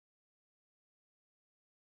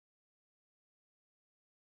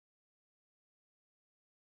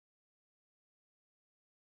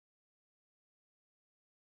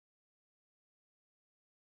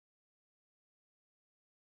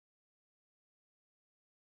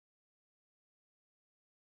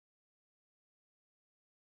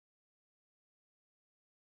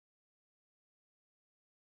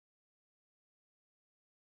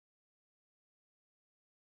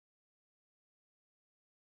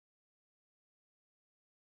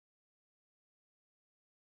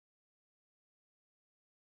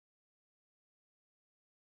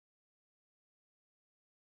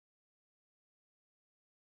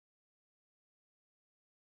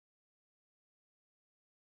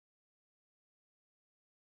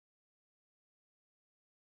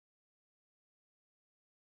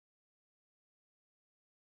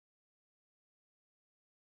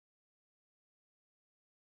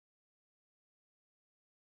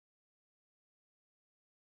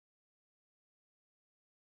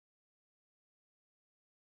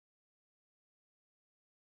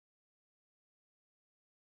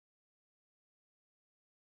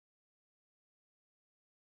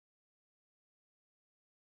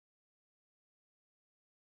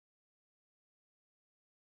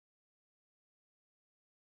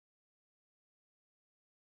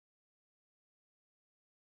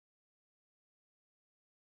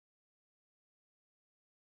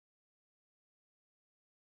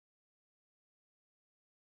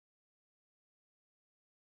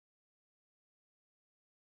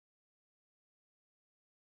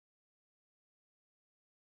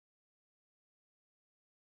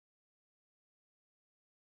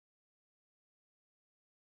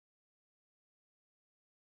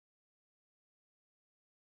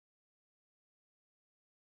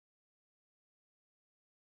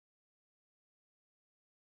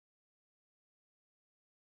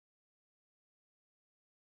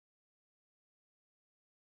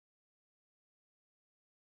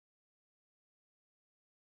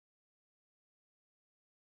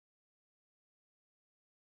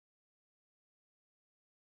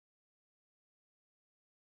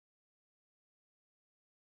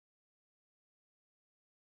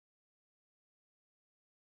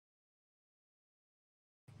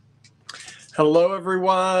Hello,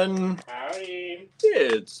 everyone. Howdy.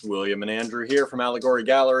 It's William and Andrew here from Allegory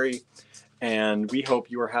Gallery, and we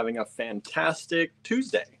hope you are having a fantastic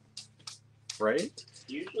Tuesday, right?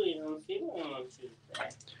 Usually you don't see one on Tuesday.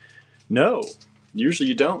 No, usually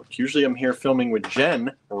you don't. Usually I'm here filming with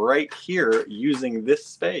Jen right here using this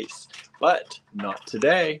space, but not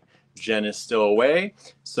today. Jen is still away,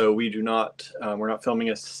 so we're not filming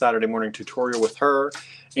a Saturday morning tutorial with her.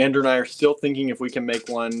 Andrew and I are still thinking if we can make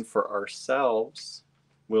one for ourselves.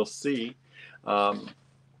 We'll see. I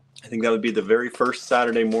think that would be the very first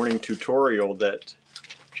Saturday morning tutorial that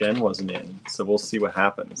Jen wasn't in, so we'll see what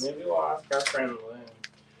happens. Maybe we'll ask our friend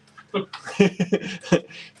Lynn.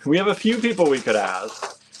 We have a few people we could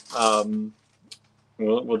ask.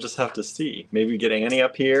 We'll just have to see. Maybe get Annie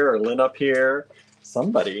up here or Lynn up here.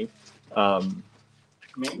 Somebody.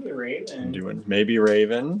 Maybe Raven. Maybe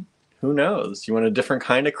Raven. Who knows? You want a different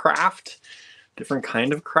kind of craft? Different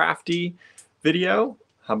kind of crafty video?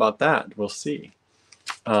 How about that? We'll see.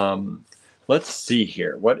 Let's see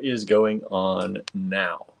here. What is going on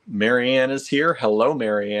now? Marianne is here. Hello,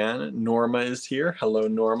 Marianne. Norma is here. Hello,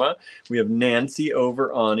 Norma. We have Nancy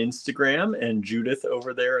over on Instagram and Judith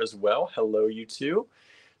over there as well. Hello, you two.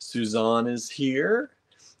 Suzanne is here.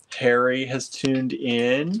 Harry has tuned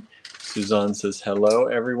in. Suzanne says hello,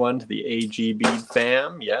 everyone, to the AG Bead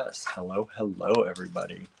fam. Yes, hello,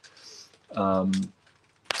 everybody.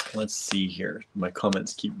 Let's see here. My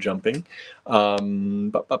comments keep jumping.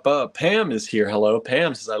 Pam is here. Hello,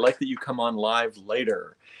 Pam says, I like that you come on live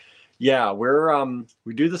later. Yeah,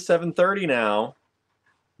 we do the 7:30 now.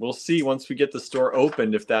 We'll see once we get the store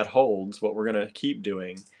opened if that holds, what we're gonna keep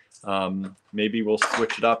doing. Maybe we'll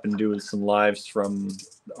switch it up and do some lives from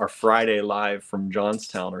our Friday live from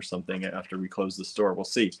Johnstown or something after we close the store. We'll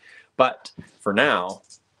see. But for now,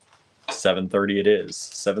 7:30 it is.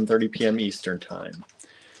 7:30 p.m. Eastern time.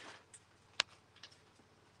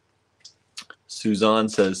 Suzanne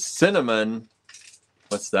says, cinnamon.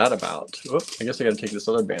 What's that about? Whoop, I guess I got to take this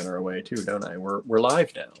other banner away too, don't I? We're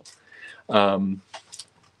live now.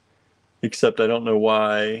 Except I don't know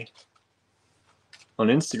why on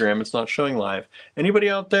Instagram it's not showing live. Anybody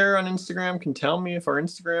out there on Instagram can tell me if our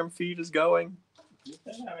Instagram feed is going?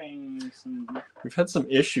 We've had some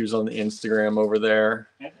issues on the Instagram over there.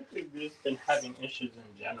 I think we've just been having issues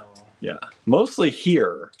in general. Yeah, mostly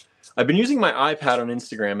here. I've been using my iPad on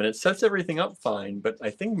Instagram and it sets everything up fine, but I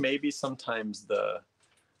think maybe sometimes the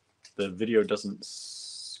video doesn't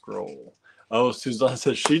scroll. Oh, Suzanne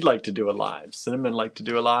says she'd like to do a live. Cinnamon like to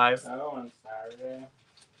do a live. Oh, on Saturday.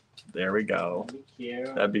 There we go. That'd be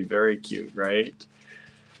cute. That'd be very cute, right?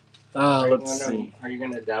 Let's see. Are you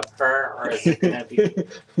gonna dub her, or is it gonna be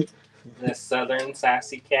the Southern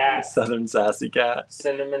Sassy Cat? Southern Sassy Cat.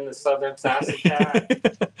 Cinnamon, the Southern Sassy Cat.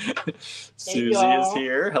 Susie is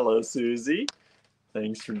here. Hello, Susie.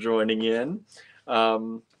 Thanks for joining in.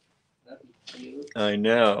 That'd be cute. I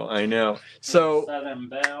know. So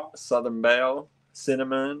Southern Belle,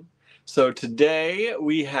 cinnamon. So today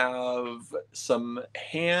we have some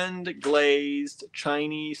hand-glazed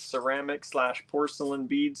Chinese ceramic / porcelain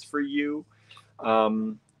beads for you.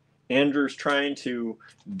 Andrew's trying to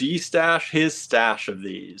de-stash his stash of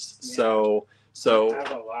these. Yeah. So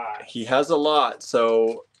he has a lot.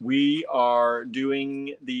 So we are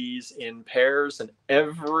doing these in pairs, and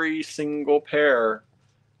every single pair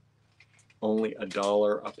only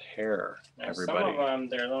 $1 a pair. Now, everybody. Some of them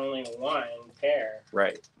there's only one pair.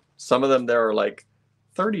 Right. Some of them there are like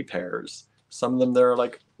 30 pairs. Some of them there are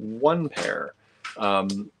like 1 pair.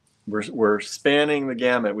 We're spanning the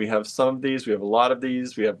gamut. We have some of these. We have a lot of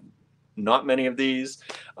these. We have not many of these.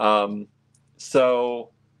 So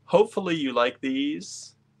hopefully you like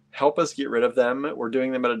these. Help us get rid of them. We're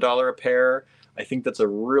doing them at $1 a pair. I think that's a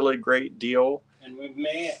really great deal. And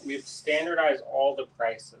we've standardized all the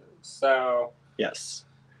prices. So yes,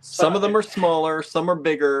 some of them are smaller, some are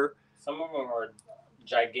bigger. Some of them are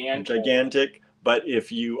gigantic. But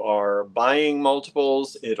if you are buying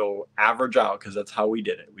multiples, it'll average out because that's how we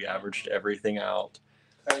did it. We averaged everything out.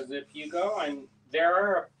 Because if you go and there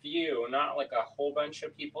are a few, not like a whole bunch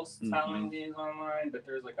of people selling these online, but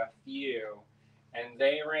there's like a few. And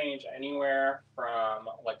they range anywhere from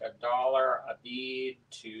like $1 a bead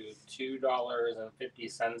to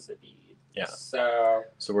 $2.50 a bead. Yeah. So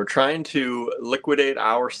we're trying to liquidate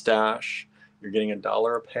our stash. You're getting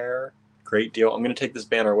 $1 a pair. Great deal. I'm going to take this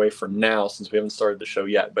banner away for now since we haven't started the show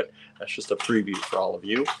yet, but that's just a preview for all of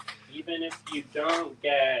you. Even if you don't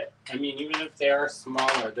get, even if they are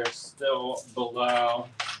smaller, they're still below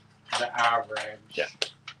the average. Yeah.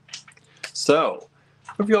 So,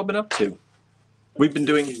 what have you all been up to? We've been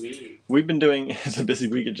doing, it's a busy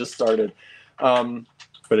week, it just started.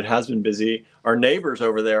 but it has been busy. Our neighbors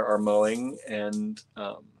over there are mowing, and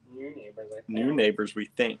New neighbors, I think. new neighbors, we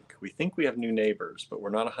think. We think we have new neighbors, but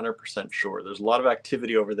we're not 100% sure. There's a lot of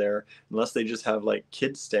activity over there. Unless they just have like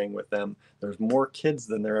kids staying with them, there's more kids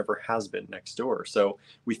than there ever has been next door. So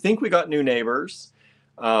we think we got new neighbors.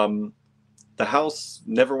 The house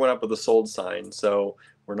never went up with a sold sign, so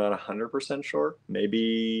we're not 100% sure.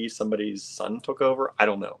 Maybe somebody's son took over. I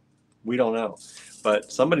don't know. We don't know.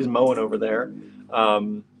 But somebody's mowing over there.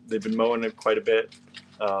 They've been mowing it quite a bit.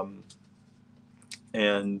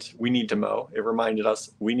 And we need to mow. It reminded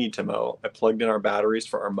us we need to mow. I plugged in our batteries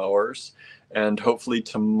for our mowers, and hopefully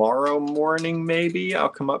tomorrow morning maybe I'll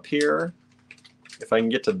come up here if I can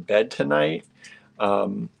get to bed tonight.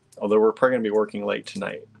 Although we're probably going to be working late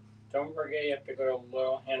tonight. Don't forget you have to go to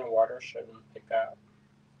Little Hand Watershed and pick up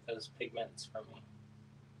those pigments for me.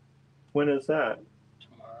 When is that?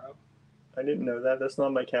 Tomorrow. I didn't know that. That's not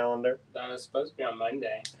on my calendar. That was supposed to be on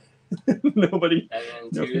Monday. Nobody. And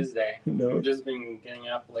then Tuesday. No. We've just been getting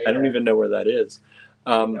up later. I don't even know where that is.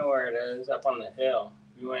 I know where it is, up on the hill.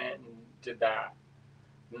 We went and did that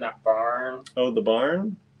in that barn. Oh, the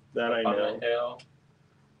barn? That I know. On the hill.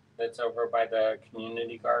 That's over by the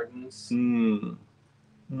community gardens. You're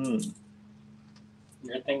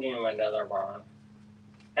thinking of another barn.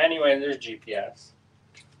 Anyway, there's GPS.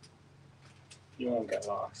 You won't get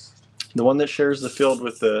lost. The one that shares the field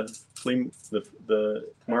with the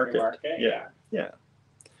market. Yeah. Yeah.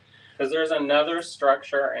 Because there's another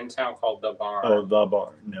structure in town called the barn. Oh, the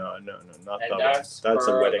barn. No, not And the barn. that's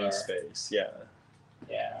a wedding further. space. Yeah.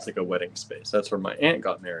 Yeah. It's like a wedding space. That's where my aunt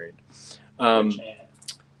got married. Which aunt?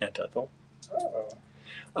 Aunt Ethel.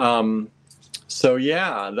 Oh. So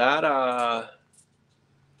yeah,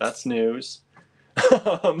 that's news.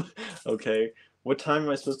 Okay. What time am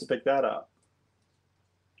I supposed to pick that up?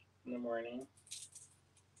 In the morning.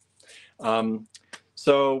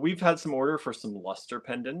 So we've had some order for some luster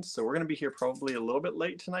pendants. So we're going to be here probably a little bit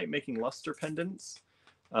late tonight making luster pendants.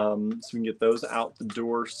 So we can get those out the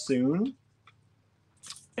door soon.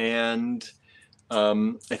 And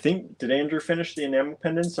I think, did Andrew finish the enamel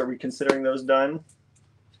pendants? Are we considering those done?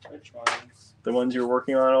 Which ones? The ones you were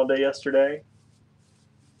working on all day yesterday?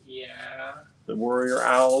 Yeah. The warrior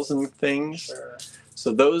owls and things? Sure.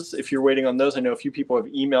 So those, if you're waiting on those, I know a few people have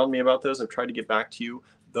emailed me about those. I've tried to get back to you.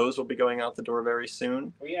 Those will be going out the door very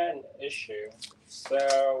soon. We had an issue. So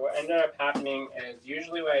what ended up happening is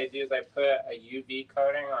usually what I do is I put a UV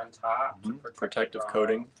coating on top. To protect Protective the drawing.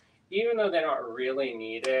 coating. Even though they don't really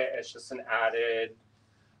need it, it's just an added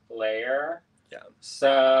layer. Yeah.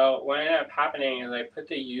 So what ended up happening is I put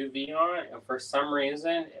the UV on, and for some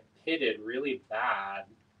reason it pitted really bad.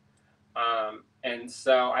 And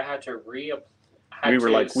so I had to We were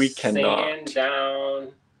like, we cannot. sand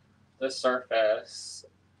down the surface,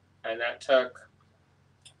 and that took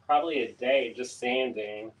probably a day just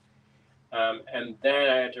sanding. And then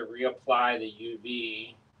I had to reapply the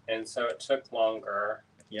UV, and so it took longer.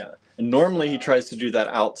 Yeah. And normally he tries to do that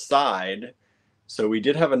outside. So we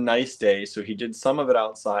did have a nice day. So he did some of it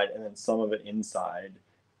outside and then some of it inside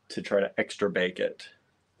to try to extra bake it.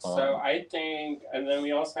 So I think, and then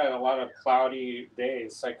we also had a lot of cloudy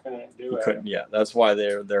days, so I couldn't do it. Couldn't, yeah, that's why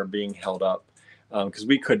they're being held up, because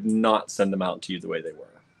we could not send them out to you the way they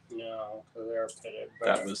were. No, because they were pitted. But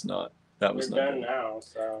That was not good. They're done now,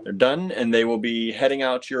 so. They're done, and they will be heading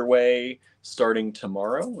out your way starting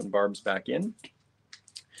tomorrow when Barb's back in.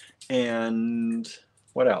 And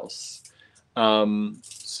what else?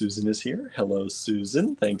 Susan is here. Hello,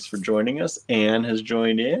 Susan. Thanks for joining us. Anne has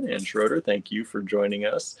joined in. Anne Schroeder, thank you for joining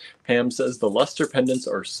us. Pam says the luster pendants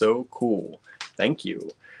are so cool. Thank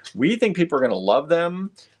you. We think people are going to love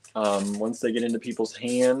them once they get into people's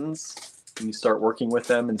hands and you start working with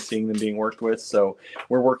them and seeing them being worked with. So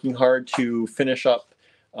we're working hard to finish up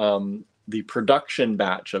the production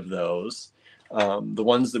batch of those. The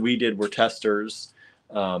ones that we did were testers.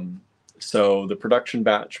 So the production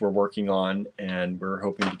batch we're working on, and we're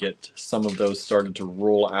hoping to get some of those started to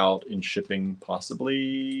roll out in shipping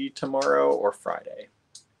possibly tomorrow or Friday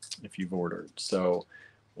if you've ordered. So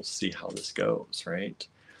we'll see how this goes, right?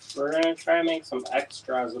 We're going to try and make some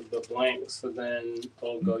extras of the blanks so then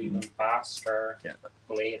they'll go even faster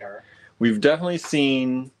later. We've definitely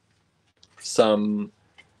seen some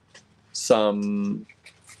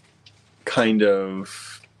kind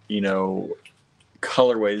of,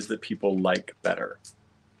 colorways that people like better.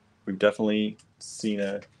 We've definitely seen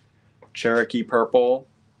a Cherokee purple.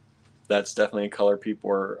 That's definitely a color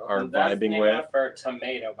people are vibing with. That's after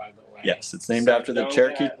tomato, by the way. Yes, it's named after the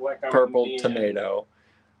Cherokee purple tomato.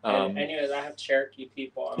 And anyways, I have Cherokee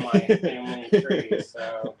people on my family tree,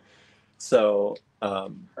 so. So.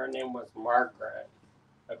 Her name was Margaret.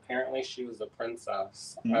 apparently she was a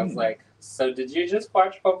princess. I Mm. was like, so did you just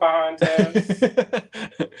watch Pocahontas?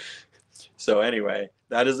 So anyway,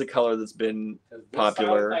 that is a color that's been 'Cause this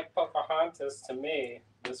popular. sounds like Pocahontas to me.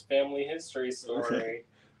 This family history story.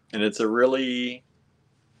 And it's a really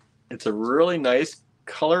nice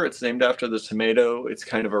color. It's named after the tomato. It's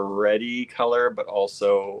kind of a reddy color, but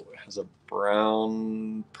also has a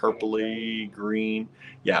brown, purpley, green.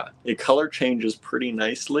 Yeah, it color changes pretty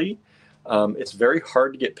nicely. It's very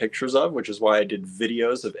hard to get pictures of, which is why I did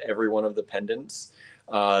videos of every one of the pendants.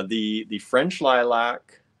 The French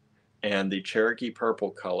lilac and the Cherokee purple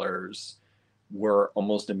colors were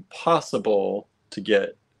almost impossible to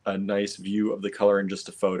get a nice view of the color in just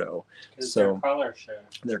a photo. So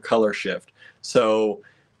their color shift. So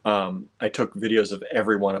I took videos of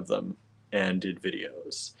every one of them and did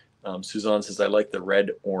videos. Suzanne says, I like the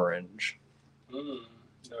red orange.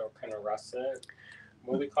 No, kind of russet.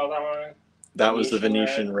 What do we call that one? That was the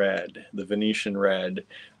Venetian red. The Venetian red.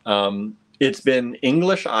 It's been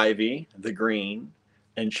English ivy, the green,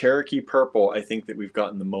 and Cherokee purple. I think that we've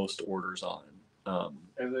gotten the most orders on.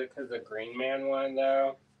 Is it because the Green Man one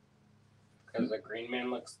though? Because the Green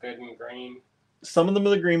Man looks good in green. Some of them are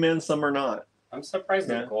the Green Man, some are not. I'm surprised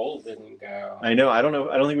the gold didn't go. I know. I don't know.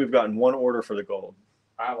 I don't think we've gotten one order for the gold.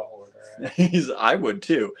 I will order it. I would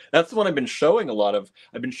too. That's the one I've been showing a lot of.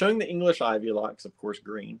 I've been showing the English ivy a lot because, of course,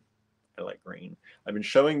 green. I like green. I've been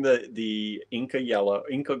showing the Inca yellow,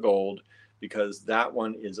 Inca gold, because that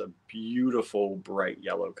one is a beautiful bright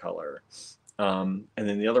yellow color. And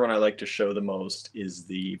then the other one I like to show the most is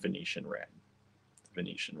the Venetian red.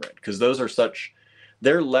 Venetian red, because those are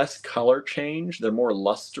they're less color change. They're more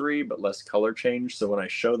lustery, but less color change. So when I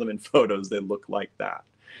show them in photos, they look like that.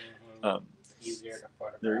 Easier to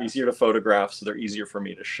photograph. They're easier to photograph, so they're easier for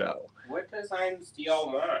me to show. What designs do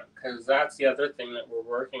y'all want? Because that's the other thing that we're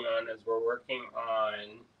working on, is we're working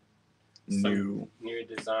on new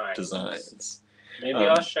designs. Maybe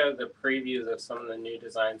I'll show the previews of some of the new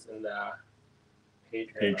designs in the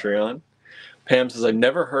Patreon. Pam says, I've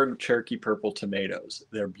never heard of Cherokee purple tomatoes.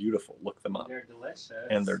 They're beautiful. Look them up. They're delicious.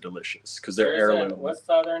 And they're delicious because they're heirloom. What's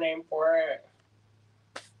the other name for it?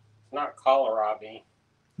 It's not kohlrabi.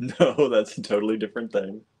 No, that's a totally different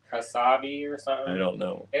thing. Kasabi or something? I don't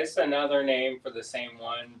know. It's another name for the same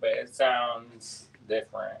one, but it sounds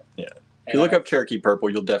different. Yeah. If you look up Cherokee purple,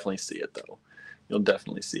 you'll definitely see it, though. You'll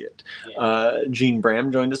definitely see it. Yeah. Jean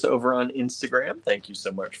Bram joined us over on Instagram. Thank you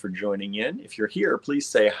so much for joining in. If you're here, please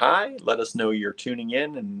say hi. Let us know you're tuning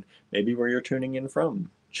in and maybe where you're tuning in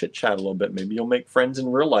from. Chit chat a little bit. Maybe you'll make friends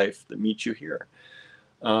in real life that meet you here.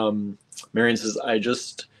 Marion says, I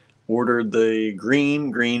just ordered the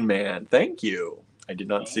green man. Thank you. I did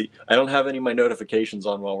not see. I don't have any of my notifications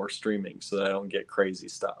on while we're streaming so that I don't get crazy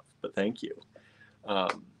stuff. But thank you.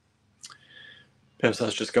 Pam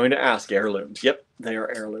says, just going to ask, heirlooms. Yep, they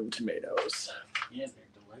are heirloom tomatoes. Yeah, they're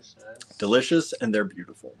delicious. Delicious, and they're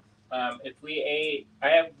beautiful. If we ate, I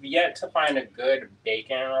have yet to find a good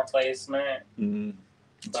bacon replacement.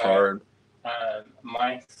 It's hard.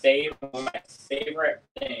 My favorite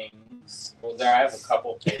things. Well, I have a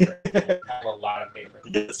couple favorite things. I have a lot of favorite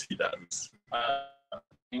things. Yes, he does.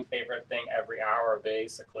 Favorite thing every hour,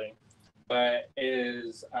 basically. But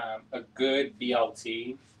is a good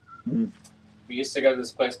BLT. We used to go to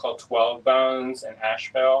this place called 12 Bones in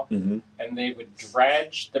Asheville, and they would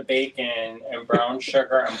dredge the bacon in brown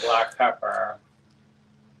sugar and black pepper.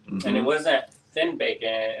 And it wasn't thin bacon,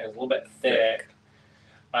 it was a little bit thick.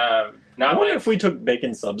 I wonder if we took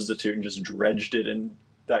bacon substitute and just dredged it in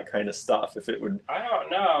that kind of stuff, if it would... I don't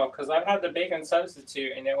know, because I've had the bacon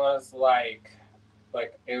substitute, and it was like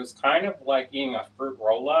it was kind of like eating a fruit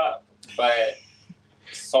roll-up, but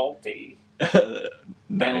salty. Nice.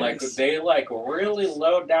 And they really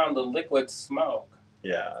load down the liquid smoke.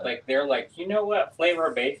 Yeah. They're like, you know what flavor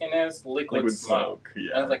of bacon is? Liquid smoke.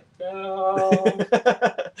 Yeah. I was like, no,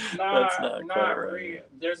 not real.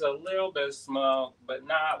 There's a little bit of smoke, but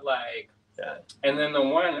not like. Yeah. And then the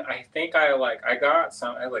one I think I got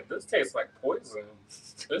some. I was like, this tastes like poison.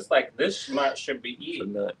 This should be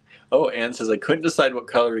eaten. Oh, Anne says, I couldn't decide what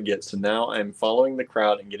color to get, so now I'm following the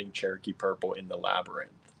crowd and getting Cherokee purple in the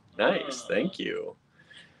labyrinth. Nice, thank you.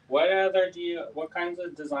 What kinds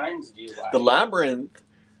of designs do you like? The labyrinth,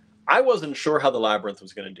 I wasn't sure how the labyrinth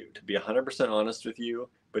was going to do, to be 100% honest with you,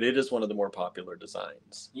 but it is one of the more popular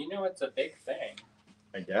designs. You know, it's a big thing.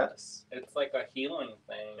 I guess. It's like a healing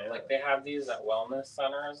thing. Yeah. They have these at wellness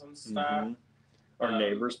centers and stuff. Our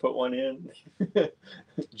neighbors put one in.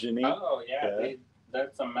 Jimmy. Oh, yeah.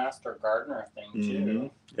 That's a master gardener thing,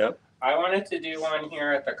 too. Yep. I wanted to do one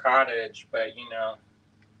here at the cottage, but,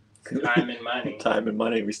 Time and money. Time and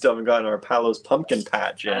money. We still haven't gotten our Palos pumpkin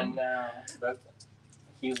patch in. And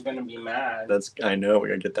he's gonna be mad. I know, we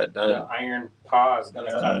gotta get that done. The iron paw is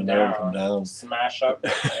gonna come down, smash up the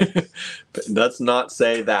place. But let's not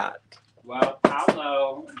say that. Well,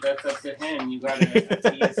 Paolo, that's up to him. You gotta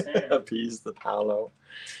appease him. Appease the Paolo,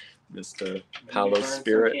 Mr. Paolo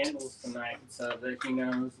spirit. Some candles tonight, so that he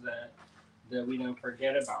knows that we don't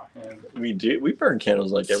forget about him. We do. We burn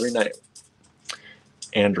candles like every night.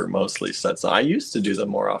 Andrew mostly sets. I used to do them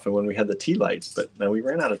more often when we had the tea lights, but now we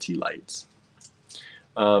ran out of tea lights.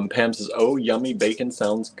 Pam says, "Oh, yummy bacon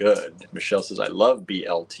sounds good." Michelle says, "I love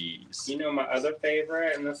BLTs." You know, my other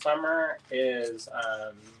favorite in the summer is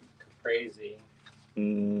Caprese.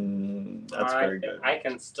 That's very good. I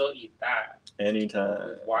can still eat that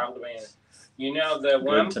Anytime. Wild banana. You know, the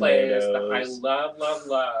one place that I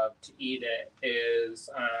love to eat it is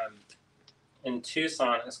in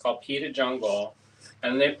Tucson. It's called Pita Jungle,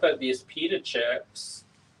 and they put these pita chips,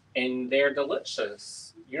 and they're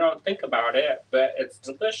delicious. You don't think about it, but it's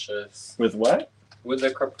delicious. With what? With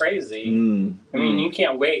the Caprese. I mean, you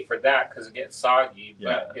can't wait for that because it gets soggy.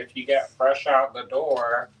 Yeah. But if you get fresh out the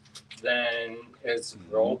door, then it's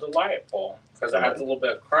real delightful because it adds a little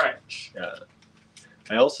bit of crunch. Yeah.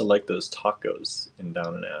 I also like those tacos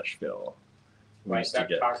down in Asheville. Like that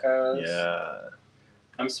tacos? Yeah.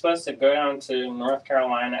 I'm supposed to go down to North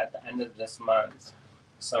Carolina at the end of this month,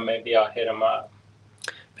 so maybe I'll hit them up.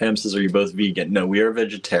 Pam says, "Are you both vegan?" No, we are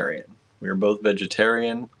vegetarian. We are both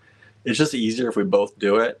vegetarian. It's just easier if we both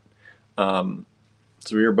do it. So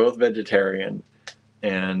we are both vegetarian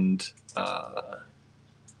and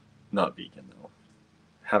not vegan, though.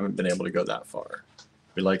 Haven't been able to go that far.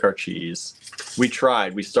 We like our cheese. We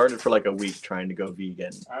tried. We started for like a week trying to go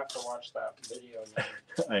vegan. I have to watch that video now.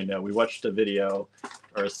 I know. We watched a video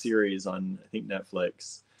or a series on, I think,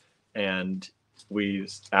 Netflix. And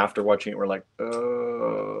after watching it, we're like,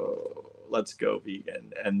 oh, let's go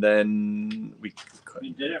vegan. And then we couldn't.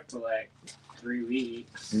 We did it for like 3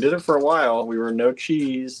 weeks. We did it for a while. We were no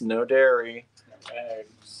cheese, no dairy,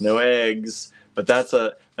 no eggs. But that's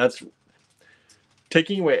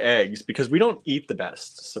taking away eggs, because we don't eat the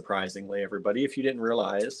best, surprisingly, everybody. If you didn't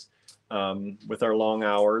realize, with our long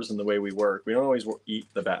hours and the way we work, we don't always eat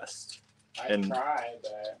the best. I try,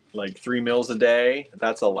 but like 3 meals a day,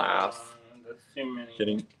 that's a laugh. That's too many.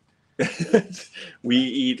 Kidding. We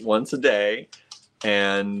eat once a day,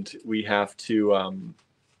 and we have to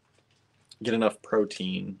get enough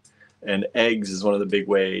protein, and eggs is one of the big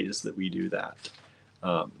ways that we do that.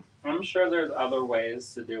 I'm sure there's other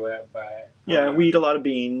ways to do it, but yeah, we eat a lot of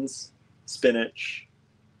beans, spinach,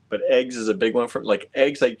 but eggs is a big one. For like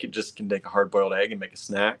eggs, I can take a hard-boiled egg and make a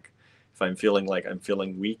snack if I'm feeling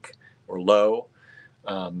weak or low.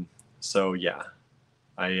 So yeah,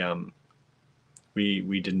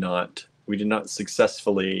 we did not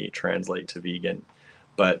successfully translate to vegan,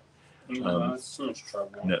 but that's so much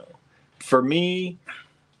trouble. no, for me.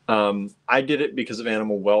 I did it because of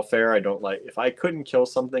animal welfare. I don't like, if I couldn't kill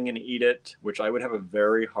something and eat it, which I would have a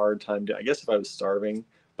very hard time I guess if I was starving,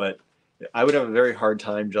 but I would have a very hard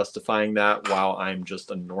time justifying that while I'm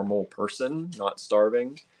just a normal person, not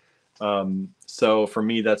starving. So for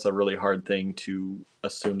me, that's a really hard thing to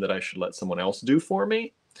assume that I should let someone else do for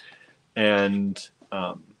me. And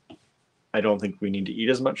I don't think we need to eat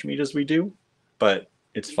as much meat as we do, but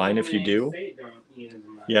it's fine if you do.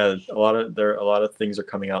 Yeah, a lot of things are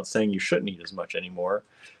coming out saying you shouldn't eat as much anymore.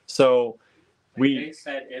 So they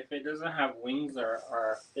said if it doesn't have wings or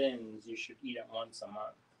fins, you should eat it once a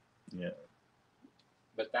month. Yeah.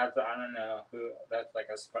 But I don't know who that's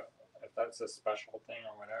like if that's a special thing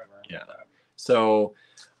or whatever. Yeah. So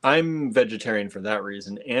I'm vegetarian for that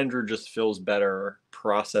reason. Andrew just feels better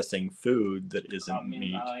processing food that isn't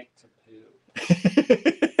meat. I like to poop.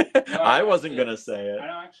 No, I wasn't going to say it. I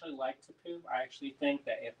don't actually like to poop. I actually think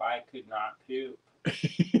that if I could not poop,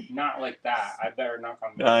 not like that, I better knock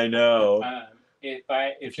on wood. I know.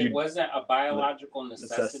 If it wasn't a biological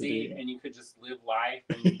necessity and you could just live life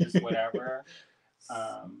and just whatever,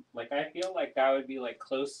 like I feel like that would be like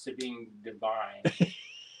close to being divine.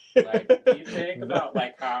 Like, do you think about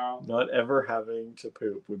like how not ever having to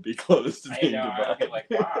poop would be close to being divine? I'd be like,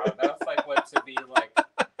 wow, that's like what to be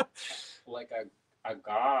like a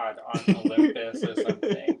god on Olympus or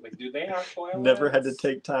something. Like, do they have toilets? Never had to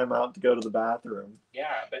take time out to go to the bathroom.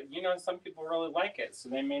 Yeah, but some people really like it, so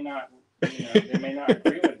they may not, they may not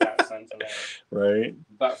agree with that sentiment. Right.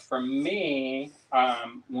 But for me,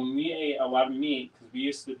 when we ate a lot of meat, because we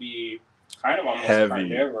used to be kind of almost heavy,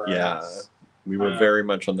 carnivorous. Yeah, we were very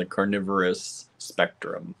much on the carnivorous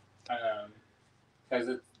spectrum.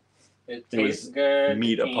 Because It It tastes was good.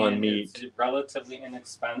 meat upon and meat. It's relatively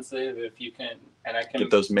inexpensive if you can, and I can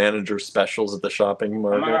get those manager specials at the shopping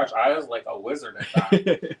market. Oh my gosh, I was like a wizard at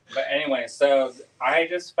that. But anyway, so I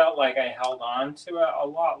just felt like I held on to it a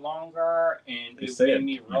lot longer, and it made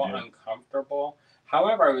me real uncomfortable.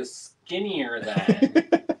 However, I was skinnier then,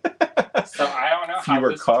 so I don't know how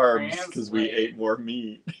fewer this carbs because we ate more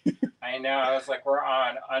meat. I know. I was like, we're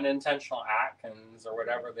on unintentional Atkins or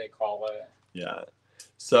whatever they call it. Yeah.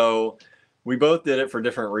 So we both did it for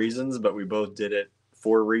different reasons, but we both did it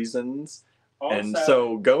for reasons. Also, and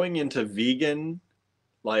so going into vegan,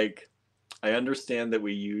 like, I understand that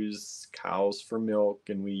we use cows for milk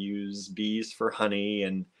and we use bees for honey,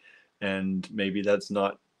 and maybe that's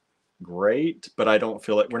not great, but I don't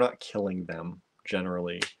feel like we're not killing them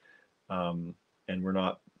generally, and we're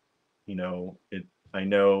not, you know, it. I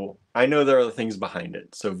know there are things behind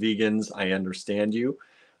it. So vegans, I understand you,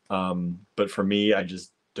 but for me, I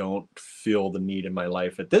just don't feel the need in my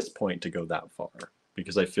life at this point to go that far,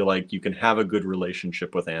 because I feel like you can have a good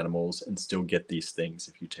relationship with animals and still get these things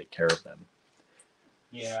if you take care of them.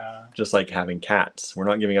 Yeah. Just like having cats. We're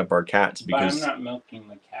not giving up our cats because But I'm not milking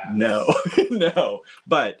the cats. No. No.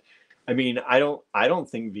 But I mean, I don't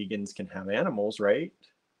think vegans can have animals, right?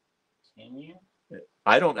 Can you?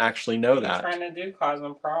 I don't actually know that. What are you trying to do? Cause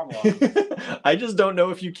them problems. I just don't know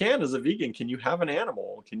if you can as a vegan. Can you have an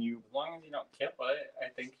animal? Can you? As long as you don't kill it, I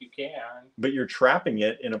think you can. But you're trapping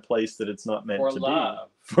it in a place that it's not meant to be.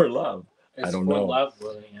 For love. It's I don't know. Love,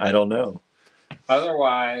 William. I don't know.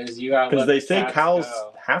 Otherwise, you gotta. Because they say cows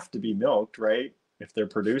have to be milked, right? If they're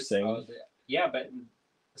producing. Oh, yeah, but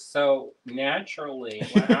so naturally,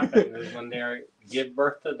 what happens is when they give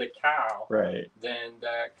birth to the cow, right? Then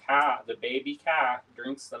the baby calf,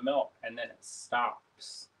 drinks the milk, and then it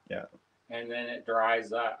stops. Yeah. And then it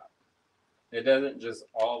dries up. It doesn't just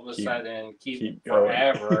all of a sudden keep going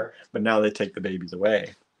forever. But now they take the babies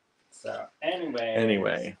away. So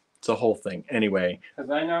anyway. It's a whole thing. Anyway. Because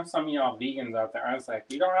I know some of y'all vegans out there. I was like,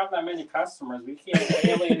 we don't have that many customers. We can't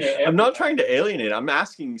alienate everybody. I'm not trying to alienate. I'm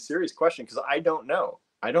asking a serious question because I don't know.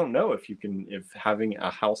 I don't know if having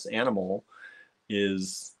a house animal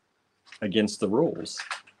is against the rules.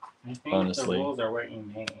 I think honestly, the rules are what you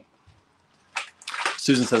make.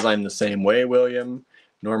 Susan says I'm the same way, William.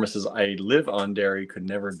 Norma says I live on dairy, could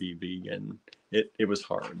never be vegan. It was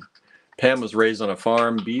hard. Pam was raised on a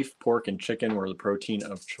farm. Beef, pork, and chicken were the protein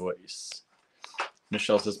of choice.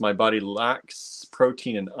 Michelle says, my body lacks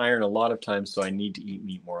protein and iron a lot of times, so I need to eat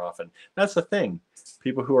meat more often. That's the thing.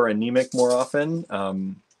 People who are anemic more often,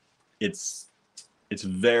 it's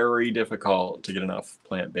very difficult to get enough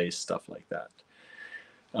plant-based stuff like that.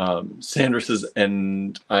 Sandra says,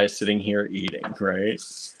 and I sitting here eating, right?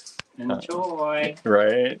 Enjoy.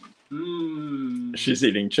 Right? Mmm. She's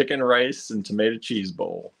eating chicken, rice, and tomato cheese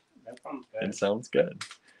bowl. That sounds good. It sounds good.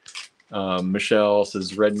 Michelle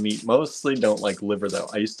says red meat mostly. Don't like liver though.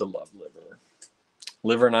 I used to love liver.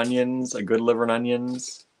 Liver and onions. A good liver and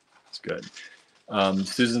onions. It's good.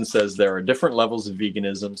 Susan says there are different levels of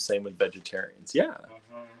veganism. Same with vegetarians. Yeah.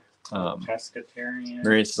 Pescatarian.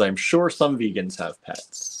 Marian says I'm sure some vegans have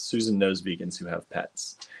pets. Susan knows vegans who have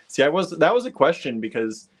pets. See, that was a question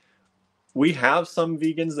because we have some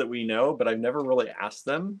vegans that we know, but I've never really asked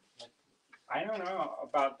them. I don't know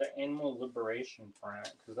about the animal liberation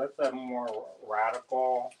front because that's a more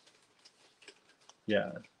radical.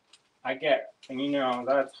 Yeah. I get,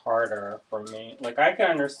 that's harder for me. Like, I can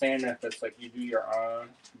understand if it's like you do your own,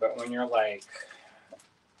 but when you're like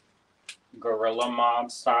guerrilla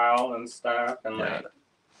mob style and stuff and like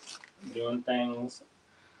doing things,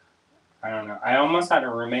 I don't know. I almost had a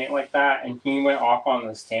roommate like that, and he went off on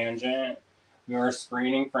this tangent. We were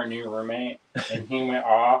screening for a new roommate, and he went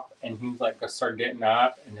off, and he like started getting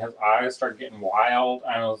up, and his eyes started getting wild,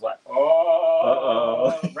 and I was like,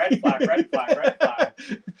 "Oh, red flag, red flag, red flag."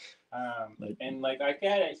 And like I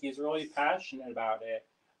get it, he's really passionate about it,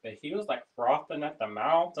 but he was like frothing at the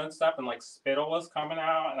mouth and stuff, and like spittle was coming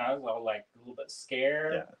out, and I was all like a little bit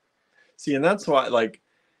scared. Yeah. See, and that's why like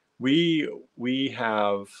we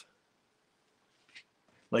have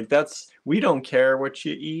like we don't care what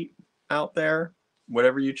you eat out there.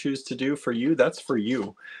 Whatever you choose to do for you, that's for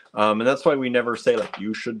you. And that's why we never say like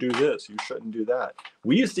you should do this, you shouldn't do that.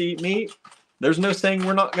 We used to eat meat. There's no saying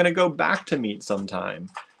we're not going to go back to meat sometime.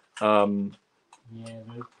 Yeah,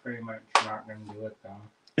 they're pretty much not going to do it though.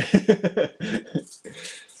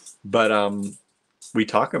 But we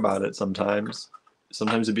talk about it sometimes.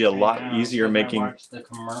 Sometimes it'd be a lot easier making. Watch the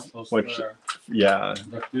commercials yeah.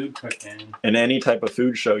 The food cooking. And any type of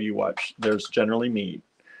food show you watch, there's generally meat.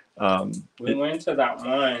 We went to that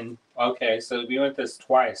one Okay, so we went this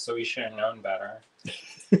twice, so we should have known better.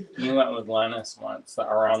 You went with Lennis once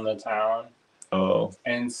around the town. Oh.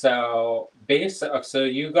 And so so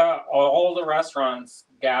you got all the restaurants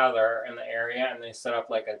gather in the area and they set up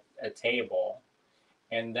like a table.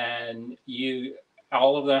 And then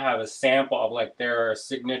all of them have a sample of like their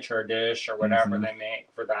signature dish or whatever they make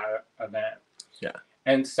for that event. Yeah.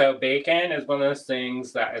 And so bacon is one of those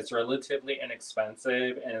things that is relatively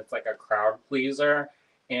inexpensive and it's like a crowd pleaser.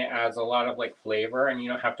 And it adds a lot of like flavor and you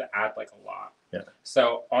don't have to add like a lot. Yeah.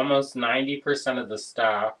 So almost 90% of the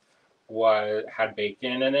stuff had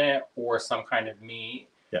bacon in it or some kind of meat.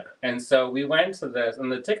 Yeah. And so we went to this,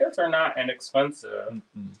 and the tickets are not inexpensive.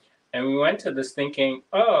 And we went to this thinking,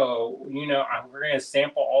 oh, we're going to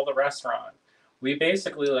sample all the restaurants. We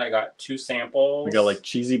basically like got 2 samples. We got like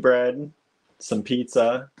cheesy bread, some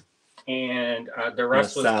pizza, and the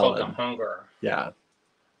rest was called the hunger. Yeah,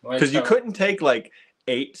 because you couldn't take like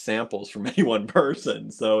 8 samples from any one person,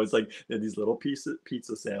 so it's like they had these little pizza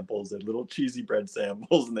samples and little cheesy bread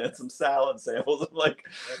samples, and they had some salad samples. I'm like,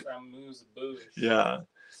 yeah.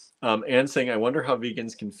 And saying, I wonder how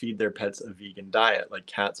vegans can feed their pets a vegan diet, like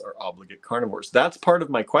cats are obligate carnivores. That's part of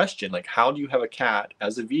my question. Like, how do you have a cat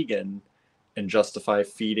as a vegan and justify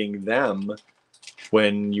feeding them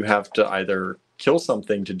when you have to either kill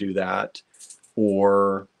something to do that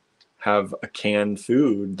or have a canned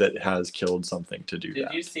food that has killed something to do that?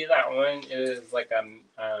 Did you see that one? It was like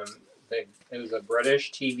it was a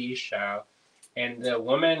British TV show. And the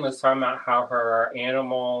woman was talking about how her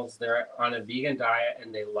animals, they're on a vegan diet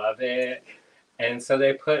and they love it. And so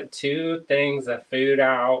they put 2 things of food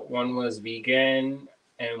out. One was vegan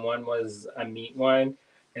and one was a meat one.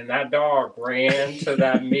 And that dog ran to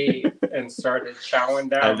that meat and started chowing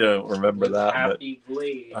down. I don't remember that, happy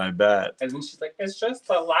glee. I bet. And then she's like, it's just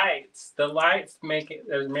the lights. The lights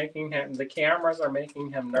making him, the cameras are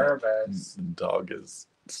making him nervous. The dog is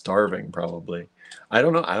starving probably. I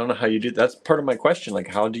don't know how you do. That's part of my question. Like,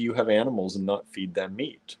 how do you have animals and not feed them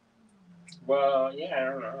meat? Well, yeah, I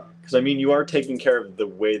don't know. Because I mean, you are taking care of the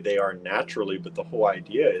way they are naturally, but the whole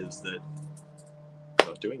idea is that you're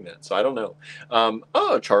not doing that. So I don't know.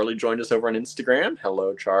 Oh, Charlie joined us over on Instagram.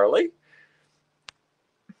 Hello, Charlie.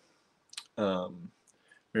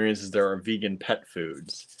 Marion says there are vegan pet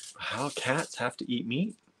foods. How cats have to eat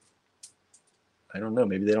meat? I don't know.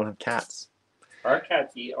 Maybe they don't have cats. Our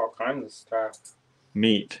cats eat all kinds of stuff.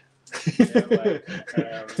 Meat.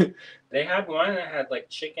 They had one that had like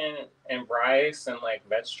chicken and rice and like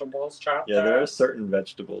vegetables chopped up. Yeah, there are certain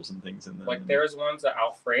vegetables and things in them. Like there's ones that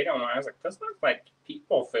Alfredo, and I was like, this looks like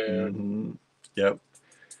people food. Yep.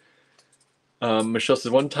 Michelle says,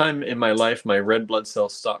 one time in my life, my red blood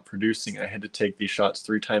cells stopped producing. I had to take these shots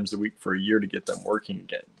 3 times a week for a year to get them working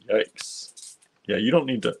again. Yikes. Yeah, you don't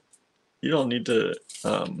need to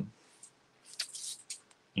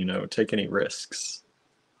take any risks.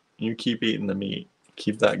 You keep eating the meat.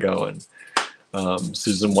 Keep that going.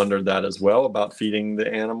 Susan wondered that as well about feeding the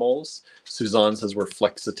animals. Suzanne says we're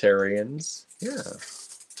flexitarians. Yeah,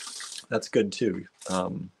 that's good too.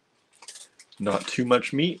 Not too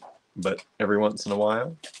much meat, but every once in a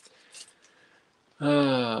while.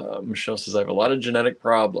 Michelle says I have a lot of genetic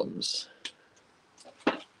problems.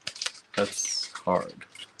 That's hard.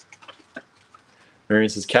 Marion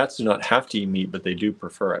says cats do not have to eat meat, but they do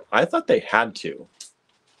prefer it. I thought they had to.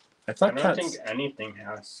 I don't think anything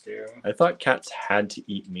has to. I thought cats had to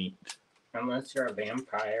eat meat. Unless you're a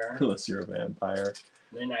vampire. Unless you're a vampire.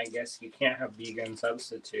 Then I guess you can't have vegan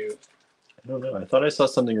substitute. I don't know. I thought I saw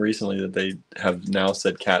something recently that they have now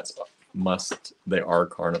said cats must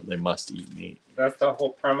eat meat. That's the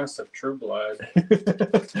whole premise of True Blood.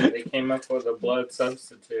 They came up with a blood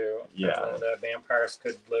substitute. Yeah. And the vampires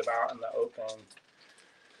could live out in the open.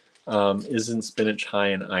 Isn't spinach high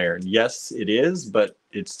in iron? Yes, it is, but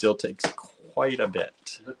it still takes quite a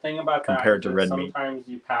bit. The thing about compared to red meat. Sometimes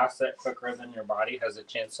you pass it quicker than your body has a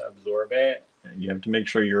chance to absorb it. You have to make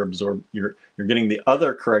sure you're getting the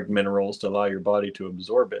other correct minerals to allow your body to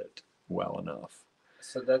absorb it well enough.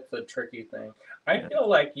 So that's the tricky thing. I feel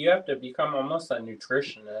like you have to become almost a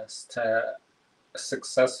nutritionist to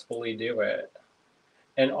successfully do it.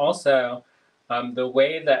 And also, the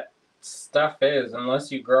way that stuff is,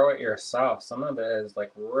 unless you grow it yourself, some of it is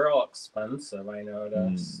like real expensive, I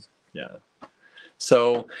noticed. Yeah.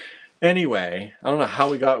 So anyway, I don't know how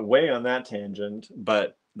we got way on that tangent,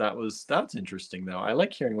 but that's interesting though. I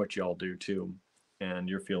like hearing what y'all do too, and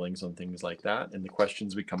your feelings on things like that and the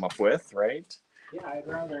questions we come up with, right? Yeah, I'd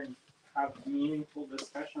rather have meaningful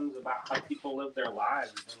discussions about how people live their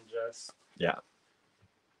lives than just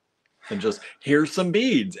and just here's some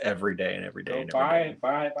beads every day and every day Go and every day.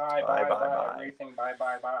 buy everything, buy.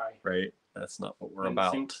 Right? That's not what we're And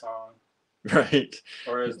about. sing song. Right?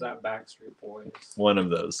 Or is that Backstreet Boys? One of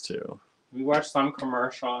those two. We watched some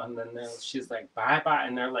commercial and then she's like, bye,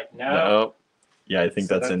 and they're like, no. No. Yeah, I think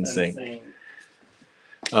so that's insane.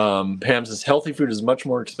 Pam says, healthy food is much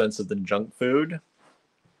more expensive than junk food.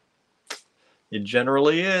 It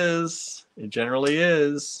generally is. It generally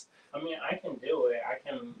is. I mean, I can do it. I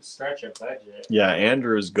can stretch a budget. Yeah,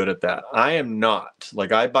 Andrew is good at that. I am not.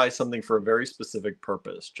 Like, I buy something for a very specific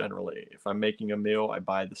purpose, generally. If I'm making a meal, I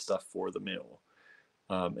buy the stuff for the meal.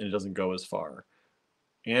 And it doesn't go as far.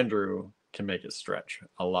 Andrew can make it stretch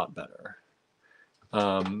a lot better.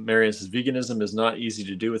 Marian says, veganism is not easy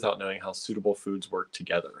to do without knowing how suitable foods work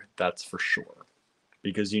together. That's for sure.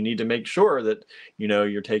 Because you need to make sure that, you know,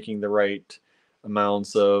 you're taking the right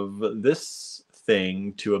amounts of this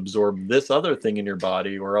thing to absorb this other thing in your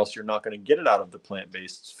body, or else you're not going to get it out of the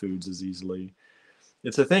plant-based foods as easily.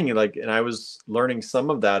 It's a thing, like, and I was learning some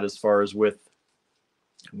of that as far as with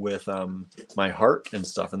my heart and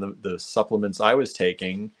stuff, and the supplements I was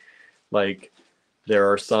taking. Like,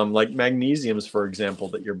 there are some, like magnesiums, for example,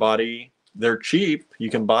 that your body, they're cheap. You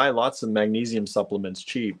can buy lots of magnesium supplements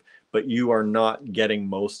cheap, but you are not getting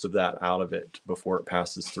most of that out of it before it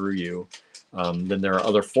passes through you. Then there are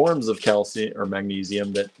other forms of calcium or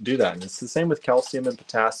magnesium that do that. And it's the same with calcium and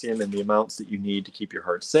potassium and the amounts that you need to keep your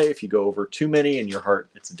heart safe. You go over too many and your heart,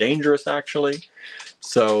 it's dangerous actually.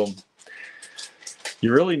 So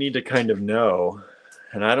you really need to kind of know.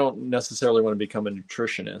 And I don't necessarily want to become a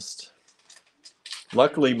nutritionist.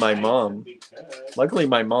 Luckily, my mom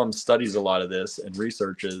studies a lot of this and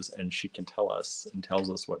researches, and she can tell us and tells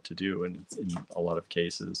us what to do in a lot of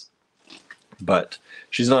cases. But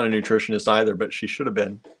she's not a nutritionist either, but she should have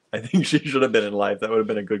been. I think she should have been in life. That would have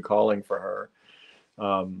been a good calling for her.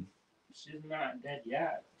 She's not dead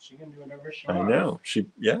yet. She can do whatever she wants. I know.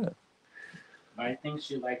 Yeah. I think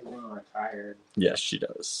she likes being retired. Yes, she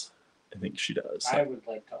does. I think she does. I would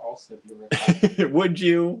like to also be retired. Would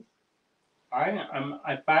you?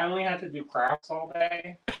 I finally had to do crafts all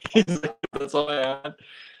day. That's all I had.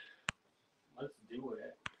 Let's do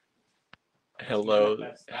it.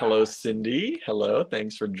 Hello, Cindy. Hello,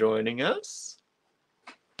 thanks for joining us.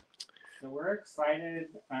 So we're excited.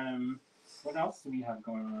 What else do we have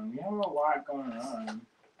going on? We have a lot going on.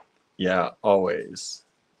 Yeah, always.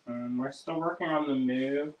 We're still working on the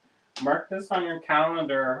move. Mark this on your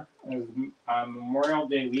calendar as Memorial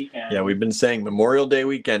Day weekend. Yeah, we've been saying Memorial Day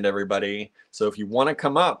weekend, everybody. So if you want to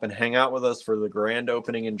come up and hang out with us for the grand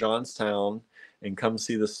opening in Johnstown and come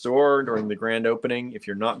see the store during the grand opening, if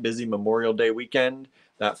you're not busy Memorial Day weekend,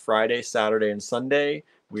 that Friday, Saturday, and Sunday,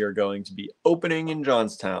 we are going to be opening in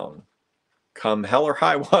Johnstown. Come hell or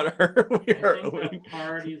high water. We are opening. The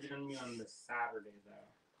party's going to be on the Saturday, though.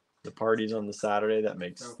 The party's on the Saturday. That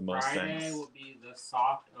makes the most sense. Friday will be the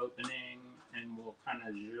soft opening, and we'll kind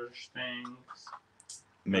of zhuzh things.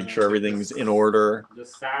 Make sure everything's in order. The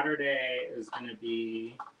Saturday is going to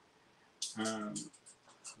be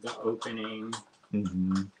the opening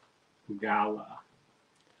gala.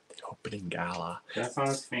 The opening gala. That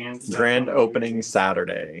sounds fancy. Grand opening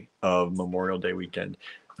Saturday of Memorial Day weekend.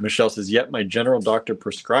 Michelle says, yep, my general doctor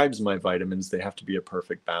prescribes my vitamins. They have to be a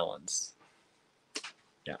perfect balance.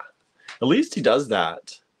 Yeah. At least he does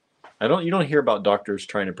that. You don't hear about doctors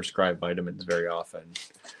trying to prescribe vitamins very often.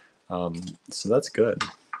 So that's good.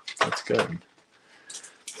 That's good.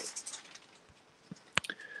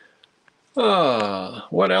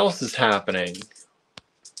 What else is happening?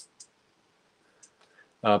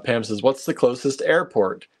 Pam says, what's the closest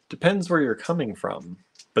airport? Depends where you're coming from.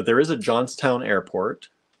 But there is a Johnstown airport,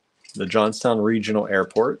 the Johnstown Regional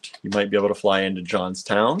Airport. You might be able to fly into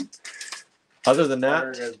Johnstown. Other than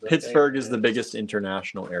that, Pittsburgh is the biggest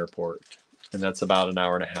international airport, and that's about an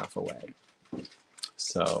hour and a half away.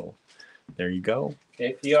 So there you go.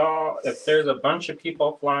 If there's a bunch of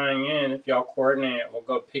people flying in, if y'all coordinate, we'll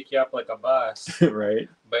go pick you up like a bus. Right.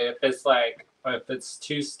 But if it's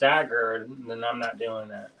too staggered, then I'm not doing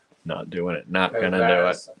it. Not doing it. Not going to do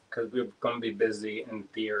it. Because we're going to be busy in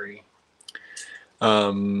theory.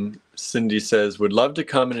 Cindy says, would love to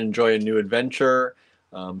come and enjoy a new adventure.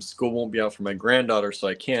 School won't be out for my granddaughter, so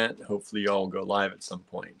I can't. Hopefully y'all will go live at some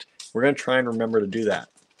point. We're going to try and remember to do that.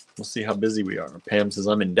 We'll see how busy we are. Pam says,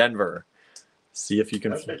 I'm in Denver. See if you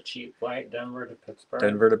can. That's a cheap flight, Denver to Pittsburgh.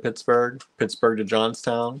 Denver to Pittsburgh. Pittsburgh to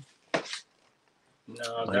Johnstown.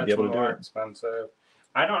 No, that's more expensive.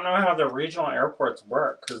 I don't know how the regional airports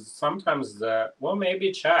work, because sometimes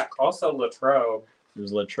maybe check. Also Latrobe.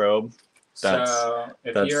 There's Latrobe. So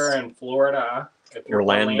if you're in Florida, if you're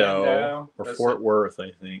Orlando or Fort Worth,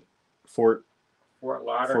 I think. Fort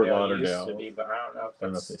Lauderdale used to Lauderdale. be, but I don't know if I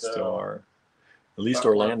don't know that's if they still are. At least But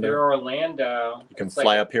Orlando. If you're Orlando, You can it's fly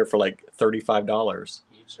like up here for like $35.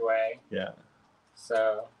 each way. Yeah.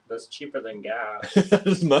 So that's cheaper than gas.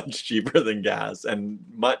 It's much cheaper than gas and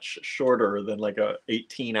much shorter than like a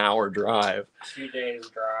 18-hour drive. 2 days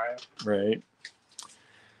drive. Right.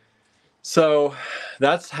 So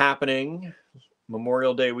that's happening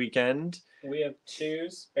Memorial Day weekend. We have 2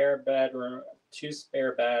 spare beds.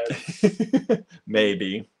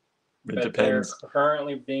 Maybe. It but depends. They're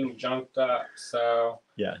currently being junked up, so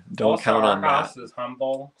Yeah, don't also, count on our house that. is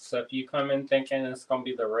humble, so if you come in thinking it's gonna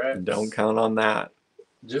be the Ritz, Don't count on that.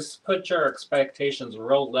 Just put your expectations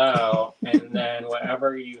real low, and then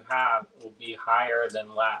whatever you have will be higher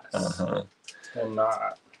than less than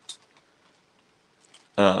not.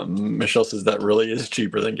 Michelle says that really is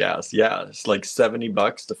cheaper than gas. Yeah, it's like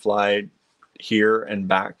 $70 to fly here and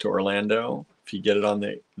back to Orlando if you get it on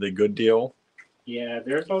the good deal. Yeah,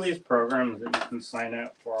 there's all these programs that you can sign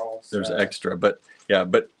up for. Also. There's extra, but yeah,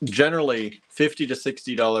 but generally $50 to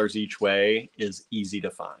 $60 each way is easy to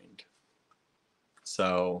find.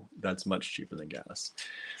 So that's much cheaper than gas.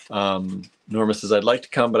 Norma says, I'd like to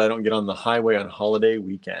come, but I don't get on the highway on holiday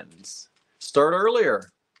weekends. Start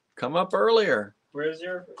earlier. Come up earlier. Where's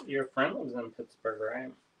your friend lives in Pittsburgh,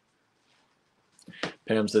 right?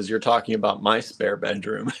 Pam says, you're talking about my spare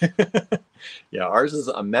bedroom. Yeah, ours is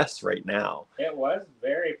a mess right now. It was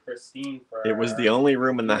very pristine for It was the only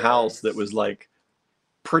room in the house that was like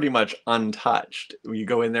pretty much untouched. You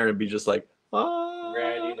go in there and be just like,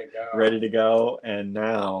 ready to go, and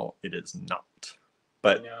now it is not.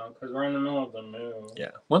 But because we're in the middle of the move. Yeah,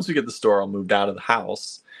 once we get the store all moved out of the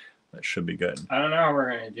house, that should be good. I don't know how we're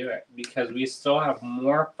going to do it because we still have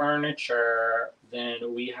more furniture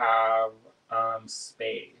than we have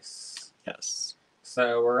space. Yes.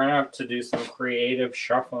 So we're going to have to do some creative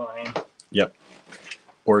shuffling. Yep.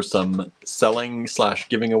 Or some selling /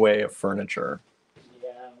 giving away of furniture.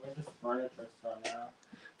 Yeah, we're just furniture store now.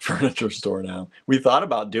 Furniture store now. We thought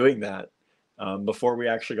about doing that before we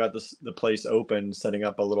actually got the place open, setting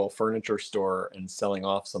up a little furniture store and selling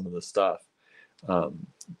off some of the stuff.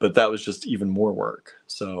 But that was just even more work.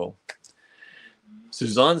 So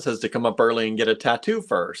Suzanne says to come up early and get a tattoo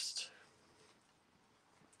first.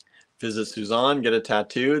 Visit Suzanne, get a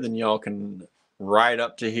tattoo, then y'all can ride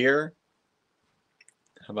up to here.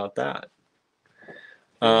 How about that?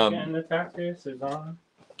 Getting the tattoo, Suzanne?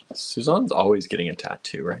 Suzanne's always getting a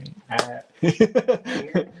tattoo, right?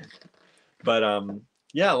 But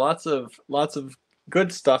yeah, lots of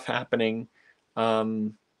good stuff happening. What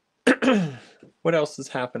else is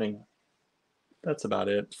happening? That's about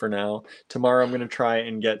it for now. Tomorrow I'm going to try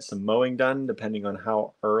and get some mowing done, depending on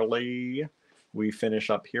how early we finish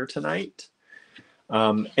up here tonight.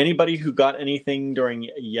 Anybody who got anything during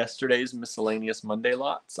yesterday's miscellaneous Monday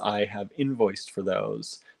lots, I have invoiced for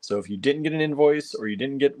those. So if you didn't get an invoice or you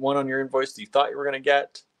didn't get one on your invoice that you thought you were going to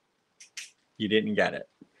get, you didn't get it.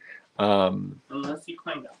 Unless you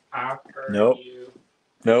claimed after Nope.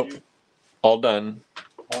 Nope. All done.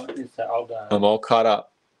 All done. I'm all caught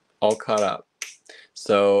up. All caught up.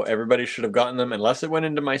 So everybody should have gotten them unless it went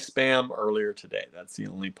into my spam earlier today. That's the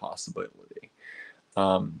only possibility.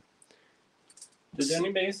 Did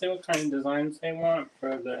anybody say what kind of designs they want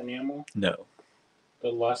for the enamel? No. The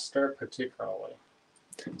luster particularly.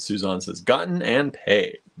 Suzanne says, gotten and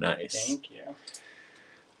paid. Nice. Thank you.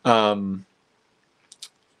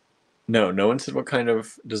 No one said what kind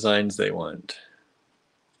of designs they want.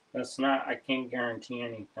 That's not, I can't guarantee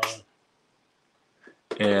anything.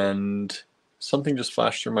 And something just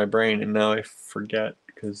flashed through my brain and now I forget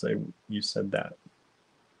because you said that.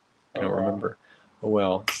 I don't remember. Oh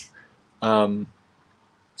well.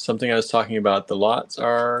 Something I was talking about, the lots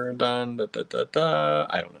are done.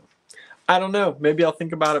 I don't know. Maybe I'll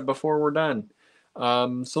think about it before we're done.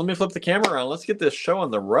 So let me flip the camera around. Let's get this show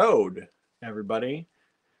on the road, everybody.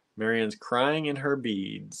 Marianne's crying in her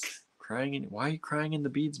beads. Why are you crying in the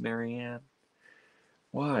beads, Marianne?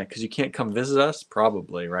 Why? Because you can't come visit us?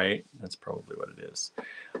 Probably, right? That's probably what it is.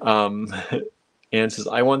 Anne says,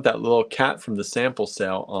 I want that little cat from the sample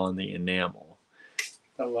sale on the enamel.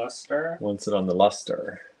 The luster? Wants it on the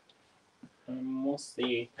luster. We'll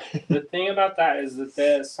see. The thing about that is that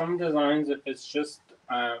there's some designs, if it's just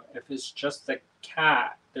a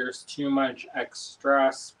cat, there's too much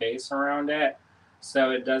extra space around it.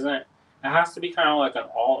 So it has to be kind of like an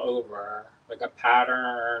all over, like a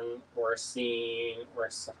pattern or a scene or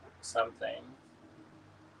something.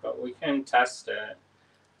 But we can test it.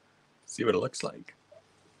 See what it looks like.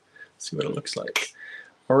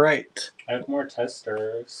 All right. I have more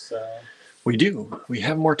testers, so. We do. We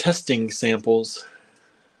have more testing samples.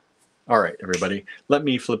 All right, everybody, let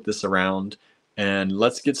me flip this around and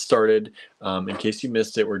let's get started. In case you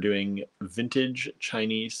missed it, we're doing vintage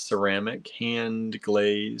Chinese ceramic,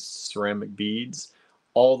 hand-glazed ceramic beads.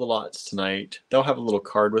 All the lots tonight. They'll have a little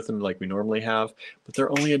card with them like we normally have, but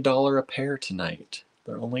they're only $1 a pair tonight.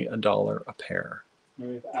 They're only $1 a pair.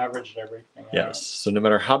 We've averaged everything Yes, out. so no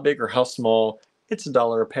matter how big or how small, it's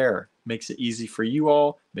 $1 a pair. Makes it easy for you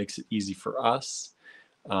all, makes it easy for us.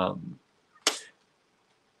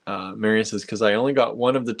 Marion says, because I only got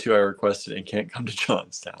one of the 2 I requested and can't come to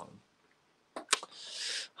Johnstown.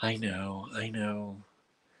 I know.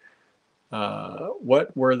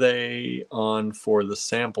 What were they on for the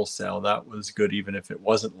sample sale? That was good even if it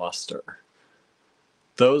wasn't luster.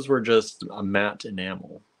 Those were just a matte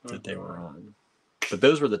enamel that they were on. But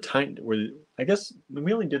those were the tiny, I guess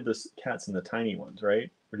we only did the cats in the tiny ones,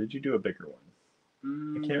 right? Or did you do a bigger one?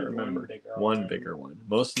 I can't remember. One bigger one.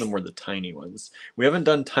 Most of them were the tiny ones. We haven't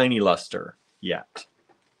done tiny luster yet.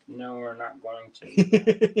 No, we're not going to.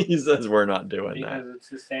 He says we're not doing because that. It's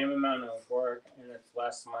the same amount of work and it's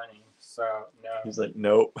less money. So, no. He's like,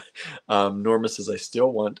 nope. Norma says, I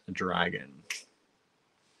still want a dragon.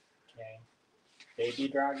 Okay. Baby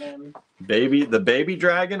dragon? The baby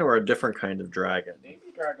dragon or a different kind of dragon?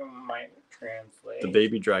 Baby dragon might translate. The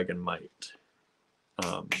baby dragon might.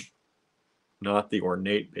 Not the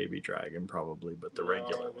ornate baby dragon, probably, but the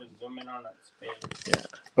regular one. Zoom in on its face. Yeah.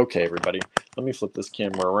 Okay, everybody. Let me flip this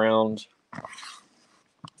camera around.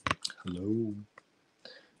 Hello.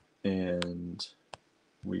 And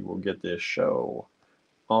we will get this show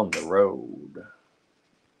on the road.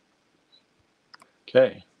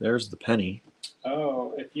 Okay, there's the penny.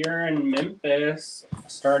 Oh, if you're in Memphis,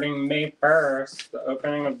 starting May 1st, the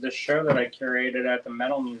opening of the show that I curated at the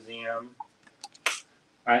Metal Museum,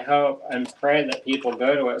 I hope and pray that people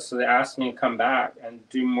go to it so they ask me to come back and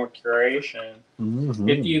do more curation. Mm-hmm.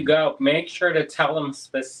 If you go, make sure to tell them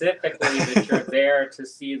specifically that you're there to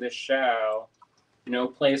see the show. No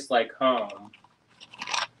place like home.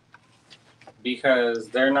 Because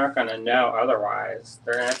they're not going to know otherwise.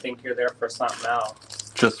 They're going to think you're there for something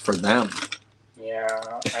else. Just for them. Yeah.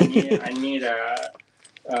 I need to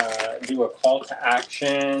do a call to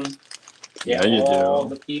action. Get all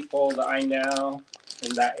the people that I know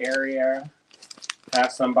in that area,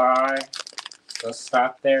 pass them by, go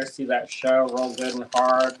stop there, see that show, roll good and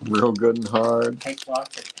hard. Real good and hard. Take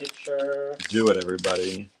lots of pictures. Do it,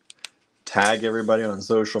 everybody. Tag everybody on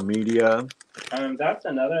social media. That's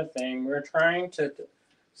another thing. We're trying to...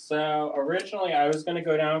 So originally I was going to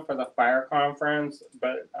go down for the fire conference,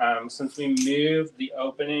 but since we moved the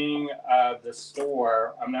opening of the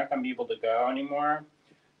store, I'm not going to be able to go anymore.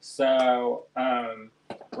 So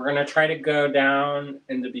we're going to try to go down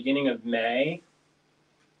in the beginning of May.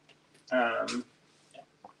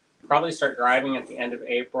 Probably start driving at the end of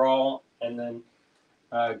April and then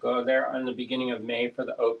go there on the beginning of May for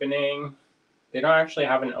the opening. They don't actually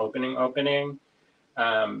have an opening,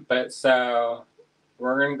 but so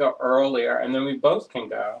we're going to go earlier and then we both can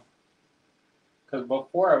go. Because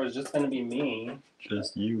before it was just going to be me.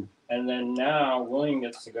 Just you. And then now William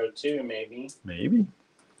gets to go too, maybe. Maybe.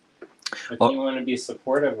 If you want to be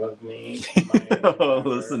supportive of me. Oh,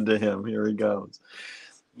 listen to him. Here he goes.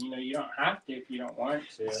 You don't have to if you don't want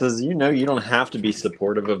to. He says, you don't have to be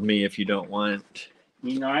supportive of me if you don't want.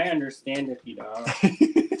 I understand if you don't.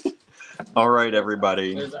 All right,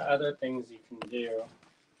 everybody. There's other things you can do.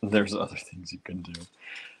 There's other things you can do.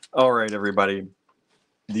 All right, everybody.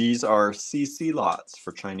 These are CC lots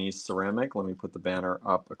for Chinese ceramic. Let me put the banner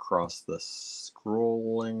up across the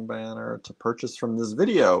scrolling banner to purchase from this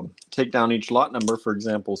video. Take down each lot number, for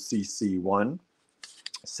example, CC1.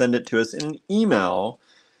 Send it to us in an email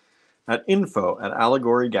at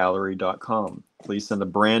info@allegorygallery.com. Please send a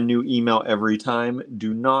brand new email every time.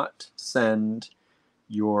 Do not send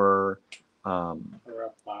your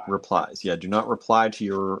replies. Yeah, do not reply to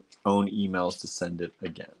your own emails to send it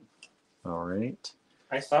again. All right.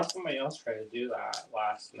 I saw somebody else try to do that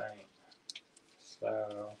last night.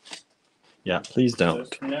 So yeah, please don't.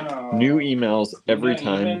 Just no. New emails every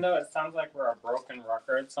time. Even though it sounds like we're a broken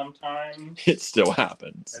record sometimes, it still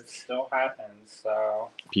happens. It still happens. So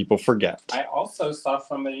people forget. I also saw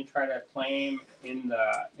somebody try to claim in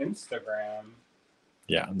the Instagram.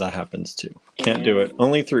 Yeah, that happens too. Can't do it.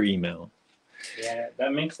 Only through email. Yeah,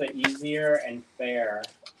 that makes it easier and fair.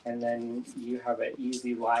 And then you have an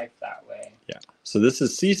easy life that way. Yeah. So this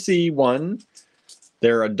is CC1.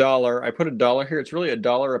 They're $1. I put $1 here. It's really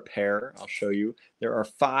 $1 a pair. I'll show you. There are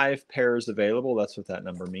 5 pairs available. That's what that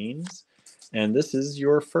number means. And this is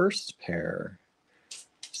your first pair.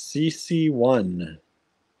 CC1.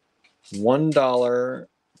 $1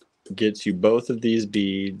 gets you both of these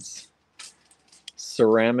beads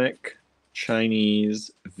Ceramic Chinese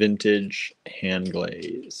Vintage Hand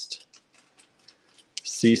Glazed.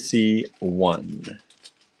 CC1.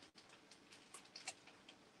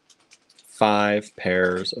 5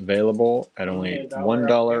 pairs available at only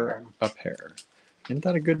 $1 a pair. Isn't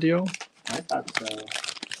that a good deal? I thought so.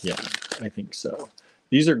 Yeah, I think so.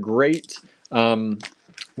 These are great. Where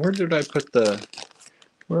did I put the...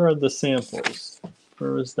 Where are the samples?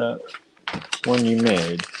 Where was that one you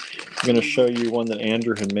made? I'm going to show you one that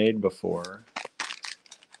Andrew had made before.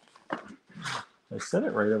 I said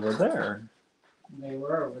it right over there. They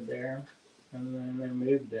were over there, and then they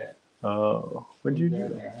moved it. Oh, what'd you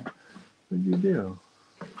do? What'd you do?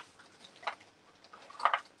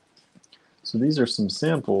 So these are some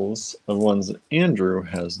samples of ones that Andrew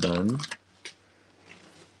has done.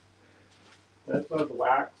 This was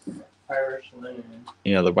wax Irish linen.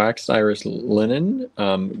 Yeah, the waxed Irish linen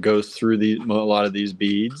goes through a lot of these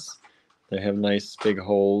beads. They have nice big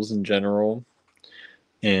holes in general.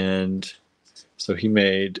 And so he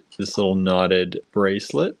made this little knotted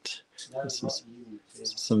bracelet. This is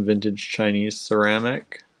some vintage Chinese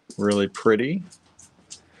ceramic, really pretty.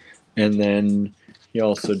 And then he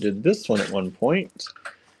also did this one at one point.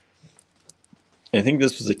 I think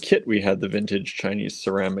this was a kit we had the vintage Chinese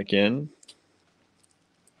ceramic in.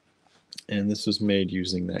 And this was made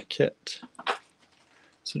using that kit.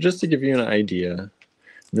 So just to give you an idea,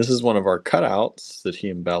 this is one of our cutouts that he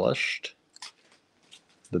embellished.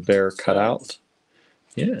 The bear cutout.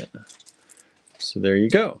 Yeah. So there you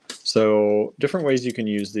go. So different ways you can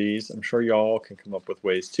use these. I'm sure y'all can come up with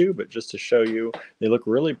ways too, but just to show you, they look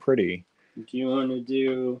really pretty. Do you want to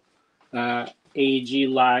do AG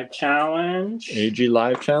Live Challenge? AG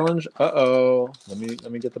Live Challenge? Uh-oh. Let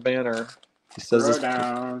me get the banner. He says Throw this,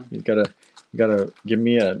 down. you gotta give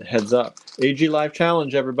me a heads up. AG Live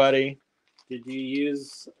Challenge, everybody. Did you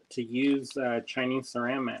use Chinese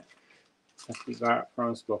ceramic that we got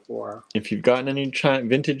from us before? If you've gotten any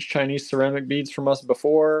vintage Chinese ceramic beads from us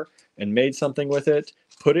before and made something with it,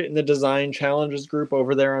 put it in the Design Challenges group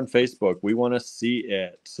over there on Facebook. We want to see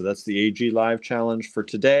it. So that's the AG Live Challenge for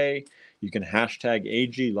today. You can hashtag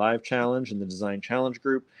AG Live Challenge in the Design Challenge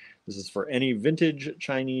group. This is for any vintage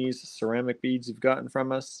Chinese ceramic beads you've gotten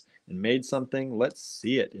from us and made something. Let's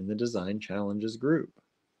see it in the Design Challenges group.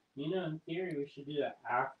 You know, in theory, we should do that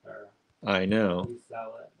after. I know. We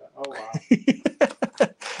sell it, but oh well.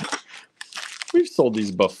 We've sold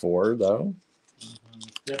these before, though.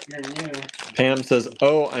 If you're new. Pam says,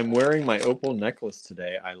 "Oh, I'm wearing my opal necklace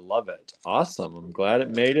today. I love it. Awesome. I'm glad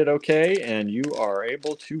it made it okay, and you are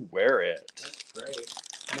able to wear it." That's great.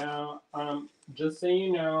 Now, just so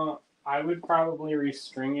you know, I would probably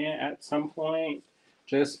restring it at some point,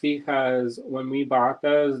 just because when we bought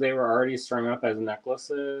those, they were already strung up as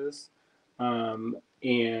necklaces, and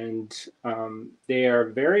they are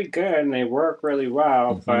very good and they work really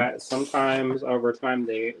well. But sometimes over time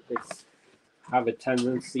they have a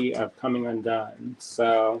tendency of coming undone.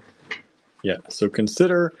 So yeah, so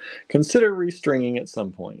consider restringing at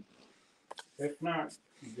some point. if not,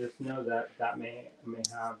 just know that may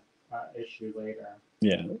have issue later.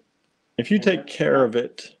 Yeah, if you take care of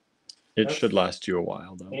it, it should last you a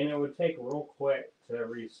while, though. And it would take real quick to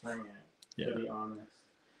restring it, to be honest.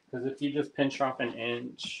 Because if you just pinch off an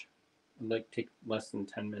inch, it would take less than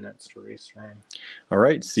 10 minutes to restring. All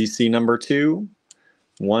right, CC number 2,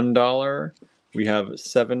 $1. We have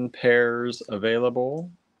 7 pairs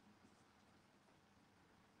available.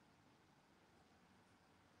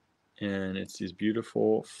 And it's these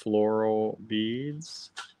beautiful floral beads.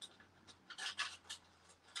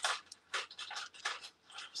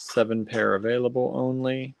 7 pair available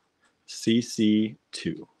only.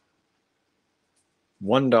 CC2.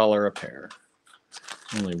 $1 a pair.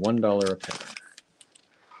 Only $1 a pair.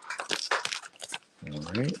 All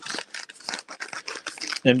right.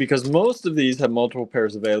 And because most of these have multiple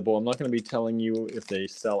pairs available, I'm not going to be telling you if they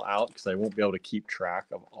sell out because I won't be able to keep track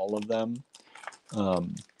of all of them.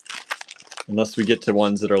 Unless we get to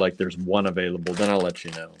ones that are like there's one available, then I'll let you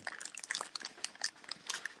know.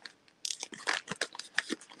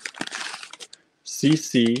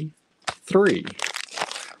 CC3.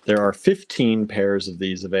 There are 15 pairs of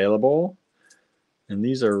these available. And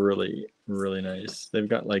these are really, really nice. They've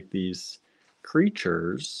got like these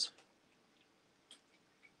creatures.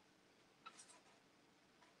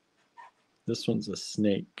 This one's a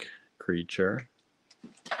snake creature.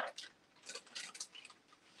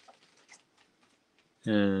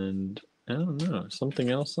 And I don't know, something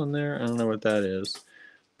else on there? I don't know what that is.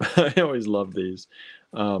 But I always love these.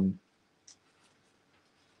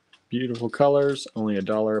 Beautiful colors, only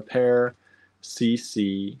 $1 a pair.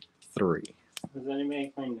 CC3. Has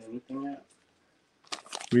anybody claimed anything yet?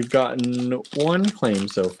 We've gotten one claim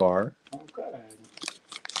so far. Oh, good.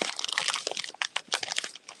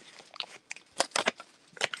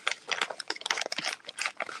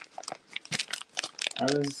 I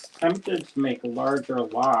was tempted to make larger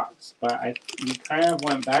lots, but we kind of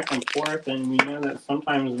went back and forth, and we know that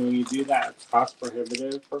sometimes when you do that, it's cost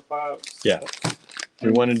prohibitive for folks. Yeah.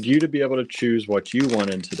 We wanted you to be able to choose what you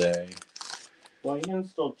wanted today. Well, you can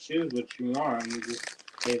still choose what you want. You just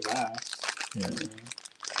pay less. Yeah.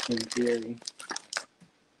 In theory.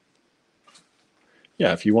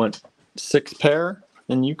 Yeah, if you want 6 pair,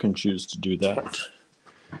 then you can choose to do that.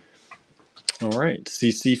 All right,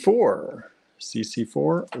 CC4.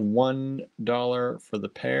 CC4, $1 for the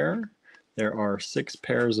pair. There are 6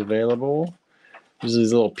 pairs available. There's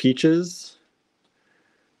these little peaches.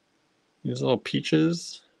 These little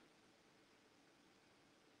peaches.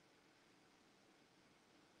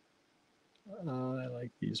 I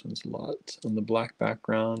like these ones a lot. On the black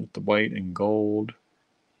background, the white and gold.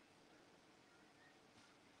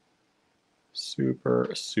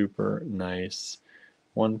 Super, super nice.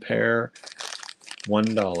 1 pair,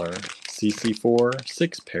 $1. CC4,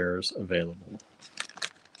 6 pairs available.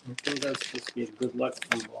 I think that's supposed to be a good luck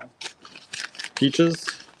symbol. Peaches?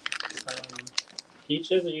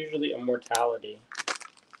 Peaches are usually immortality.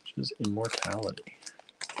 Peaches, immortality.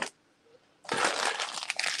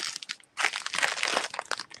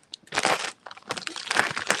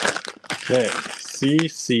 Okay,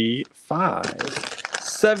 CC5,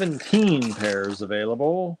 17 pairs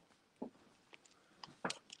available.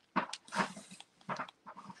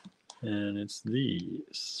 And it's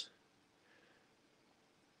these.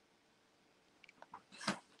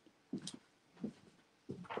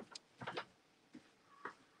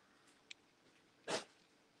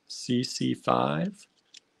 CC5,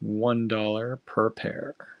 $1 per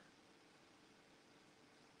pair.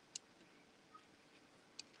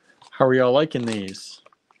 How are y'all liking these?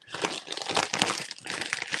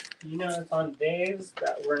 You know, it's on days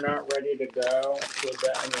that we're not ready to go with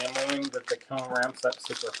the enameling that the kiln ramps up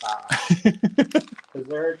super fast. Because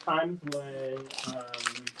there are times when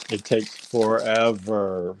it takes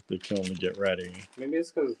forever the kiln to get ready. Maybe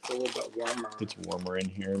it's because it's a little bit warmer. It's warmer in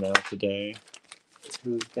here now today. It's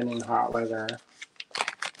getting hot weather.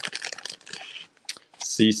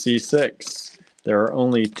 CC6. There are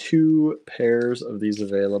only 2 pairs of these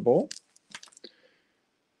available.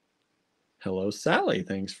 Hello, Sally.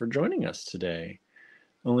 Thanks for joining us today.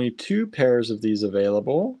 Only 2 pairs of these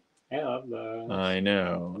available. I love those. I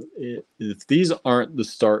know. If these aren't the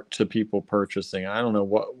start to people purchasing, I don't know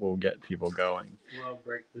what will get people going. We'll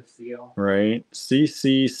break the seal. Right?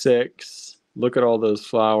 CC6. Look at all those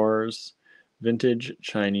flowers. Vintage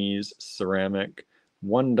Chinese ceramic.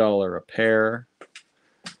 $1 a pair.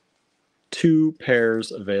 2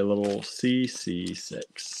 pairs available.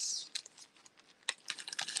 CC6.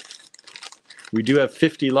 We do have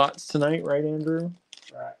 50 lots tonight, right, Andrew?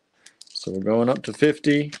 Right. So we're going up to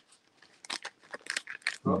 50.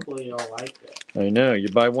 Hopefully you'll like it. I know. You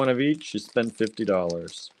buy one of each, you spend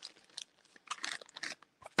 $50.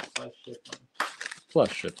 Plus shipping.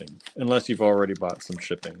 Plus shipping. Unless you've already bought some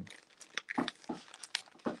shipping.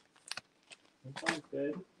 That sounds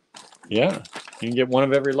good. Yeah. You can get one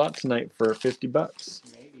of every lot tonight for $50.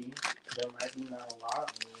 Maybe. There might be not a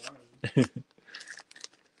lot in one.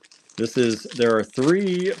 There are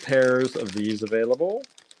 3 pairs of these available.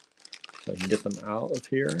 So I can get them out of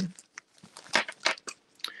here.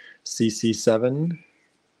 CC7.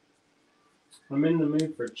 I'm in the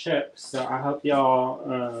mood for chips, so I hope y'all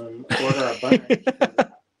order a bunch.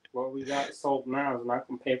 What we got sold now is not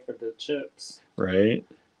going to pay for the chips. Right?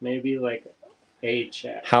 Maybe like a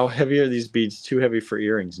chip. How heavy are these beads? Too heavy for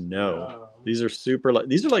earrings? No. These are super light.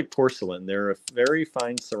 These are like porcelain. They're a very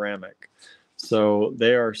fine ceramic. So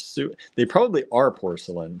they are they probably are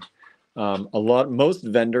porcelain. Most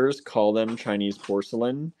vendors call them Chinese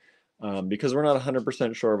porcelain. Because we're not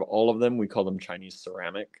 100% sure of all of them, we call them Chinese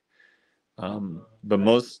ceramic. But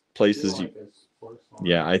most places,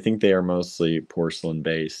 yeah, I think they are mostly porcelain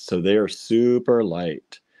based. So they are super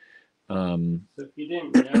light. So if you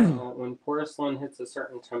didn't know, when porcelain hits a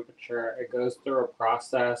certain temperature, it goes through a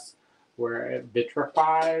process where it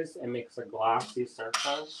vitrifies and makes a glossy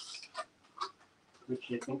surface, which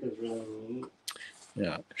I think is really neat.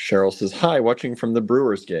 Yeah. Cheryl says, hi, watching from the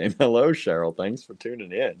Brewers game. Hello, Cheryl. Thanks for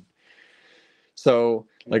tuning in. So,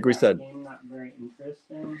 like we said, game not very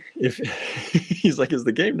interesting. If he's like, is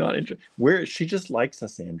the game not interesting? She just likes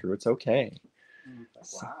us, Andrew. It's okay.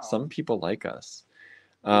 Wow. Some people like us.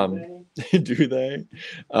 Do they?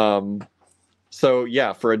 So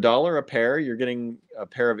yeah, for $1 a pair, you're getting a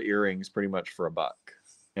pair of earrings pretty much for $1.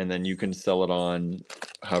 and then you can sell it on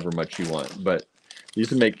however much you want. But these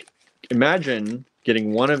would make, imagine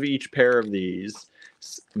getting one of each pair of these,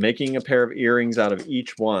 making a pair of earrings out of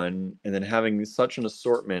each one, and then having such an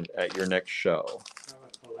assortment at your next show.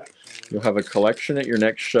 You'll have a collection at your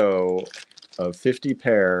next show of 50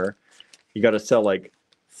 pair. You got to sell like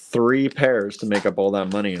 3 pairs to make up all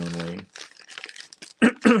that money only.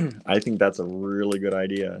 I think that's a really good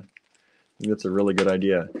idea. I think that's a really good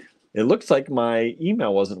idea. It looks like my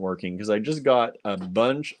email wasn't working because I just got a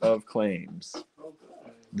bunch of claims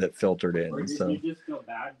that filtered in. Or did so you just feel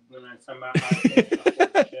bad when I somehow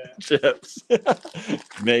had chips?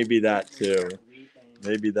 Maybe that too.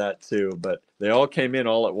 Maybe that too. But they all came in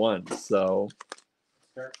all at once. So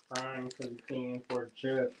start crying because we can't afford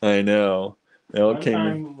chips. I know. They all One came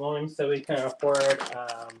time, in. William said we can afford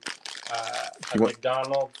a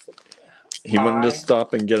McDonald's. He wanted to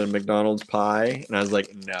stop and get a McDonald's pie, and I was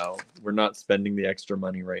like, no, we're not spending the extra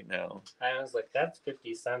money right now. I was like, that's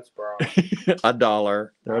 50 cents, bro. $1.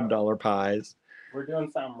 They're $1 pies. We're doing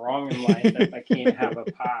something wrong in life if I can't have a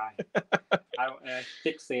pie. I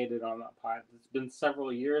fixated on that pie. It's been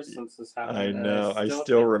several years since this happened. I know. I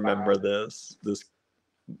still remember this.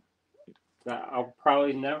 I'll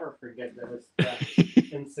probably never forget this. The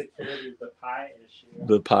insecurity of the pie issue.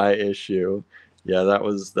 The pie issue. Yeah,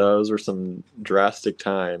 those were some drastic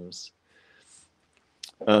times.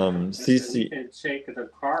 CC could shake the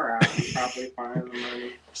car out and probably find the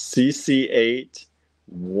money. CC8,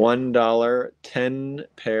 $1, 10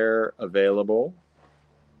 pair available.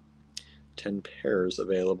 10 pairs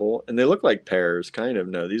available, and they look like pears, kind of.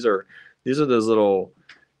 No, these are those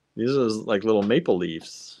like little maple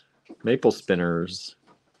leaves, maple spinners.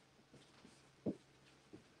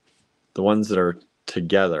 The ones that are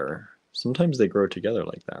together. Sometimes they grow together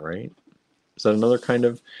like that, right? Is that another kind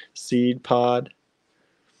of seed pod?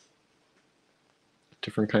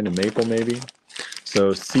 Different kind of maple, maybe?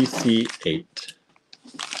 So CC8.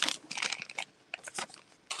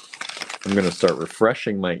 I'm going to start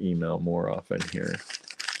refreshing my email more often here.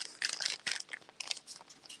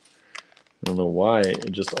 I don't know why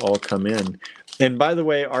it just all come in. And by the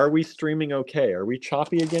way, are we streaming okay? Are we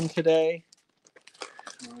choppy again today?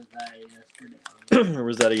 Or was that yesterday? Or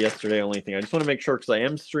was that a yesterday only thing? I just want to make sure because I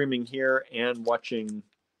am streaming here and watching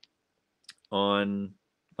on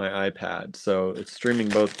my iPad. So it's streaming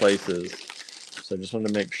both places. So I just want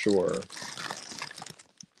to make sure.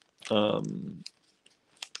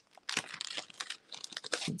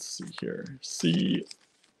 Let's see here.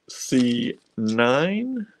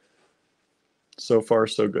 C9. So far,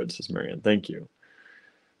 so good, says Marianne. Thank you.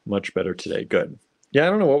 Much better today. Good. Yeah, I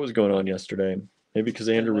don't know what was going on yesterday. Maybe because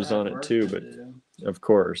Andrew was on it too, but of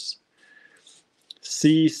course.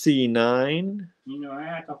 CC9. You know, I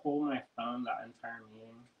had to hold my phone that entire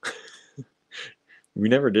meeting. We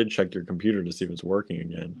never did check your computer to see if it's working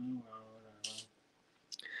again.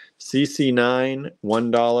 CC9,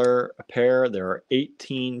 $1 a pair. There are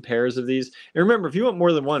 18 pairs of these. And remember, if you want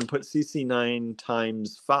more than one, put CC9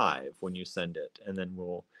 times 5 when you send it, and then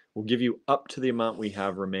we'll give you up to the amount we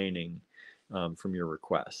have remaining from your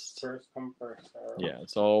request. First come, first serve. Yeah,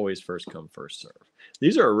 it's always first come, first serve.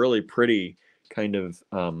 These are a really pretty kind of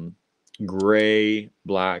gray,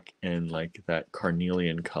 black, and like that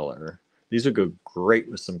carnelian color. These would go great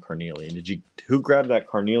with some carnelian. Who grabbed that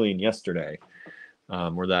carnelian yesterday?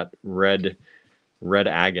 Or that red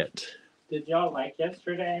agate? Did y'all like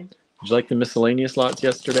yesterday? Did you like the miscellaneous lots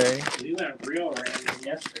yesterday? We went real random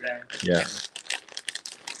yesterday. Yeah.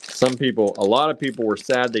 A lot of people were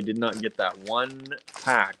sad they did not get that one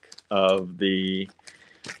pack of the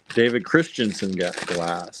David Christensen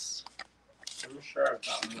glass. I'm sure I've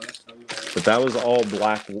gotten those somewhere. But that was all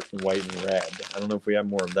black, white, and red. I don't know if we have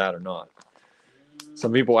more of that or not.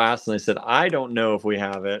 Some people asked, and I said, I don't know if we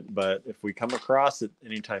have it, but if we come across it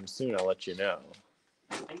anytime soon, I'll let you know.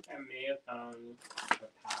 I think I may have found the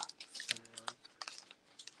pack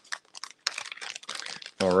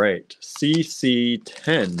somewhere. All right,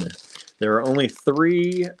 CC10. There are only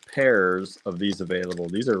 3 pairs of these available.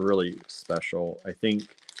 These are really special. I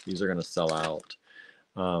think these are going to sell out.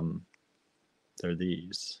 They're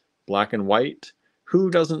these. Black and white. Who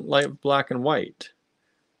doesn't like black and white?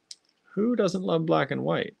 Who doesn't love black and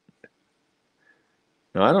white?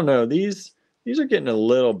 Now, I don't know. These are getting a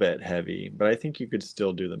little bit heavy, but I think you could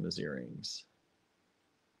still do them as earrings.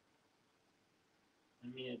 I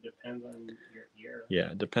mean, it depends on your ear.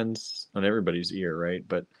 Yeah, it depends on everybody's ear, right?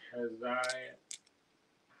 But because I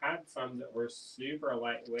had some that were super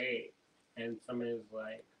lightweight, and somebody was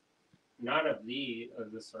like, not of the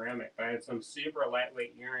ceramic, but I had some super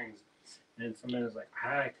lightweight earrings, and somebody was like,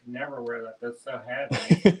 I could never wear that. That's so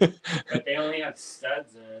heavy. But they only had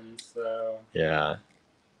studs in, so yeah.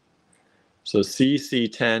 So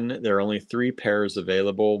CC10, there are only 3 pairs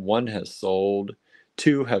available. 1 has sold.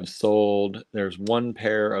 2 have sold. There's 1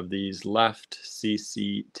 pair of these left.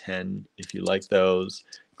 CC10. If you like those,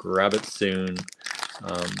 grab it soon.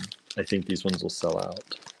 I think these ones will sell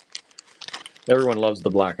out. Everyone loves the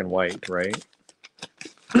black and white, right?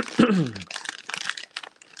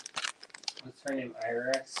 what's her name?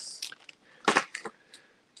 Iris?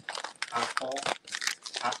 Apple?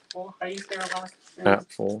 Apple? How do you say her last name?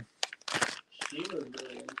 Apple. She was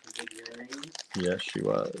really into big earrings. Yes, she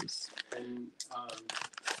was. And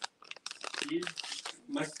she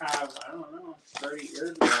must have, I don't know, 30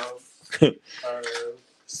 years ago.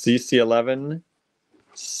 CC11,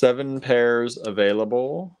 7 pairs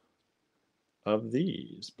available of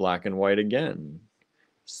these. Black and white again.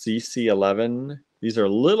 CC11. These are a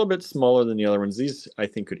little bit smaller than the other ones. These, I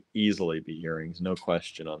think, could easily be earrings. No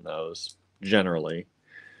question on those, generally.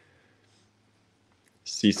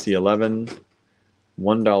 CC11,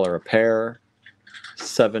 $1 a pair.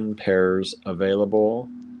 7 pairs available.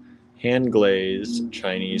 Hand-glazed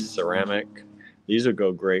Chinese ceramic. These would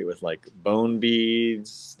go great with like bone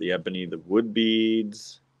beads, the ebony, the wood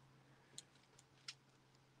beads.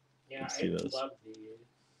 Yeah, see I those. love these.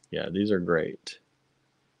 Yeah, these are great.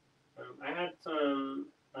 I had some,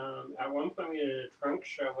 at one point we did a trunk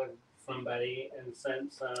show with somebody and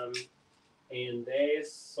sent some, and they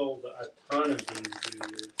sold a ton of these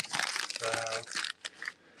beads. So,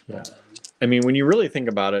 yeah. I mean, when you really think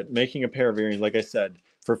about it, making a pair of earrings, like I said,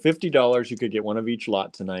 for $50, you could get one of each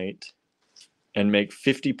lot tonight and make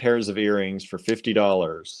 50 pairs of earrings for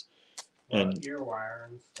 $50. And ear wire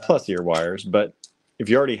and stuff. Plus ear wires. But if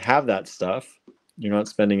you already have that stuff, you're not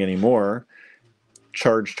spending any more.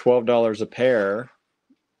 Charge $12 a pair,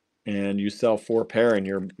 and you sell 4 pair, and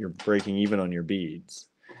you're breaking even on your beads.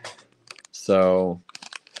 So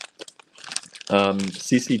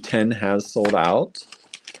CC10 has sold out.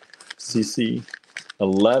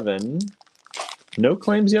 CC11, no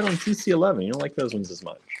claims yet on CC11. You don't like those ones as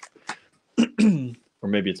much. Or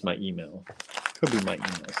maybe it's my email. Could be my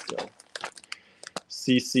email still.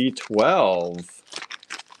 CC12.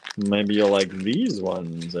 Maybe you'll like these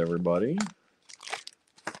ones, everybody.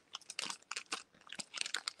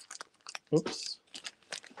 Oops.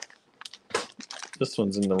 This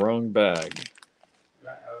one's in the wrong bag.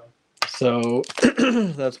 Uh-oh. So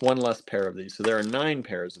that's 1 less pair of these. So there are 9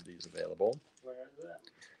 pairs of these available. Where is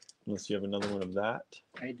it? Unless you have another one of that.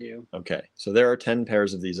 I do. Okay, so there are 10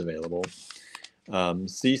 pairs of these available.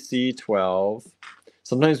 CC12.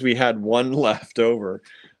 Sometimes we had 1 left over,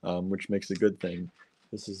 which makes a good thing.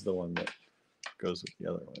 This is the one that goes with the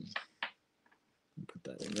other one. Put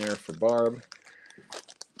that in there for Barb.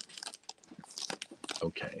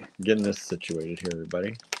 Okay, getting this situated here,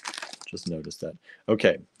 everybody. Just noticed that.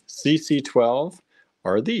 Okay, CC12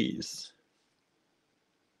 are these.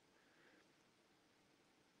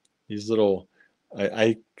 These little,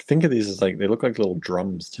 I think of these as like, they look like little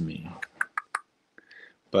drums to me.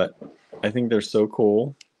 But I think they're so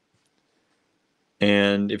cool.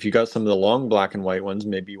 And if you got some of the long black and white ones,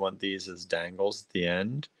 maybe you want these as dangles at the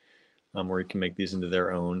end, where you can make these into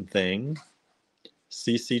their own thing.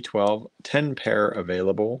 CC12, 10 pair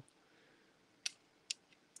available,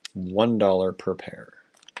 $1 per pair.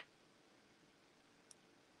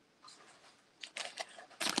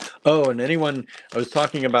 Oh, and anyone, I was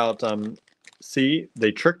talking about, see,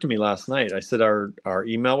 they tricked me last night. I said our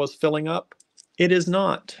email was filling up. It is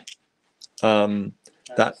not.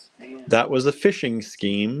 That was a phishing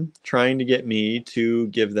scheme trying to get me to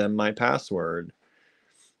give them my password.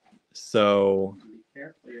 So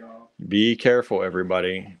be careful,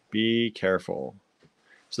 everybody. Be careful.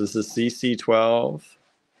 So this is CC12.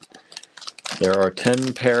 There are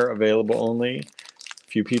 10 pair available only. A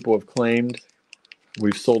few people have claimed.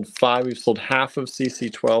 We've sold 5. We've sold half of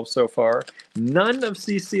CC12 so far. None of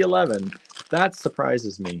CC11. That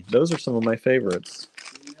surprises me. Those are some of my favorites.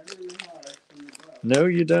 No,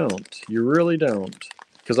 you don't. You really don't.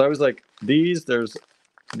 Because I was like, these, there's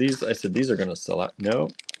these. I said, these are going to sell out. No.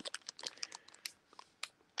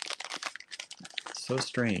 So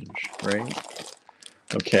strange, right?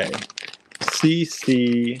 Okay.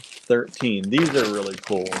 CC13. These are really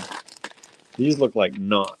cool. These look like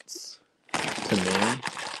knots to me.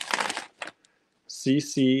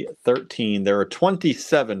 CC13. There are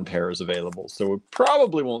 27 pairs available, so we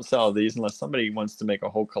probably won't sell these unless somebody wants to make a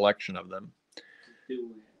whole collection of them.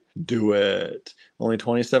 Do it. Only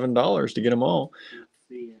 $27 to get them all.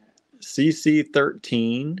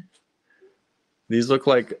 CC13. These look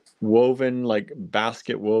like woven, like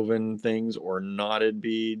basket woven things or knotted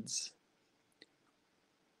beads.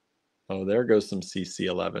 Oh, there goes some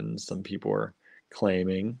CC11s. Some people are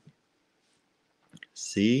claiming.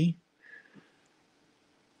 See?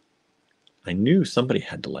 I knew somebody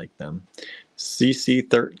had to like them.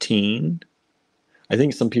 CC13. I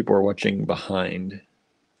think some people are watching behind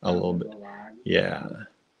a little bit. Yeah.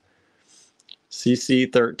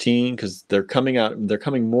 CC13, because they're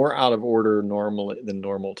coming more out of order normally than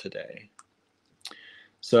normal today.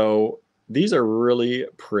 So these are really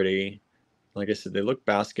pretty. Like I said, they look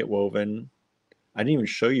basket woven. I didn't even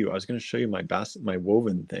show you. I was going to show you my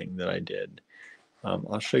woven thing that I did.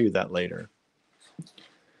 I'll show you that later.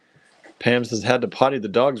 Pam says, had to potty the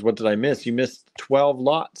dogs. What did I miss? You missed 12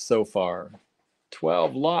 lots so far.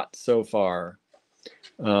 12 lots so far.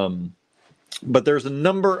 But there's a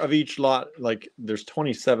number of each lot. Like there's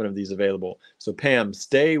 27 of these available. So Pam,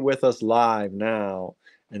 stay with us live now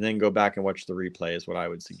and then go back and watch the replay is what I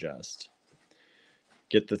would suggest.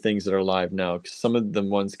 Get the things that are live now, because some of the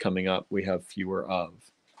ones coming up we have fewer of.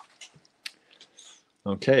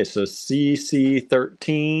 Okay, so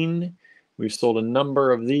CC13, we've sold a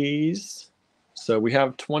number of these. So we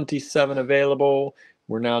have 27 available.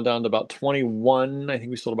 We're now down to about 21. I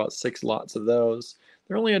think we sold about 6 lots of those.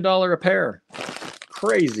 They're only $1 a pair.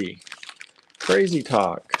 Crazy. Crazy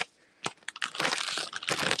talk.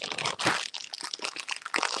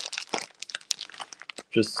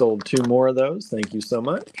 Just sold 2 more of those. Thank you so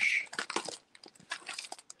much.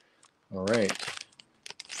 All right.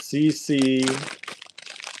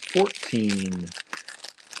 CC14.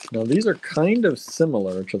 Now these are kind of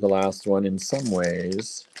similar to the last one in some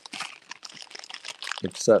ways,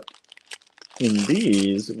 except in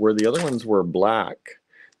these, where the other ones were black,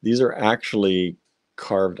 these are actually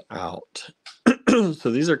carved out. So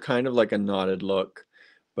these are kind of like a knotted look,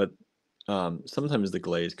 but sometimes the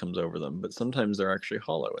glaze comes over them, but sometimes they're actually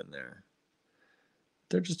hollow in there.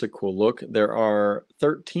 They're just a cool look. There are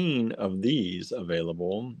 13 of these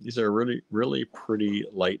available. These are really, really pretty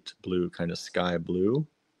light blue, kind of sky blue.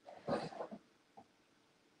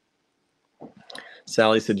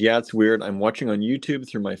 Sally said, yeah, it's weird. I'm watching on YouTube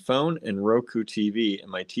through my phone and Roku TV, and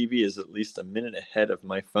my TV is at least a minute ahead of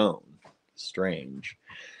my phone. Strange.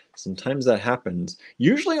 Sometimes that happens.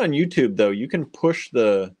 Usually on YouTube, though, you can push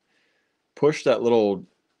that little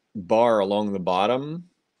bar along the bottom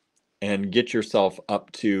and get yourself up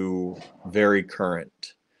to very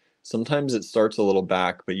current. Sometimes it starts a little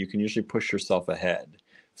back, but you can usually push yourself ahead.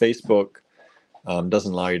 Facebook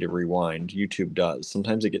doesn't allow you to rewind. YouTube does.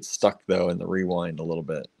 Sometimes it gets stuck, though, in the rewind a little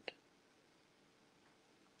bit.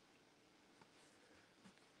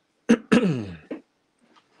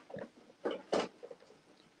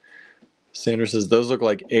 Sandra says, those look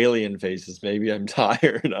like alien faces. Maybe I'm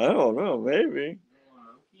tired. I don't know. Maybe.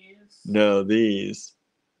 No, these.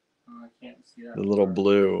 I can't see that. The little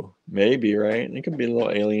blue. Maybe, right? It could be little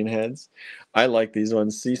alien heads. I like these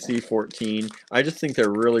ones. CC14. I just think they're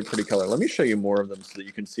really pretty color. Let me show you more of them so that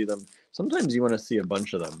you can see them. Sometimes you want to see a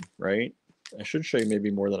bunch of them, right? I should show you maybe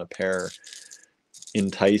more than a pair.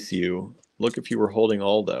 Entice you. Look if you were holding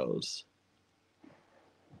all those.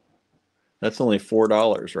 That's only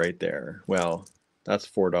 $4 right there. Well, that's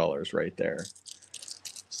 $4 right there.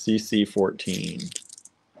 CC14.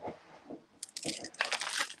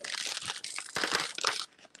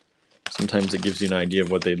 Sometimes it gives you an idea of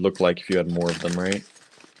what they'd look like if you had more of them, right?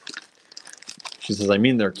 She says, I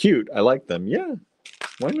mean, they're cute. I like them. Yeah,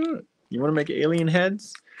 why not? You want to make alien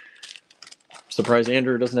heads? Surprised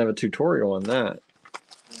Andrew doesn't have a tutorial on that.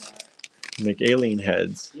 Make alien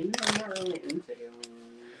heads. You know, I'm not really into aliens.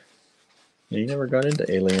 Yeah, you never got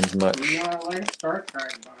into aliens much. You know, I like Star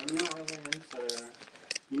Trek, but I'm not really into...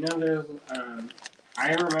 You know, there's...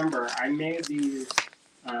 I remember I made these...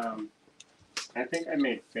 I think I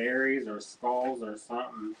made fairies or skulls or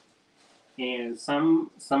something. And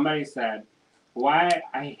somebody said, why,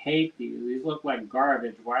 I hate these. These look like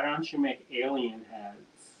garbage. Why don't you make alien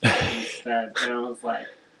heads instead? And I was like,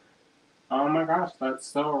 oh my gosh, that's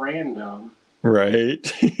so random. Right.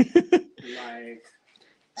 Like,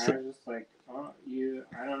 I was just like, oh,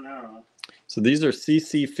 I don't know. So these are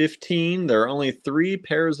CC15. There are only 3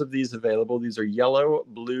 pairs of these available. These are yellow,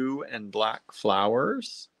 blue, and black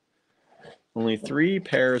flowers. Only 3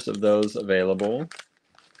 pairs of those available.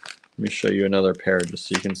 Let me show you another pair just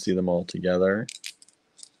so you can see them all together.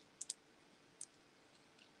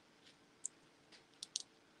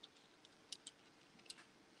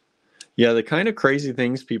 Yeah, the kind of crazy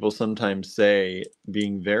things people sometimes say,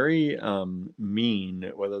 being very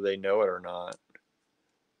mean, whether they know it or not.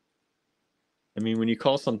 I mean, when you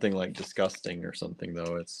call something like disgusting or something,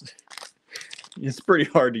 though, it's It's pretty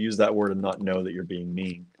hard to use that word and not know that you're being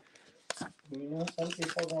mean. You know, some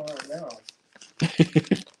people don't know.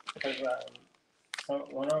 Because I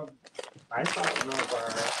thought one of our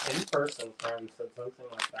in-person friends said something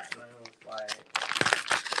like that, and I was like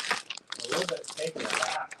a little bit taken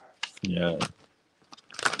aback. Yeah.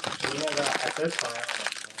 You know that at this point,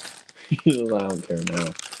 I don't care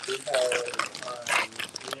now. Because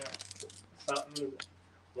you know,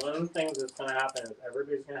 one of the things that's going to happen is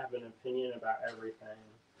everybody's going to have an opinion about everything,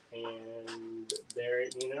 and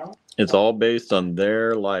it's all based on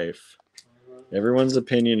their life. Everyone's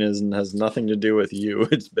opinion has nothing to do with you.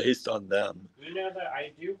 It's based on them. You know that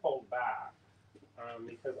I do hold back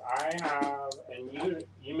because I have, and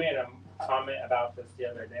you made a comment about this the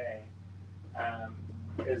other day,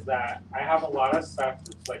 is that I have a lot of stuff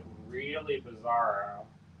that's like really bizarro,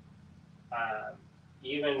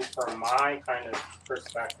 even from my kind of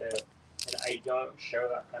perspective, and I don't show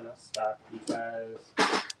that kind of stuff because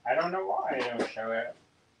I don't know why I don't show it.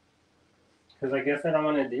 Because I guess I don't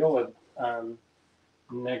want to deal with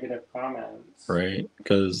negative comments. Right,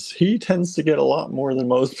 because he tends to get a lot more than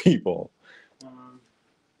most people.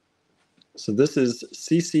 So this is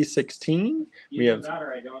CC16. We have that,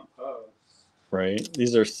 or I don't post. Right,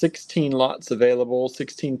 these are 16 lots available,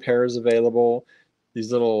 16 pairs available.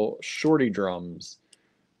 These little shorty drums.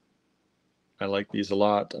 I like these a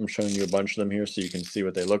lot. I'm showing you a bunch of them here so you can see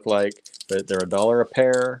what they look like. But they're $1 a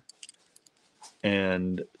pair,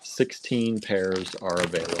 and 16 pairs are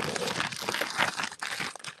available.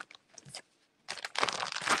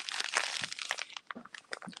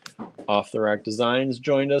 Off the Rack Designs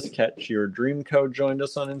joined us. Catch Your Dream Code joined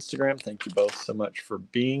us on Instagram. Thank you both so much for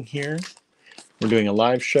being here. We're doing a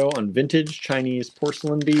live show on vintage Chinese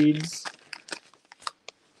porcelain beads.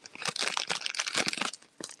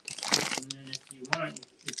 And then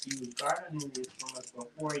if you've gotten these from us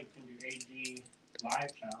before, you can do AG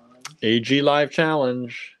Live Challenge. AG Live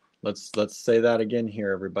Challenge. Let's say that again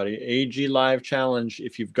here, everybody. AG Live Challenge.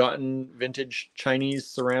 If you've gotten vintage Chinese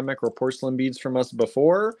ceramic or porcelain beads from us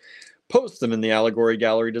before, post them in the Allegory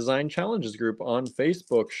Gallery Design Challenges group on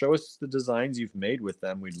Facebook. Show us the designs you've made with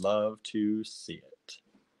them. We'd love to see it.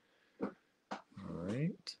 All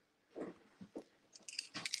right.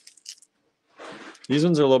 These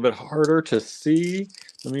ones are a little bit harder to see.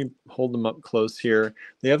 Let me hold them up close here.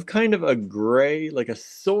 They have kind of a gray, like a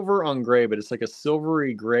silver on gray, but it's like a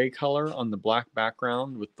silvery gray color on the black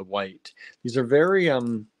background with the white. These are very, I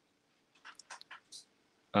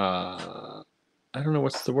don't know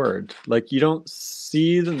what's the word. Like you don't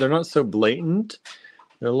see them, they're not so blatant.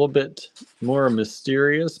 They're a little bit more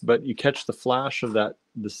mysterious, but you catch the flash of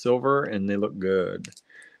the silver and they look good.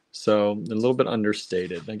 So a little bit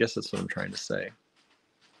understated. I guess that's what I'm trying to say.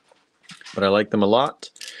 But I like them a lot.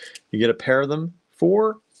 You get a pair of them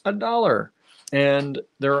for $1. And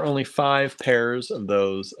there are only 5 pairs of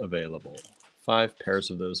those available. 5 pairs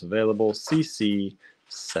of those available. CC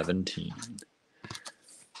 17.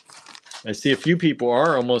 I see a few people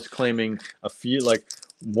are almost claiming a few, like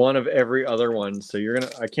one of every other one. So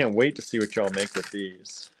I can't wait to see what y'all make with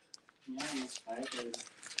these. Yeah, I'm excited.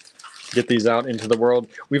 Get these out into the world.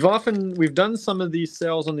 We've done some of these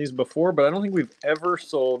sales on these before, but I don't think we've ever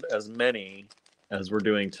sold as many as we're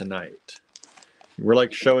doing tonight. We're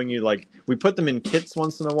like showing you, like we put them in kits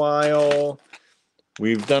once in a while.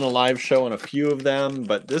 We've done a live show on a few of them,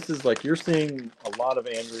 but this is like you're seeing a lot of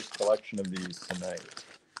Andrew's collection of these tonight.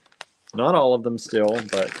 Not all of them still,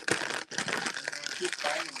 but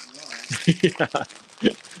yeah,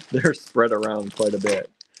 they're spread around quite a bit.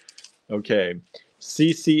 Okay.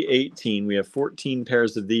 CC18, we have 14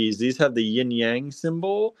 pairs of these. These have the yin-yang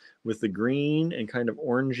symbol with the green and kind of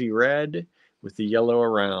orangey red with the yellow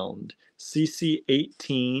around.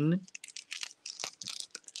 CC18.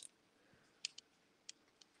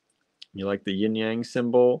 You like the yin-yang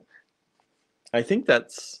symbol? I think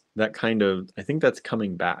that's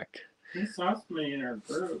coming back. We saw somebody in our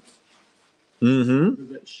group. Mm-hmm.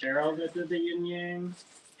 Was it Cheryl that did the yin-yang?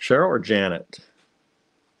 Cheryl or Janet?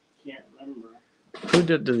 Can't remember. Who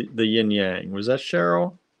did the yin-yang? Was that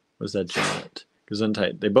Cheryl? Or was that Janet?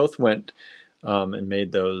 Gesundheit. They both went and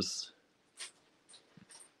made those.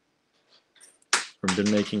 We've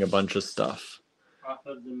been making a bunch of stuff. Off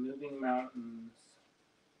of the Moving Mountains.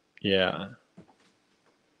 Yeah.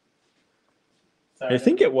 I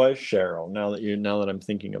think it was Cheryl, now that I'm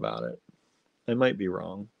thinking about it. I might be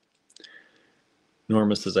wrong.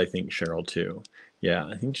 Norma says I think Cheryl too. Yeah,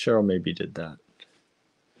 I think Cheryl maybe did that.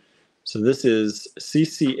 So this is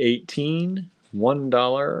CC18,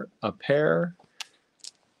 $1 a pair.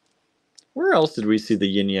 Where else did we see the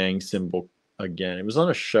yin yang symbol again? It was on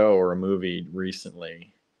a show or a movie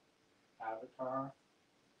recently. Avatar.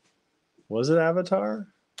 Was it Avatar?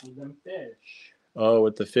 With them fish. Oh,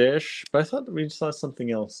 with the fish? But I thought that we saw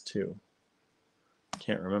something else too.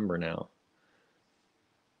 Can't remember now.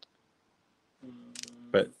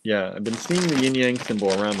 But yeah, I've been seeing the yin yang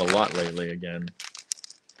symbol around a lot lately again.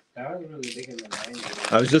 That was really big in the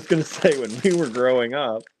 90s. I was just going to say, when we were growing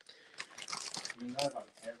up, You know about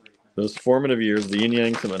everything. those formative years, the yin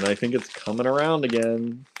yang symbol, and I think it's coming around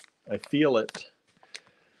again. I feel it.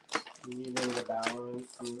 Needing the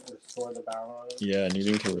balance and restore the balance. Yeah,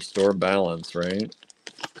 needing to restore balance, right?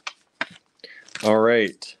 All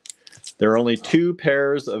right. There are only 2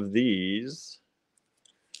 pairs of these.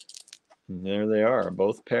 And there they are,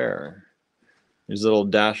 both pair. These little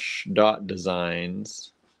dash dot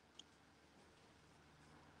designs.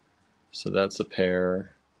 So that's a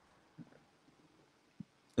pair.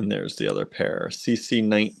 And there's the other pair.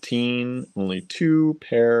 CC19, only 2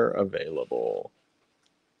 pair available.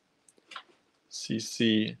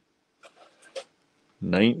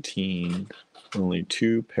 CC19, only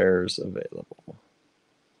 2 pairs available.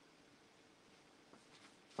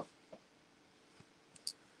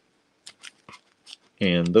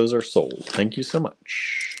 And those are sold. Thank you so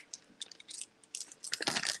much.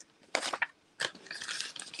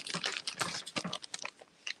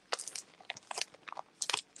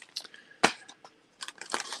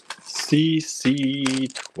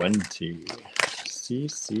 CC20.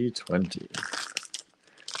 CC20.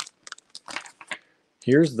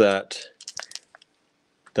 Here's that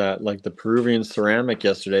like the Peruvian ceramic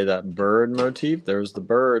yesterday, that bird motif. There's the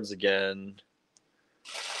birds again.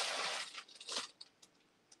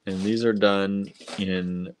 And these are done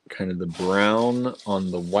in kind of the brown on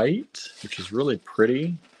the white, which is really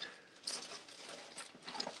pretty.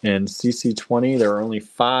 And CC20, there are only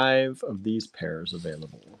 5 of these pairs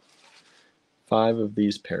available. 5 of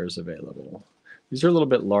these pairs available. These are a little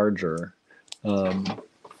bit larger.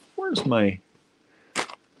 Where's my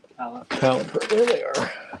caliper? There they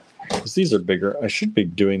are. Because these are bigger. I should be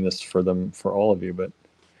doing this for them, for all of you, but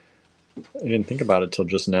I didn't think about it till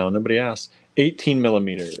just now. Nobody asked. 18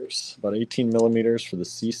 millimeters. About 18 millimeters for the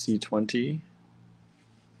CC20.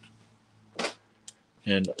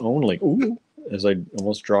 And only, ooh, as I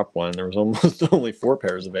almost dropped one, there was almost only 4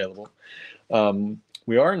 pairs available.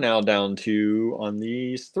 We are now down to, on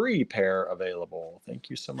these, 3 pair available. Thank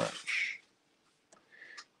you so much.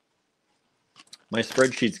 My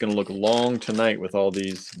spreadsheet's going to look long tonight with all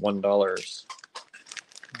these $1.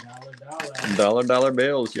 Dollar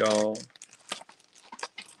bills, y'all.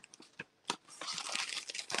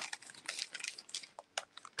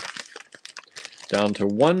 Down to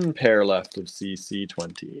 1 pair left of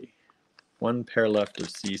CC20. 1 pair left of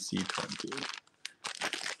CC20.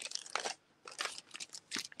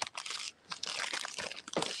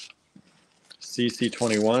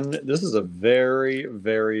 CC21. This is a very,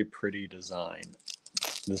 very pretty design.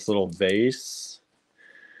 This little vase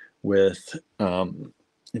with,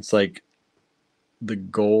 it's like the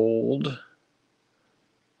gold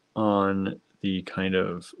on the kind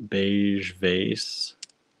of beige vase.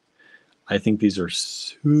 I think these are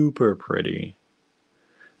super pretty.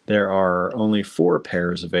 There are only 4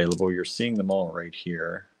 pairs available. You're seeing them all right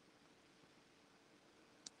here.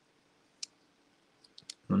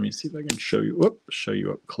 Let me see if I can show you up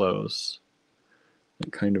close.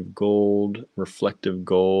 That kind of gold, reflective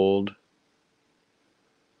gold.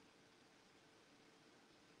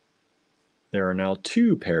 There are now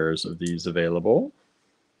 2 pairs of these available.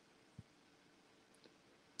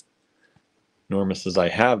 Norma says, I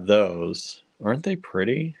have those. Aren't they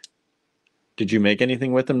pretty? Did you make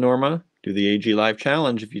anything with them, Norma? Do the AG Live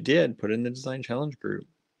Challenge. If you did, put it in the Design Challenge group.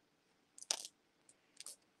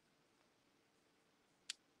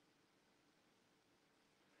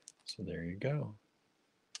 So there you go.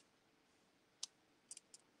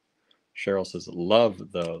 Cheryl says,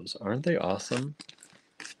 love those. Aren't they awesome?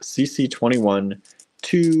 CC21,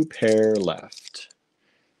 2 pair left.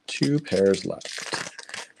 2 pairs left.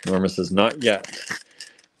 Norma says, not yet.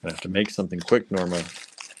 I have to make something quick, Norma.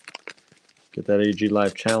 Get that AG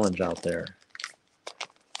Live Challenge out there.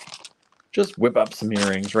 Just whip up some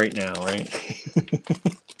earrings right now, right?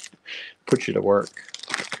 Put you to work.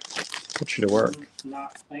 Put you to work.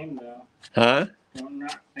 Not claim though. Huh? Don't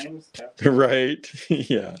not claim stuff. Right.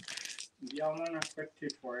 Yeah. Y'all want a quick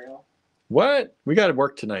tutorial? What? We got to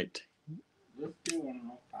work tonight. Let's do one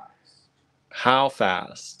real fast. How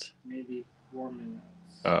fast? Maybe 4 minutes.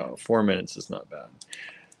 Oh, 4 minutes is not bad.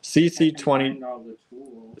 CC20.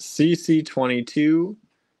 CC22.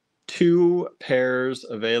 2 pairs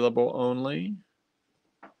available only.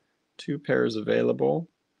 2 pairs available.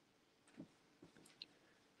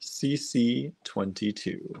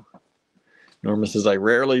 CC22. Norma says, I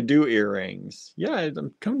rarely do earrings. Yeah,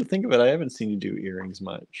 I'm coming to think of it, I haven't seen you do earrings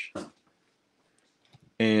much.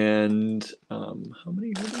 And how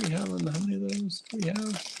many do we have on how many of those do we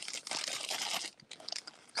have?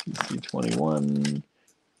 CC21.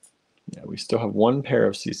 Yeah, we still have one pair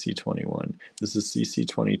of CC21. This is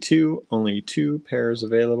CC22, only 2 pairs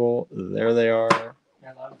available. There they are.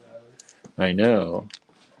 I love those. I know.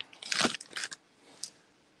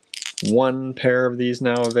 1 pair of these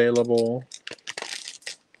now available.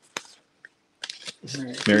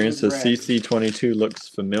 Right, Marion says red. CC22 looks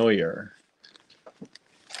familiar.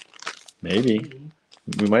 Maybe.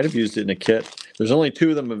 We might have used it in a kit. There's only 2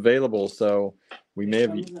 of them available, so we may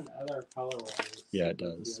have. It comes in other colorways. Yeah, it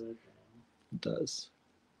does. It does.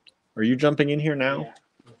 Are you jumping in here now? Yeah,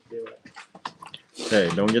 let's do it. Hey,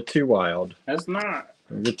 don't get too wild. That's not.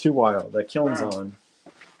 Don't get too wild. That kiln's No. on.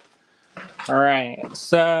 All right.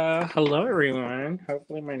 So, hello everyone.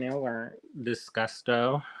 Hopefully my nails aren't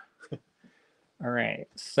disgusto. All right.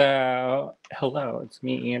 So, hello. It's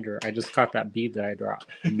me, Andrew. I just caught that bead that I dropped.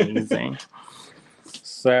 Amazing.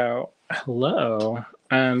 So, hello.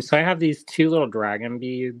 So I have these 2 little dragon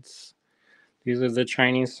beads. These are the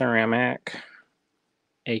Chinese ceramic,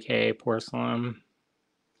 aka porcelain.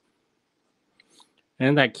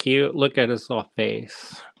 Isn't that cute? Look at his little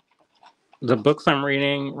face. The books I'm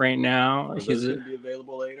reading right now. Are those going to be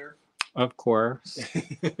available later? Of course.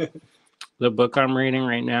 The book I'm reading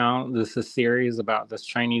right now, this is a series about this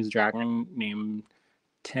Chinese dragon named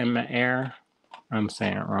Tim Air. I'm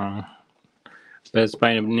saying it wrong. But it's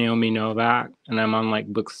by Naomi Novak, and I'm on like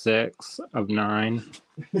book 6 of 9.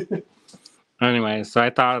 Anyway, so I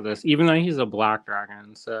thought of this, even though he's a black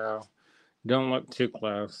dragon, so don't look too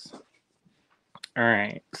close. All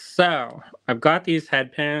right, so I've got these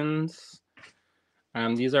head pins.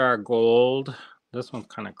 These are our gold. This one's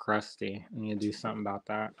kind of crusty. I need to do something about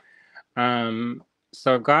that.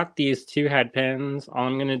 So I've got these 2 head pins. All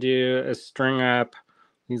I'm going to do is string up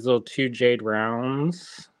these little 2 jade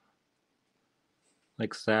rounds,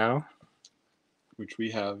 like so. Which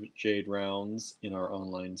we have jade rounds in our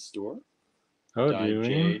online store. Oh, Dyed do we?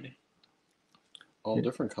 jade. All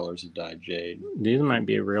different colors of dyed jade. These might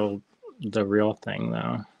be the real thing,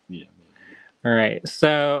 though. Yeah. All right,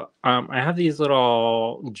 so I have these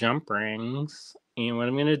little jump rings, and what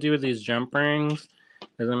I'm going to do with these jump rings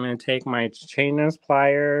is I'm going to take my chainless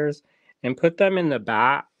pliers and put them in the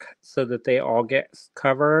back so that they all get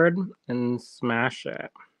covered and smash it.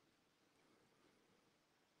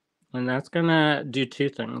 And that's going to do 2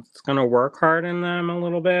 things. It's going to work hard in them a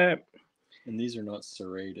little bit. And these are not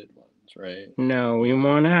serrated ones, right? No, we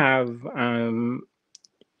want to have,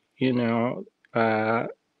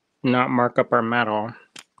 not mark up our metal.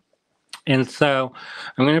 And so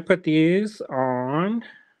I'm going to put these on.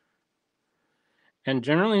 And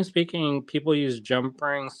generally speaking, people use jump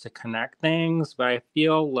rings to connect things, but I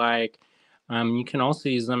feel like you can also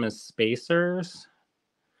use them as spacers.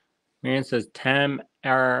 It says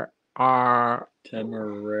temporary.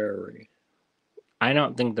 I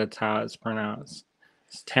don't think that's how it's pronounced.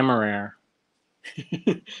 It's temeraire.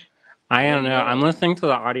 I don't know. I'm listening to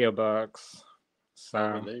the audiobooks. So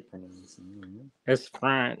how are they pronouncing? It's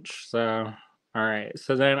French. So, all right.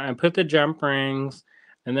 So then I put the jump rings,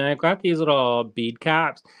 and then I've got these little bead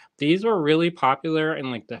caps. These were really popular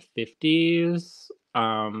in like the 50s.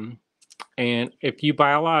 And if you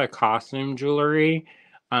buy a lot of costume jewelry,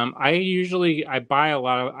 I buy a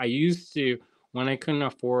lot of, I used to, when I couldn't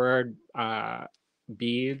afford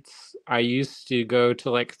beads, I used to go to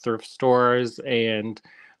like thrift stores and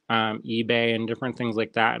eBay and different things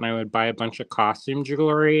like that, and I would buy a bunch of costume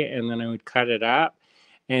jewelry, and then I would cut it up,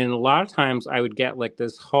 and a lot of times I would get like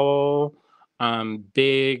this whole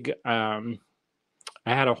big I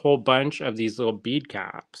had a whole bunch of these little bead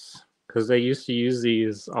caps because they used to use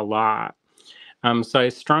these a lot. So I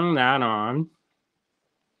strung that on,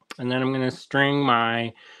 and then I'm going to string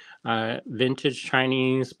my vintage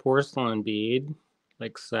Chinese porcelain bead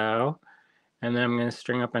like so, and then I'm going to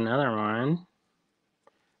string up another one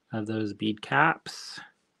of those bead caps,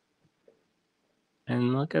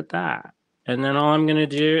 and look at that. And then all I'm going to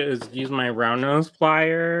do is use my round nose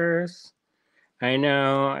pliers. I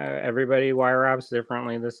know everybody wire wraps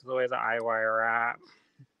differently. This is the way that I wire wrap.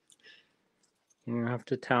 You don't have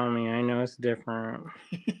to tell me. I know it's different.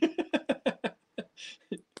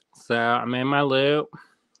 So I made my loop.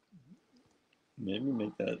 Maybe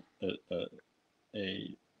make that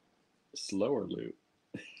a slower loop.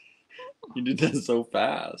 You did that so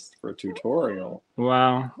fast for a tutorial.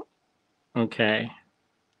 Well, okay.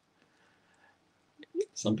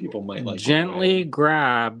 Some people might like gently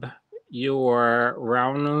grab your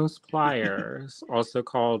round nose pliers, also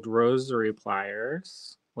called rosary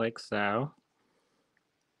pliers, like so.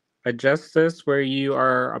 Adjust this where you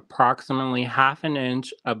are approximately 1/2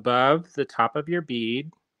 inch above the top of your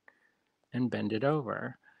bead and bend it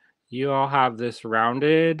over. You all have this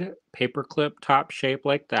rounded paperclip top shape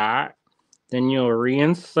like that. Then you'll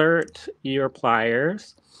reinsert your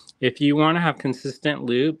pliers. If you want to have consistent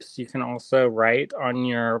loops, you can also write on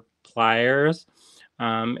your pliers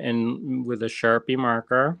and with a Sharpie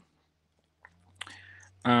marker.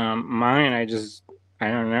 Mine, I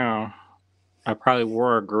don't know. I probably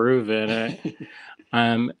wore a groove in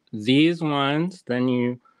it. These ones, then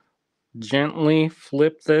you gently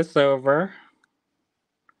flip this over,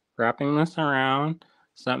 wrapping this around.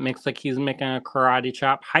 So that makes like he's making a karate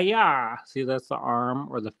chop. Hiya! See, that's the arm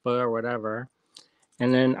or the foot or whatever.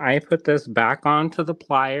 And then I put this back onto the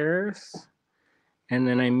pliers. And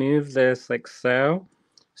then I move this like so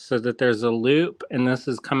that there's a loop. And this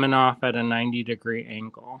is coming off at a 90-degree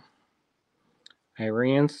angle. I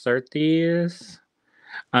reinsert these.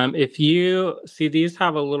 If you see these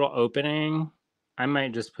have a little opening, I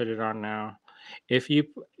might just put it on now. If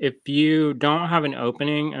you don't have an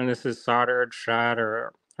opening and this is soldered shut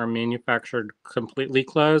or manufactured completely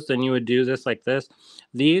closed, then you would do this like this.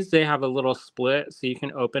 These, they have a little split so you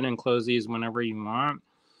can open and close these whenever you want.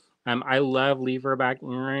 I love lever back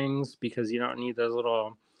earrings because you don't need those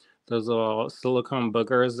little silicone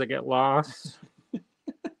boogers that get lost.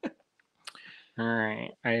 All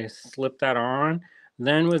right, I slip that on.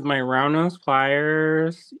 Then with my round nose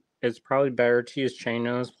pliers, it's probably better to use chain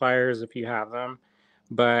nose pliers if you have them.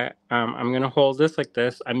 But I'm going to hold this like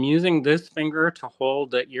this. I'm using this finger to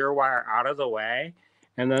hold the ear wire out of the way.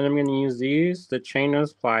 And then I'm going to use the chain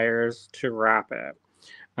nose pliers, to wrap it.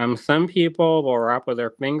 Some people will wrap with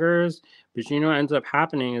their fingers, but you know what ends up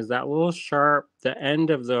happening is that little sharp, the end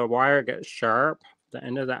of the wire gets sharp, the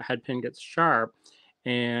end of that head pin gets sharp,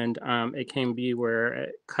 and it can be where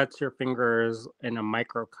it cuts your fingers in a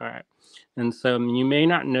micro cut. And so you may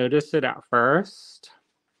not notice it at first,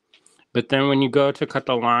 but then when you go to cut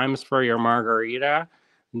the limes for your margarita,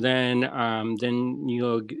 then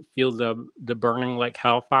you'll feel the burning like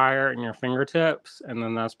hellfire in your fingertips, and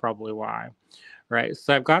then that's probably why. Right,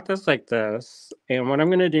 so I've got this like this, and what I'm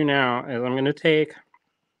going to do now is I'm going to take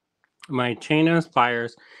my chain nose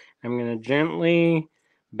pliers, I'm going to gently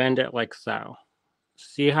bend it like so.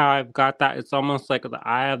 See how I've got that? It's almost like the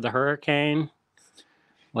eye of the hurricane.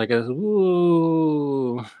 Like a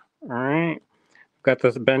ooh. All right. Got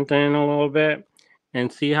this bent in a little bit.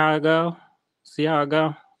 And see how I go? See how I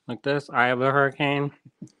go? Like this, eye of the hurricane.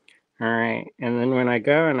 All right. And then when I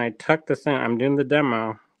go and I tuck this in, I'm doing the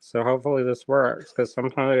demo. So hopefully this works, because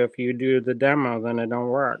sometimes if you do the demo, then it don't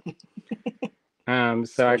work. So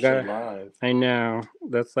especially live. I know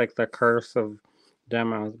that's like the curse of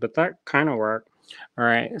demos, but that kind of worked. All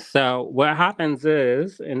right. So what happens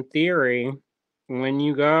is, in theory, when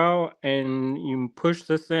you go and you push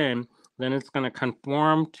this in, then it's going to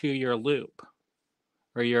conform to your loop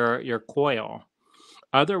or your coil.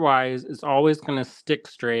 Otherwise, it's always going to stick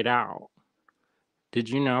straight out. Did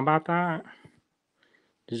you know about that?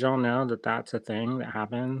 Did y'all know that that's a thing that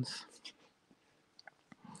happens?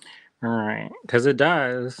 All right, because it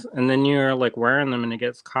does, and then you're like wearing them and it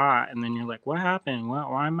gets caught, and then you're like, what happened?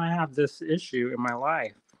 Why am I have this issue in my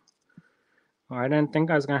life? Well, I didn't think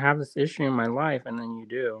I was gonna have this issue in my life, and then you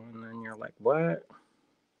do, and then you're like, what?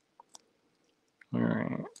 All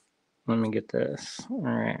right, let me get this. All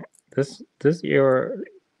right, this your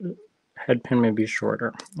head pin may be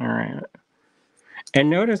shorter. All right. And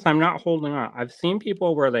notice I'm not holding on. I've seen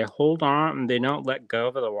people where they hold on and they don't let go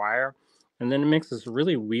of the wire. And then it makes this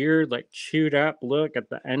really weird, like chewed up look at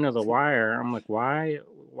the end of the wire. I'm like, why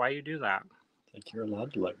you do that? Like you're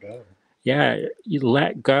allowed to let go. Yeah, you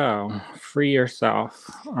let go. Free yourself.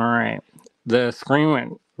 All right. The screen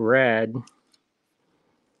went red.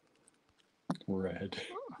 Red.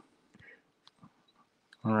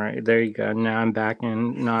 All right, there you go. Now I'm back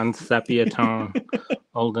in non-sepia tone,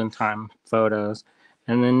 olden time photos.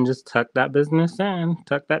 And then just tuck that business in,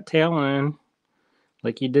 tuck that tail in,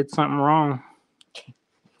 like you did something wrong.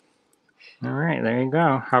 All right, there you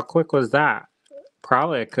go. How quick was that?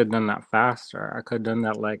 Probably I could have done that faster. I could have done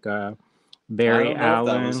that like Barry I don't know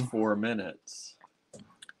Allen. if that was 4 minutes.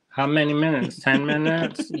 How many minutes? 10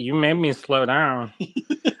 minutes? You made me slow down.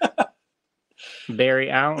 Barry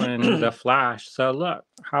Allen, The Flash. So look,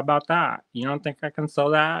 how about that? You don't think I can sell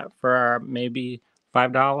that for maybe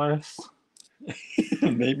 $5?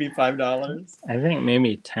 Maybe $5? I think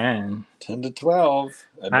maybe 10. 10 to 12.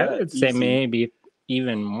 I would say maybe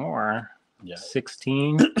even more. Yeah.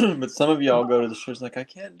 16. But some of y'all go to the stores like, I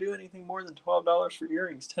can't do anything more than $12 for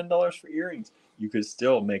earrings, $10 for earrings. You could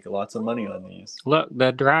still make lots of money on these. Look,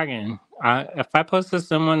 the dragon. If I post this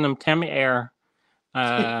in one of them Tammy Air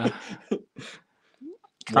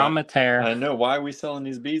trauma tear, I know. Why are we selling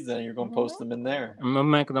these beads then? You're going to post them in there. I'm gonna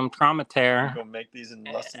make them trauma tear. You're going to make these in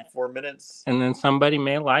less than 4 minutes. And then somebody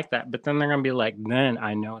may like that, but then they're gonna be like, then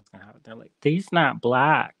I know it's gonna happen. They're like, he's not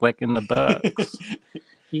black like in the books.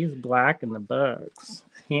 He's black in the books.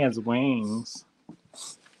 He has wings.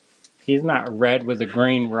 He's not red with a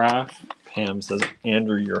green ruff. Pam says,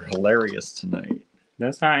 Andrew, you're hilarious tonight.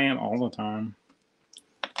 That's how I am all the time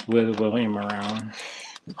with William around.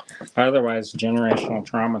 Otherwise, generational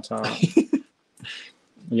trauma talk.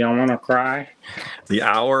 Y'all want to cry? The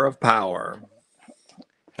hour of power.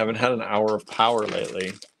 Haven't had an hour of power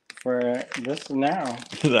lately. For this now.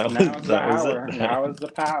 Now is the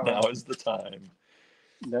power. Now is the time.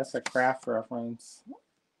 That's a craft reference.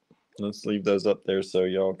 Let's leave those up there so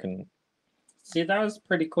y'all can... See, that was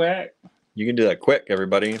pretty quick. You can do that quick,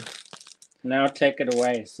 everybody. Now take it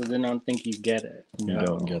away so they don't think you get it. No. You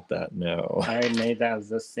don't get that, no. I made that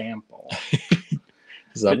as a sample.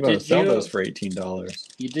 Because I'm going to sell those for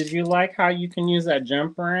 $18. Did you like how you can use that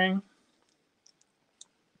jump ring?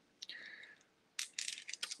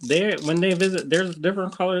 When they visit, there's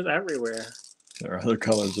different colors everywhere. There are other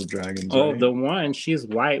colors of dragons. Oh, right? the one, she's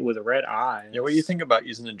white with red eyes. Yeah, what do you think about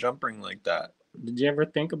using a jump ring like that? Did you ever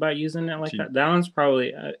think about using it like that? That one's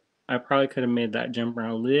probably, I probably could have made that jump ring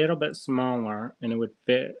a little bit smaller and it would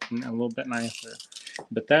fit a little bit nicer.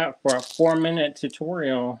 But that, for a 4-minute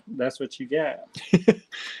tutorial, that's what you get.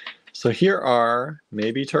 So here are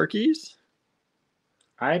maybe turkeys?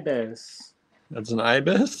 Ibis. That's an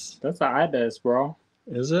ibis? That's an ibis, bro.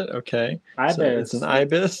 Is it? Okay. Ibis. So it's an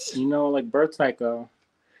ibis. You know, like Bird Psycho.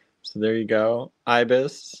 So there you go.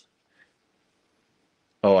 Ibis.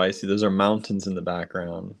 Oh, I see. Those are mountains in the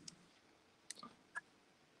background.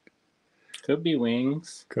 Could be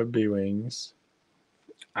wings. Could be wings.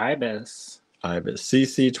 Ibis. Ibis.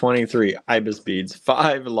 CC23. Ibis beads.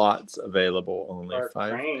 5 lots available. Only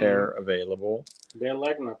 5 pair available. Their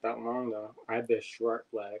leg not that long though. Ibis short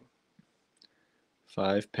leg.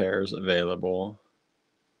 5 pairs available.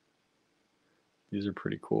 These are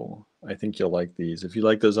pretty cool. I think you'll like these. If you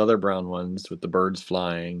like those other brown ones with the birds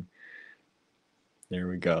flying. There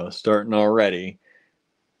we go. Starting already.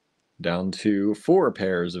 Down to 4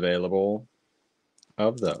 pairs available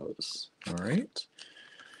of those. All right.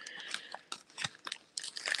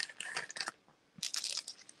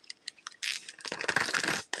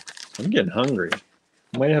 I'm getting hungry.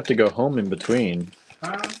 I might have to go home in between.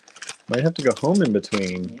 Huh? Might have to go home in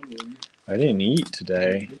between. Maybe. I didn't eat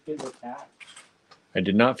today. I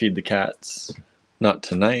did not feed the cats. Not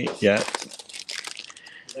tonight yet.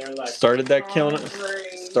 They're like, started that killing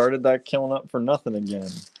up for nothing again.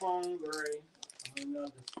 Hungry.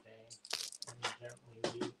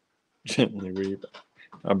 Gently weep.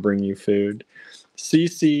 I'll bring you food.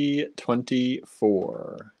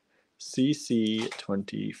 CC24.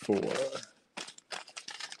 CC24.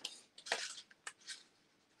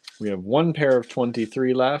 We have 1 pair of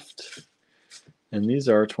 23 left. And these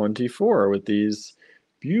are 24 with these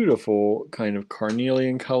beautiful kind of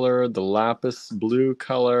carnelian color, the lapis blue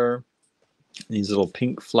color, these little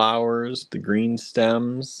pink flowers, the green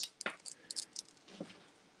stems.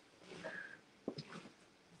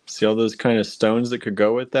 See all those kind of stones that could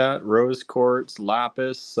go with that? Rose quartz,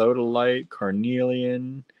 lapis, sodalite,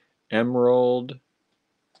 carnelian, emerald,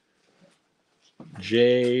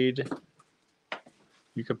 jade.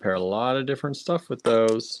 You could pair a lot of different stuff with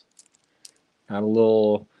those. Add a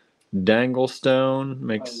little dangle stone,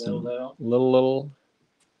 makes some little.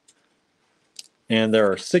 And there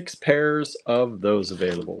are 6 pairs of those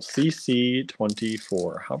available.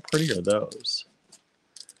 CC24. How pretty are those?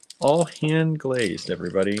 All hand glazed,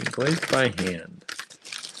 everybody. Glazed by hand.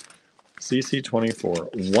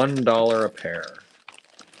 CC24. $1 a pair.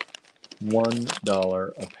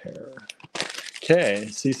 $1 a pair. Okay,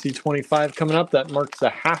 CC25 coming up. That marks the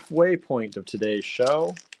halfway point of today's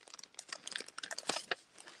show.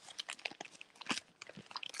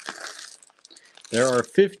 There are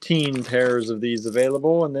 15 pairs of these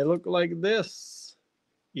available, and they look like this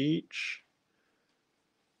each.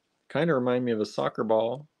 Kind of remind me of a soccer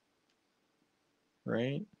ball,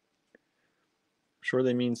 right? I'm sure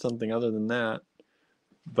they mean something other than that,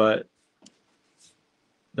 but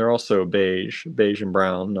they're also beige and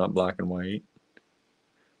brown, not black and white.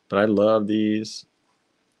 But I love these.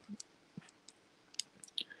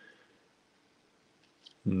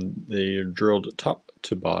 And they are drilled top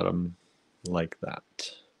to bottom like that.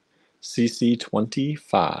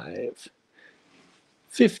 CC25.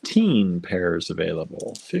 15 pairs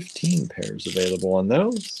available. 15 pairs available on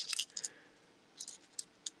those.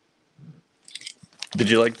 Did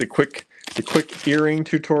you like the quick earring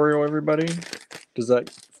tutorial, everybody? Does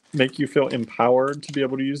that make you feel empowered to be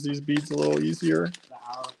able to use these beads a little easier? The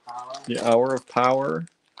hour of power. The hour of power.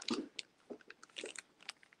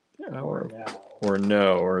 The hour of, or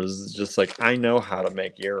no, or is it just like, I know how to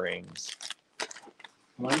make earrings?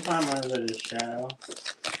 One time I was at a show,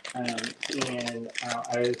 and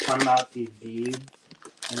I was talking about these beads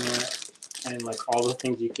and like all the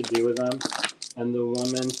things you could do with them, and the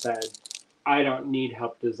woman said, "I don't need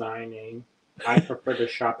help designing. I prefer to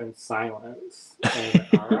shop in silence." And I was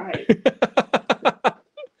like, all right.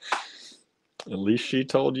 At least she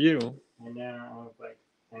told you. And then I was like,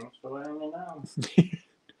 thanks for letting me know.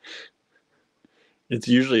 It's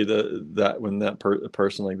usually that when that a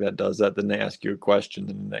person like that does that, then they ask you a question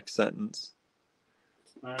in the next sentence.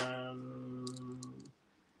 I don't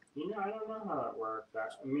know how that works. I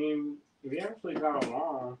mean, we actually got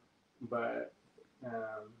along, but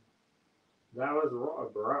that was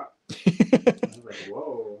abrupt. I was like,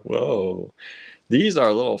 whoa. Whoa. These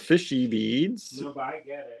are little fishy beads. No, but I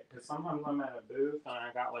get it. Because sometimes I'm at a booth and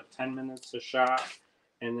I got like 10 minutes to shop.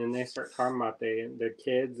 And then they start talking about their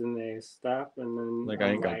kids and their stuff. And then like, I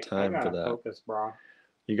ain't got time for that. Focus, bro.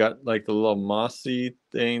 You got like the little mossy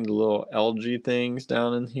thing, the little algae things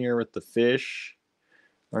down in here with the fish.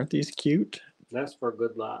 Aren't these cute? That's for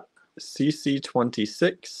good luck.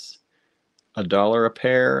 CC26, $1 a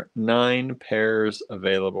pair, 9 pairs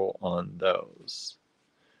available on those.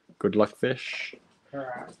 Good luck, fish.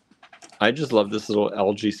 Correct. I just love this little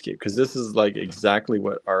algae scape because this is like exactly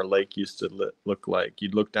what our lake used to look like.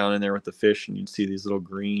 You'd look down in there with the fish and you'd see these little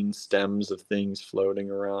green stems of things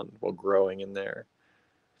floating around while growing in there.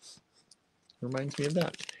 Reminds me of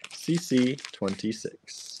that.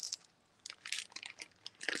 CC26.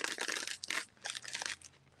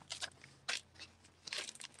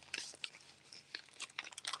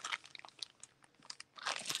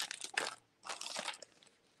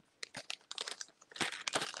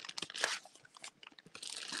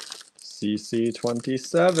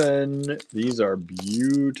 CC27. These are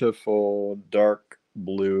beautiful dark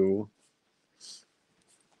blue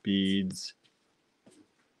beads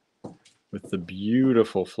with the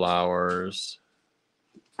beautiful flowers.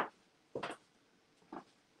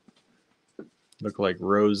 Look like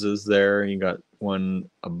roses there. You got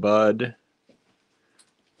a bud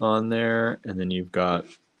on there, and then you've got,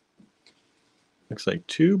 looks like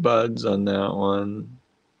 2 buds on that one.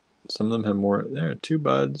 Some of them have more there. 2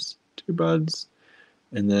 buds,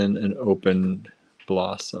 and then an open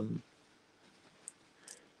blossom.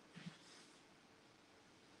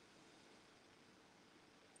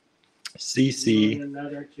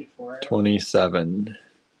 CC27.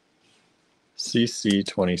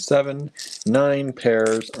 CC27. 9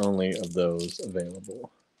 pairs only of those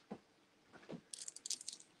available.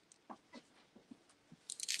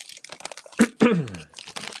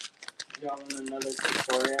 Y'all want another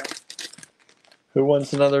tutorial? Who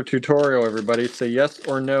wants another tutorial, everybody? Say yes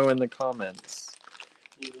or no in the comments.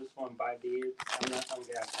 You just want to buy beads? I'm not going to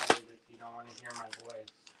get offended if you don't want to hear my voice.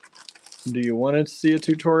 Do you want to see a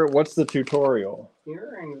tutorial? What's the tutorial?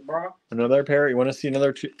 Earrings, bro. Another pair? You want to see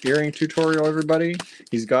another earring tutorial, everybody?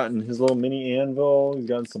 He's gotten his little mini anvil. He's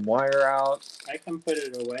gotten some wire out. I can put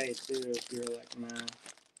it away, too, if you're like, nah.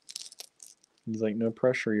 He's like, no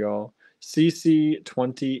pressure, y'all.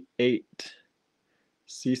 CC28.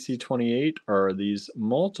 CC28 are these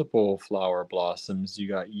multiple flower blossoms. You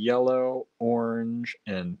got yellow, orange,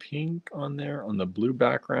 and pink on there on the blue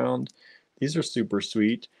background. These are super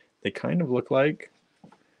sweet. They kind of look like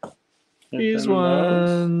these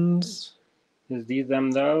ones. Is these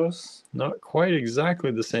them those? Not quite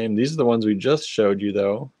exactly the same. These are the ones we just showed you,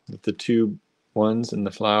 though, with the 2 ones in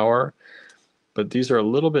the flower. But these are a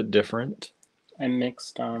little bit different. I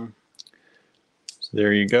mixed them. So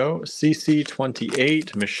there you go.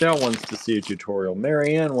 CC28. Michelle wants to see a tutorial.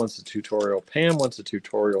 Marianne wants a tutorial. Pam wants a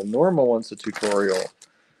tutorial. Norma wants a tutorial.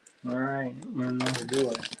 All right, I'm going to do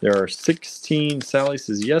it. There are 16. Sally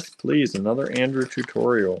says, yes, please, another Andrew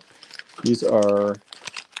tutorial. These are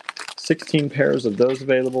 16 pairs of those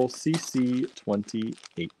available.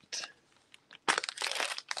 CC28.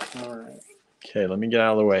 All right. Okay, let me get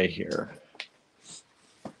out of the way here.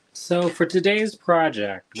 So for today's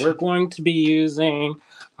project, we're going to be using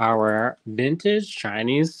our vintage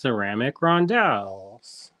Chinese ceramic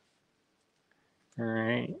rondelles. All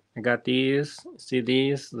right, I got these. See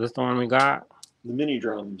these? This is the one we got. The mini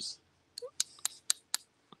drums.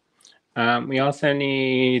 We also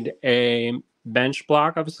need a bench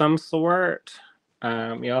block of some sort.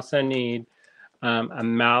 We also need a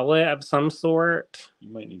mallet of some sort. You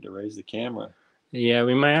might need to raise the camera. Yeah,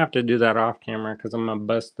 we might have to do that off camera because I'm gonna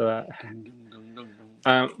bust that.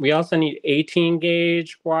 We also need 18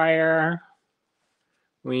 gauge wire.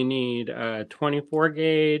 We need a 24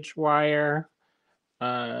 gauge wire.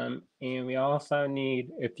 And we also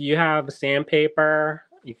need, if you have sandpaper,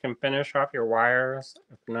 you can finish off your wires.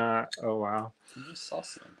 If not, oh wow. I just saw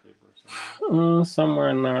sandpaper somewhere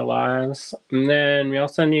in our lives. And then we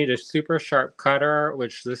also need a super sharp cutter,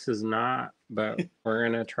 which this is not, but we're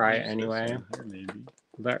gonna try it anyway. Maybe.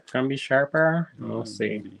 Is that gonna be sharper? We'll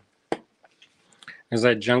see. As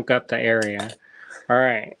I junk up the area. All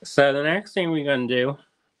right. So the next thing we're gonna do,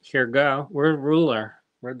 here go. Where's ruler?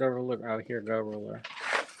 Where'd the ruler? Oh, here go ruler.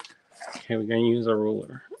 Okay, we're gonna use a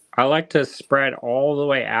ruler. I like to spread all the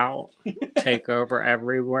way out, take over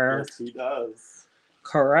everywhere. Yes, he does.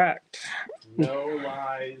 Correct. No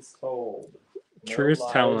lies told. Truth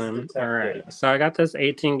telling. All right. So I got this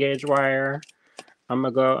 18 gauge wire. I'm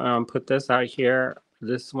gonna go put this out here.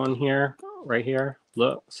 This one here, right here.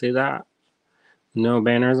 Look, see that? No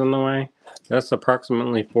banners in the way. That's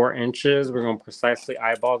approximately 4 inches. We're gonna precisely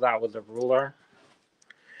eyeball that with a ruler.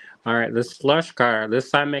 All right, this flush cutter.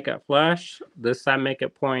 This side make it flush. This side make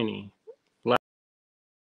it pointy.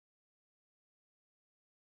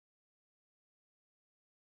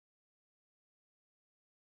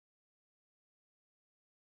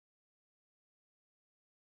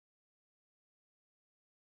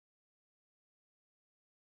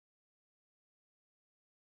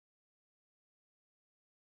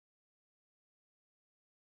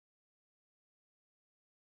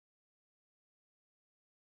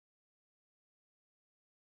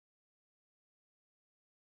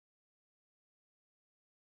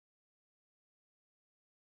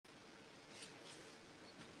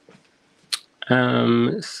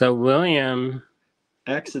 So William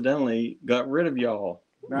accidentally got rid of y'all.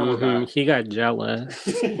 He got jealous.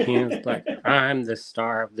 He was like, I'm the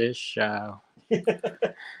star of this show.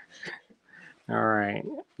 All right.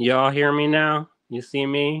 Y'all hear me now? You see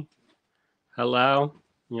me? Hello?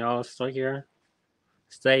 Y'all still here?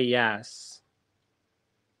 Say yes.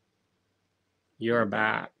 You're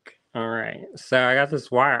back. All right. So I got this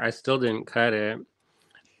wire. I still didn't cut it.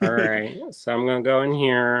 All right. So I'm going to go in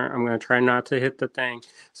here. I'm going to try not to hit the thing.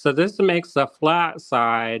 So this makes the flat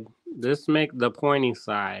side. This makes the pointy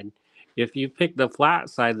side. If you pick the flat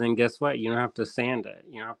side, then guess what? You don't have to sand it.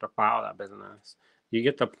 You don't have to file that business. You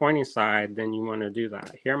get the pointy side, then you want to do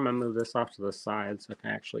that. Here, I'm going to move this off to the side so I can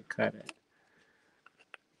actually cut it.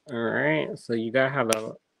 All right. So you got to have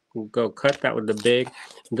a, go cut that with the big.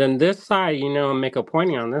 Then this side, you know, make a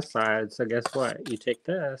pointy on this side. So guess what? You take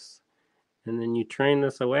this. And then you train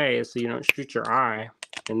this away so you don't shoot your eye.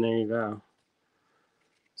 And there you go.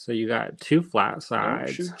 So you got 2 flat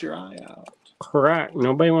sides. Don't shoot your eye out. Correct.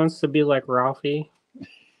 Nobody wants to be like Ralphie.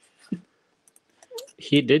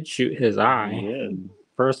 He did shoot his eye. He did.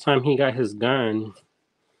 First time he got his gun,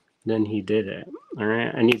 then he did it. All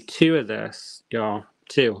right. I need 2 of this, y'all.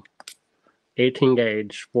 2. 18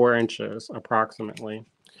 gauge, 4 inches approximately.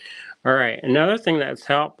 All right. Another thing that's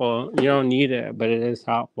helpful, you don't need it, but it is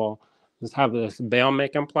helpful. Just have this bail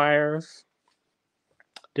making pliers.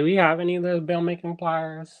 Do we have any of those bail making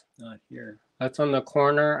pliers? Not here. That's on the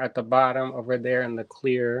corner at the bottom over there in the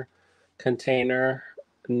clear container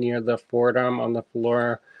near the Fordham on the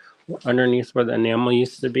floor underneath where the enamel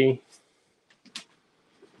used to be.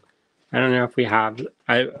 I don't know if we have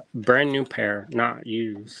a brand new pair, not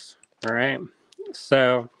used. All right.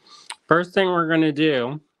 So first thing we're going to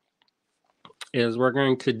do is we're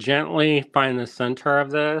going to gently find the center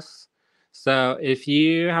of this. So if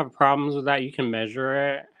you have problems with that, you can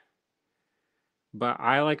measure it. But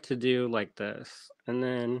I like to do like this. And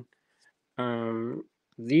then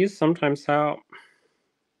these sometimes help.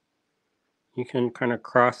 You can kind of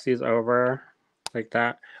cross these over like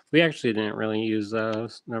that. We actually didn't really use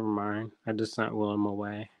those. Never mind. I just sent Willem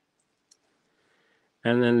away.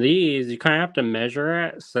 And then these, you kind of have to measure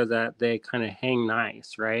it so that they kind of hang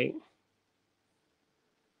nice, right?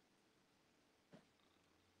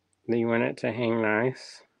 You want it to hang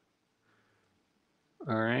nice.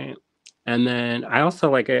 All right. And then I also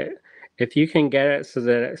like it, if you can get it so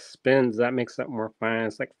that it spins, that makes it more fun.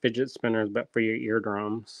 It's like fidget spinners, but for your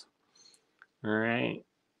eardrums. All right.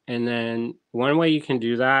 And then one way you can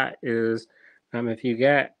do that is if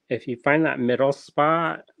you find that middle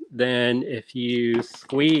spot, then if you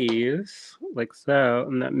squeeze like so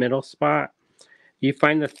in that middle spot, you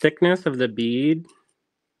find the thickness of the bead.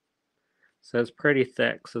 So it's pretty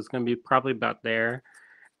thick. So it's going to be probably about there.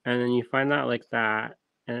 And then you find that like that.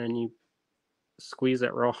 And then you squeeze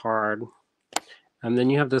it real hard. And then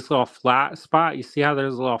you have this little flat spot. You see how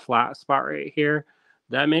there's a little flat spot right here?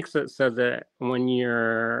 That makes it so that when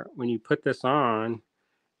you put this on,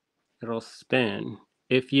 it'll spin.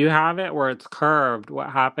 If you have it where it's curved, what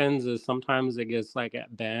happens is sometimes it gets like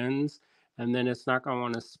it bends, and then it's not going to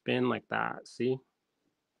want to spin like that. See?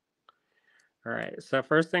 All right, so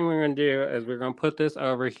first thing we're going to do is we're going to put this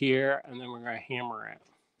over here, and then we're going to hammer it.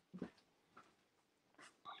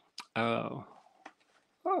 Oh.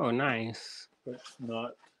 Oh, nice. But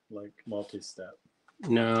not like multi-step.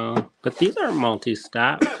 No, but these are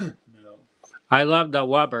multi-step. No. I love the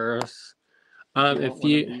Webbers. You want one of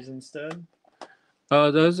these instead? Oh,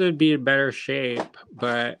 those would be in better shape,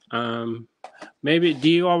 but maybe, do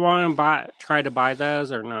you all want to try to buy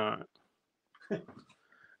those or not?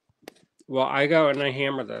 Well, I go and I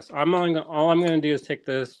hammer this. All I'm gonna do is take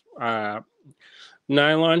this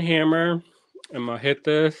nylon hammer. I'm gonna hit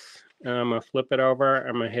this, and I'm gonna flip it over.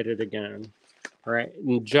 I'm gonna hit it again. All right,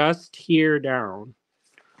 and just here down.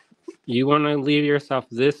 You want to leave yourself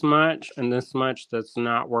this much and this much that's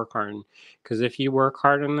not work hard. Because if you work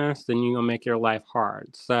hard on this, then you're going to make your life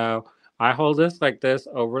hard. So I hold this like this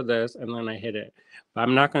over this, and then I hit it. But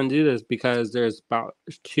I'm not going to do this because there's about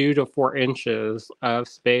 2 to 4 inches of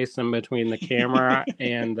space in between the camera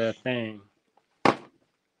and the thing.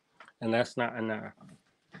 And that's not enough.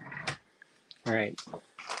 All right.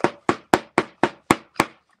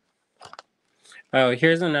 Oh,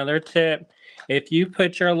 here's another tip. If you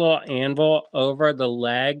put your little anvil over the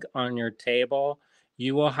leg on your table,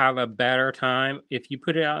 you will have a better time. If you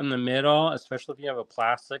put it out in the middle, especially if you have a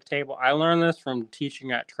plastic table. I learned this from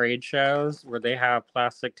teaching at trade shows where they have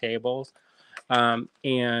plastic tables.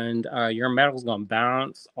 Your metal's going to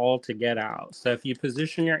bounce all to get out. So if you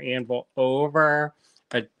position your anvil over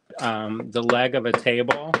the leg of a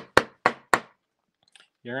table,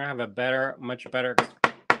 you're going to have a much better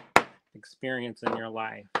experience in your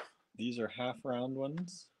life. These are half round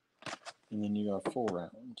ones, and then you got full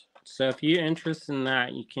round. So if you're interested in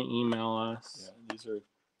that, you can email us. Yeah, these are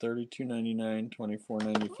 $32.99,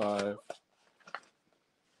 $24.95,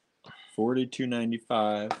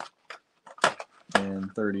 $42.95,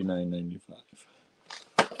 and $39.95.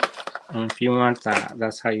 And if you want that,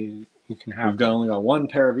 that's how you can have. We've only got one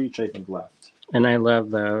pair of each, I think, left. And I love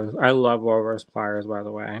those. I love Wover's pliers, by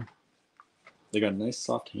the way. They got nice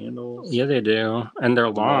soft handles. Yeah, they do. And they're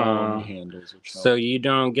long handles. So you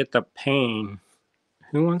don't get the pain.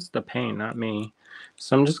 Who wants the pain? Not me.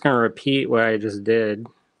 So I'm just going to repeat what I just did.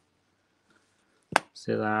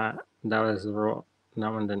 See that? That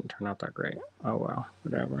one didn't turn out that great. Oh, well.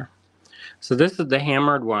 Whatever. So this is the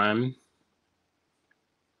hammered one.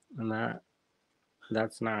 And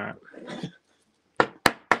that's not.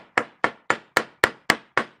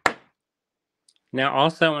 Now,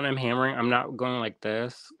 also, when I'm hammering, I'm not going like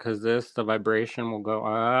this, because the vibration will go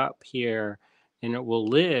up here, and it will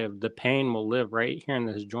live, the pain will live right here in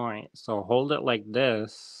this joint. So hold it like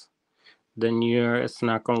this, then it's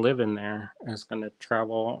not going to live in there. It's going to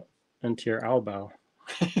travel into your elbow.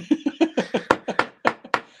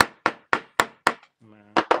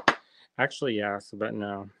 Actually, yes, but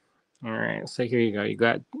no. All right, so here you go. You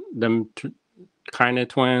got them kind of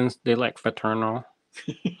twins. They like fraternal.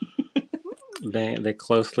 They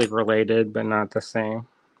closely related, but not the same.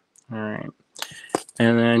 All right.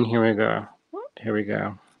 And then here we go. Here we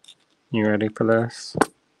go. You ready for this?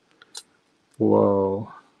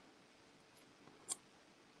 Whoa.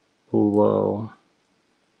 Whoa.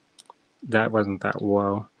 That wasn't that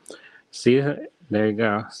whoa. See? There you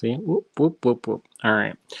go. See? Whoop, whoop, whoop, whoop. All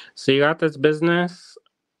right. So you got this business,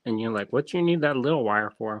 and you're like, what you need that little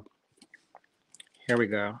wire for? Here we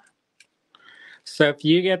go. So if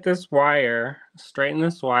you get this wire, straighten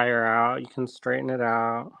this wire out. You can straighten it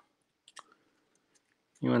out.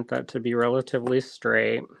 You want that to be relatively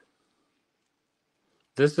straight.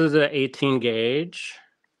 This is an 18 gauge.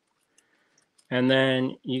 And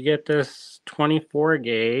then you get this 24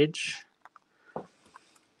 gauge.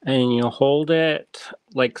 And you'll hold it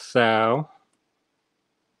like so.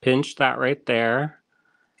 Pinch that right there.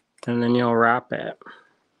 And then you'll wrap it.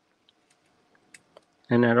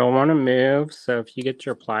 And it'll want to move, so if you get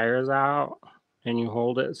your pliers out and you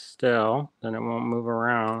hold it still, then it won't move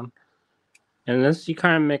around. And this, you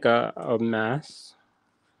kind of make a mess.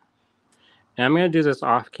 And I'm going to do this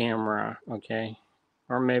off camera, okay?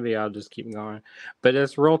 Or maybe I'll just keep going. But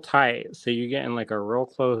it's real tight, so you're getting like a real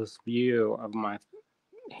close view of my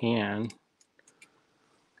hand.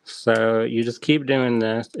 So you just keep doing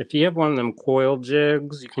this. If you have one of them coil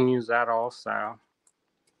jigs, you can use that also.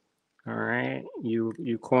 All right, you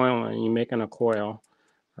coil and you're making a coil.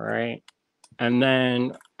 All right, and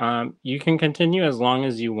then you can continue as long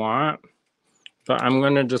as you want, But I'm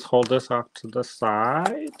going to just hold this off to the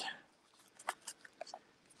side.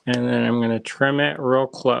 And then I'm going to trim it real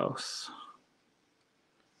close.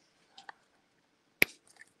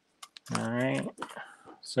 All right.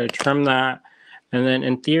 So trim that. And then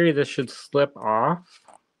in theory, this should slip off.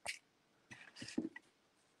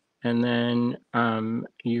 And then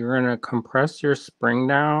you're going to compress your spring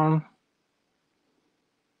down.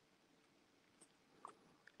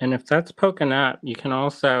 And if that's poking up, you can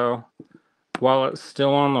also, while it's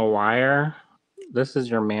still on the wire, this is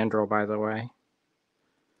your mandrel, by the way.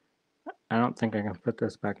 I don't think I can put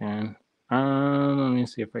this back in. Let me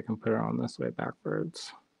see if I can put it on this way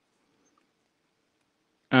backwards.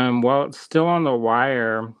 While it's still on the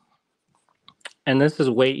wire, and this is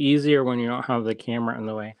way easier when you don't have the camera in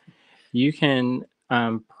the way, you can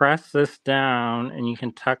press this down and you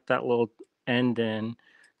can tuck that little end in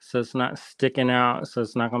so it's not sticking out, so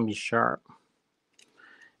it's not going to be sharp.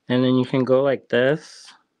 And then you can go like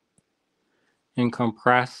this and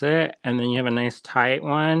compress it, and then you have a nice tight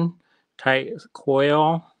one, tight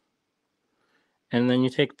coil. And then you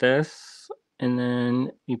take this and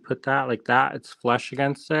then you put that like that. It's flush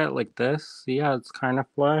against it like this. See how it's kind of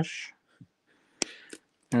flush?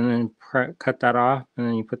 And then cut that off, and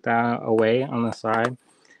then you put that away on the side.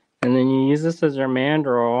 And then you use this as your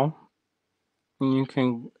mandrel, and you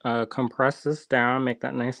can compress this down, make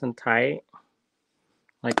that nice and tight,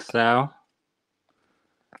 like so.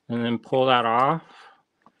 And then pull that off.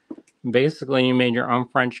 Basically, you made your own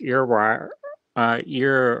French ear wire,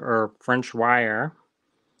 ear or French wire.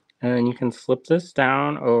 And then you can slip this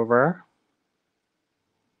down over.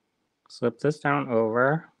 Slip this down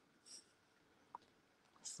over.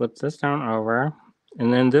 Slip this down over.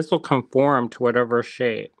 And then this will conform to whatever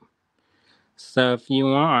shape. So if you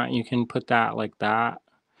want, you can put that like that.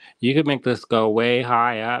 You could make this go way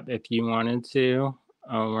high up if you wanted to.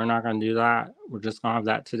 We're not going to do that. We're just going to have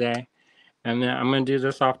that today. And then I'm going to do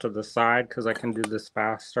this off to the side because I can do this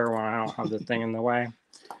faster when I don't have the thing in the way.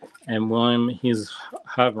 And William, he's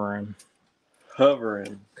hovering.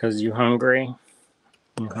 Hovering. Because you hungry?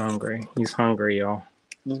 I'm hungry. He's hungry, y'all.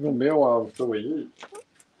 It's going to be a while before we eat.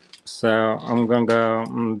 So I'm going to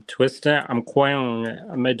go twist it. I'm coiling it.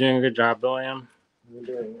 Am I doing a good job, William? You're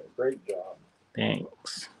doing a great job.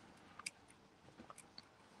 Thanks.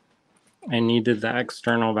 I needed the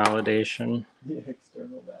external validation. The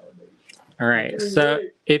external validation. All right. So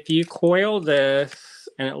if you coil this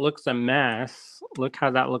and it looks a mess, look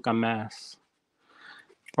how that look a mess.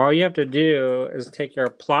 All you have to do is take your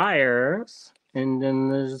pliers and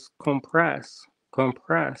then just compress.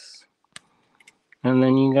 And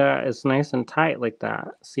then you got, it's nice and tight like that.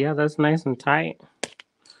 See how that's nice and tight?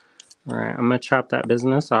 All right, I'm gonna chop that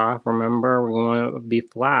business off. Remember, we want it to be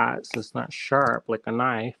flat so it's not sharp like a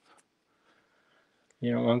knife.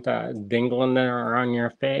 You don't want that dingling there on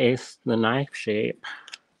your face, the knife shape.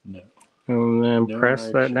 No. And then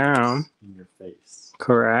press that down. In your face.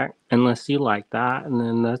 Correct, unless you like that, and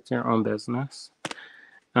then that's your own business.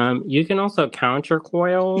 You can also count your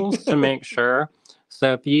coils to make sure.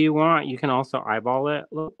 So if you want, you can also eyeball it.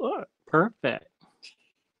 Look, perfect.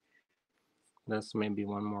 This may be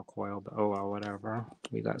one more coil, but oh well, whatever.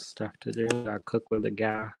 We got stuff to do. We gotta cook with the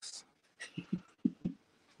gas.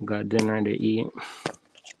 We got dinner to eat.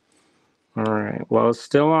 All right. Well, it's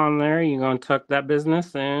still on there. You're gonna tuck that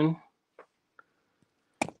business in,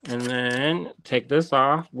 and then take this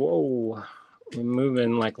off. Whoa, we're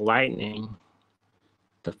moving like lightning.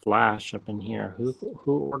 The flash up in here. Who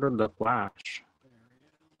ordered the flash?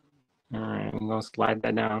 All right, I'm gonna slide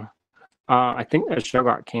that down. I think that show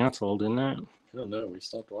got canceled, didn't it? I don't know. We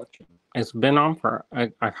stopped watching. It's been on for. I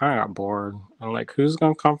kind of got bored. I'm like, who's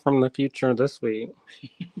gonna come from the future this week?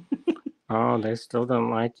 Oh, they still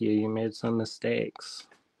don't like you. You made some mistakes.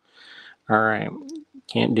 All right,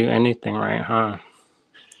 can't do anything right, huh?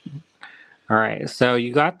 All right, so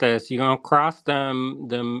you got this. You're gonna cross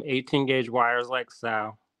them 18 gauge wires like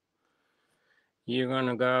so. You're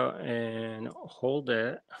gonna go and hold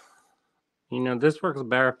it. You know, this works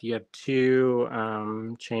better if you have two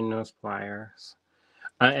chain nose pliers.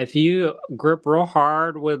 If you grip real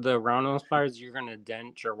hard with the round nose pliers, you're going to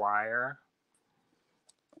dent your wire.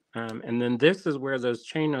 And then this is where those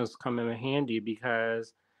chain nose come in handy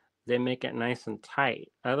because they make it nice and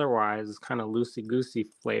tight. Otherwise, it's kind of loosey-goosey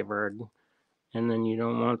flavored. And then you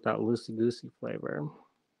don't want that loosey-goosey flavor.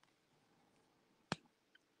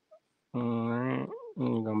 All right.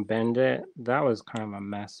 And you're going to bend it. That was kind of a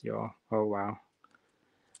mess, y'all. Oh, wow.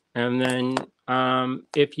 And then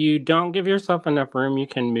if you don't give yourself enough room, you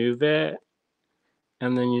can move it.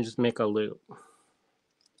 And then you just make a loop.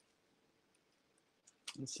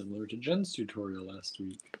 It's similar to Jen's tutorial last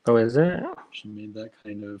week. Oh, is it? She made that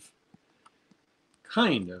kind of,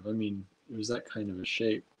 I mean, it was that kind of a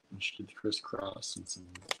shape. And she did the crisscross and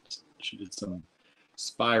she did some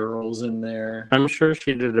spirals in there. I'm sure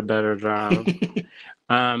she did a better job.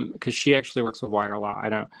 Because she actually works with wire a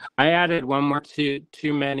lot. I added one more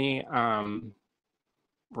too many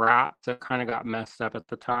wraps that kind of got messed up at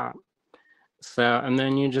the top. So, and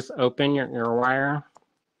then you just open your ear wire.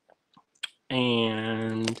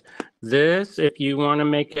 And this, if you want to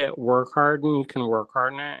make it work harden, you can work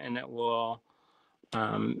harden it and it will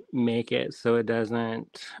make it so it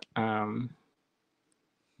doesn't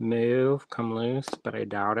move, come loose, but I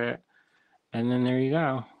doubt it. And then there you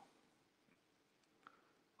go.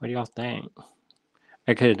 What do y'all think?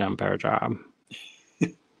 I could have done a better job.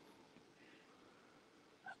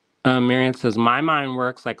 Marian says, my mind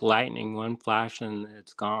works like lightning, one flash and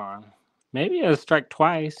it's gone. Maybe it'll strike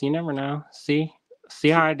twice. You never know. See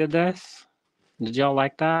how I did this? Did y'all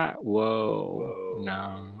like that? Whoa.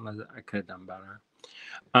 No, I could have done better.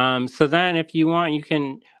 So then if you want, you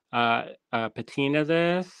can patina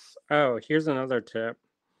this. Oh, here's another tip.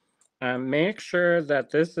 Make sure that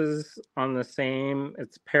this is on the same,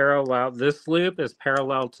 it's parallel. This loop is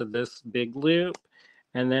parallel to this big loop,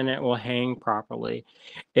 and then it will hang properly.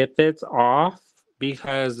 If it's off,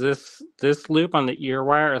 because this loop on the ear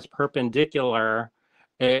wire is perpendicular,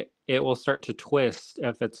 it will start to twist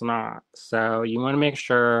if it's not. So you want to make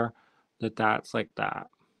sure that that's like that.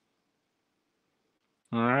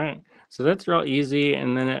 All right, so that's real easy,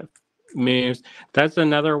 and then it moves. That's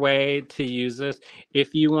another way to use this.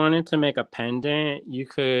 If you wanted to make a pendant, you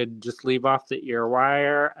could just leave off the ear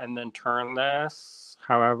wire and then turn this,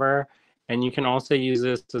 however, and you can also use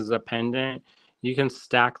this as a pendant. You can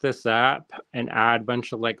stack this up and add a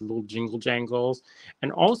bunch of like little jingle jangles.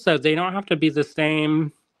 And also, they don't have to be the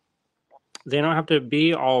same. They don't have to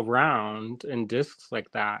be all round and discs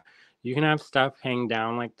like that. You can have stuff hang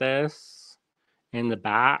down like this in the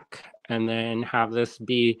back and then have this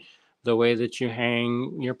be the way that you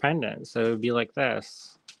hang your pendant. So it would be like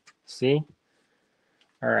this. See?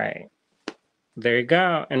 All right. There you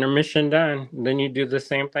go. Intermission done. Then you do the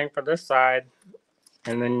same thing for this side.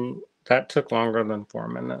 And then that took longer than 4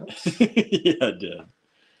 minutes. Yeah, it did.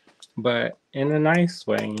 But in a nice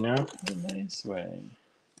way, you know? In a nice way.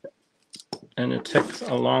 And it takes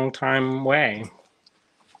a long time way.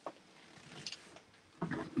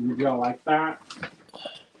 You don't like that?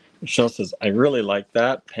 Michelle says, I really like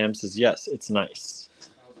that. Pam says, yes, it's nice.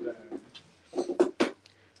 Okay.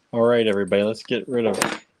 All right, everybody, let's get rid of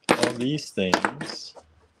all these things.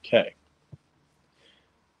 Okay.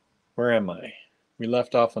 Where am I? We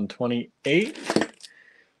left off on 28.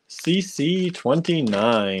 CC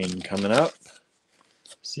 29 coming up.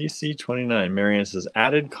 CC 29. Marianne says,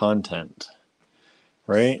 added content.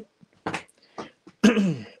 Right?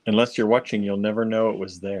 Unless you're watching, you'll never know it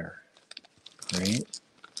was there. Right?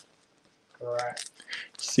 Correct.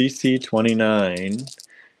 CC 29.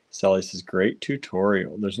 Sally says, great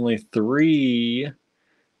tutorial. There's only three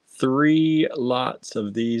lots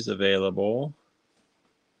of these available,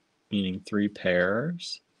 meaning 3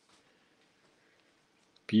 pairs.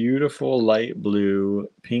 Beautiful light blue,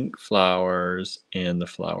 pink flowers, and the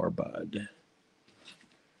flower bud.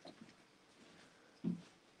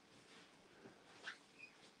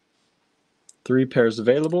 Three pairs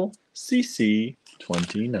available, CC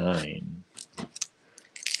 29.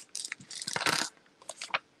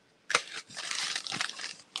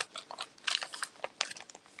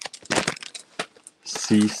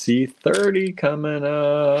 CC 30 coming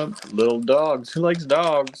up. Little dogs. Who likes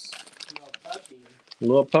dogs?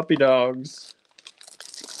 Little puppy dogs.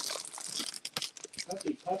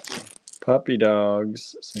 Puppy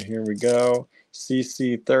dogs. So here we go.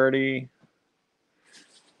 CC 30.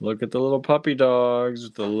 Look at the little puppy dogs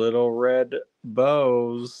with the little red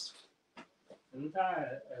bows. Isn't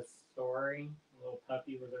that a story? A little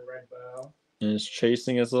puppy with a red bow. And it's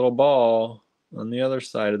chasing its little ball on the other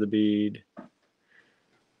side of the bead.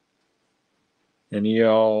 Any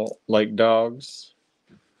y'all like dogs?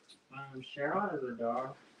 Cheryl has a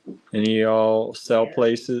dog. Any y'all sell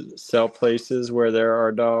places where there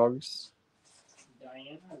are dogs?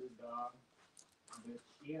 Diane has a dog, but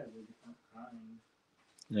she has a different kind.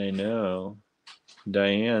 I know.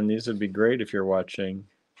 Diane, these would be great if you're watching.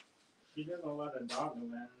 She does a lot of dog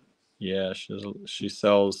events. Yeah, she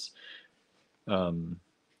sells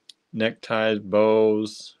neckties,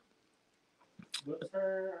 bows. What's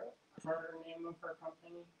her name of her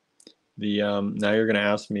company? Now you're gonna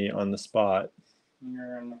ask me on the spot.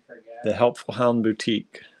 You're gonna forget. The Helpful Hound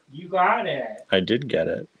Boutique. You got it. I did get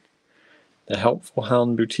it. The Helpful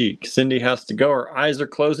Hound Boutique. Cindy has to go. Her eyes are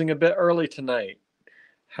closing a bit early tonight.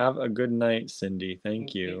 Have a good night, Cindy.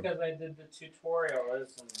 Thank you. Because I did the tutorial,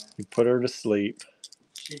 isn't it? You put her to sleep.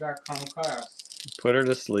 She got concussed. Put her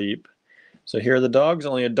to sleep. So here are the dogs,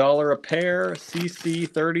 only $1 a pair. CC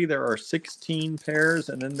 30, there are 16 pairs,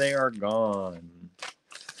 and then they are gone.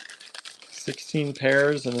 16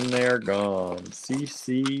 pairs, and then they are gone.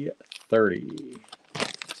 CC 30.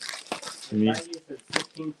 I thought you said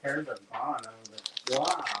 16 pairs are gone. I was like,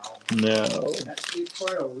 wow. No. That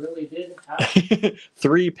tutorial really did happen.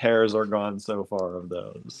 3 pairs are gone so far of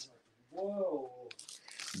those. Whoa.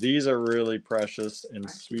 These are really precious and I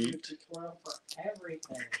sweet. should do a tutorial for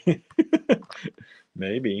everything.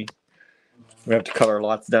 Maybe. We have to cut our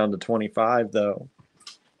lots down to 25 though.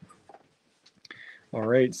 All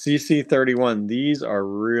right, CC 31. These are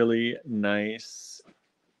really nice.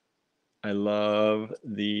 I love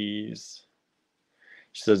these.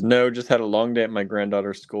 She says, no, just had a long day at my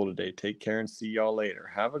granddaughter's school today. Take care and see y'all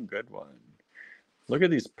later. Have a good one. Look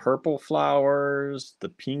at these purple flowers, the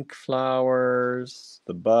pink flowers,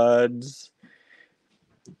 the buds.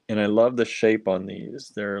 And I love the shape on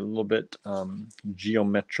these. They're a little bit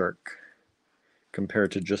geometric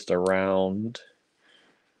compared to just a round.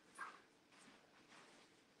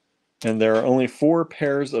 And there are only 4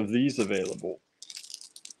 pairs of these available.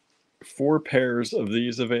 4 pairs of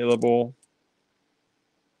these available.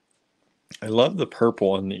 I love the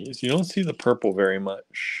purple on these. You don't see the purple very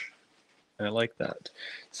much. I like that.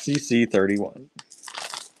 CC 31.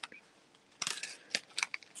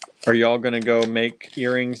 Are y'all going to go make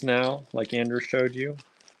earrings now, like Andrew showed you?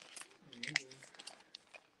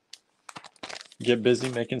 Get busy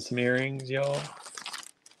making some earrings, y'all.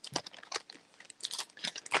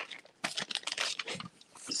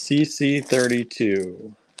 CC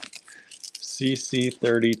 32. CC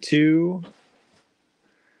 32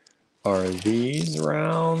 are these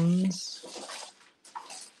rounds.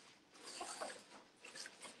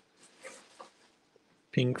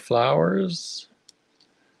 Pink flowers.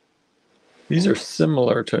 These are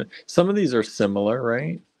similar to, some of these are similar,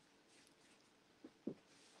 right?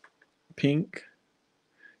 Pink.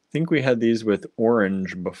 I think we had these with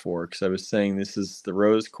orange before, because I was saying this is the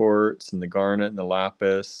rose quartz and the garnet and the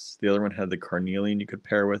lapis. The other one had the carnelian you could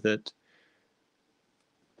pair with it.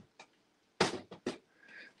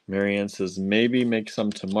 Marianne says, maybe make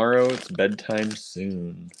some tomorrow. It's bedtime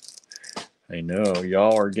soon. I know,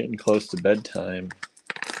 y'all are getting close to bedtime.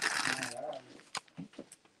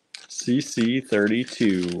 CC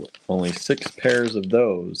 32, only 6 pairs of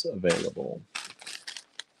those available.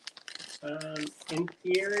 In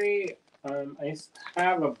theory, I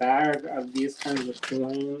have a bag of these kinds of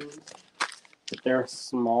coins, but they're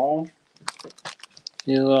small.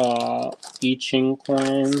 These are I Ching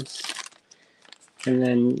coins, and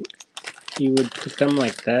then you would put them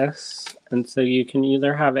like this, and so you can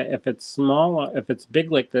either have it, if it's small, if it's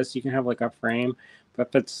big like this, you can have like a frame, but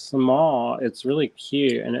if it's small, it's really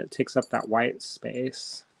cute, and it takes up that white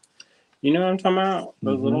space. You know what I'm talking about?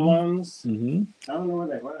 Those little ones? Mm-hmm. I don't know where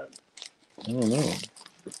they went. I don't know.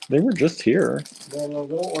 They were just here. They're in a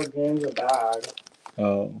little organza bag.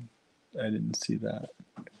 Oh, I didn't see that.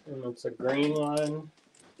 And it's a green one.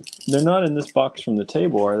 They're not in this box from the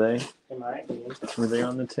table, are they? It might be. Were they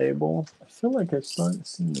on the table? I feel like I've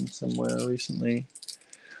seen them somewhere recently.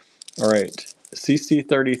 All right. CC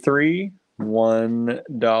 33,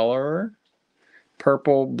 $1.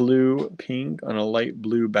 Purple, blue, pink on a light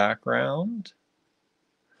blue background.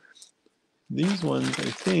 These ones, I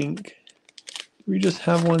think, we just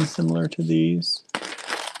have one similar to these.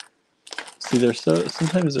 See, they're so,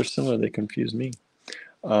 sometimes they're similar, they confuse me.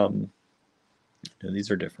 No, these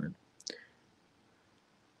are different.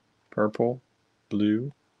 Purple,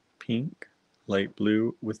 blue, pink, light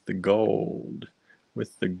blue with the gold.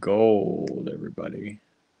 With the gold, everybody.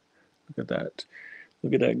 Look at that.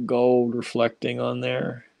 Look at that gold reflecting on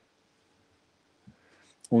there.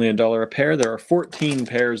 Only $1 a pair. There are 14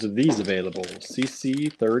 pairs of these available.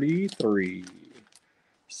 CC 33.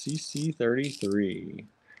 CC 33.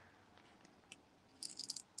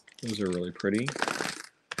 Those are really pretty.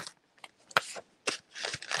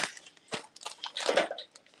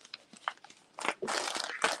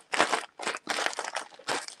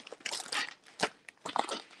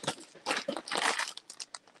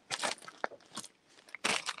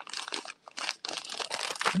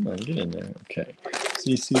 Come on, get in there. Okay.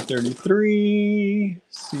 CC 33.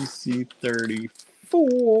 CC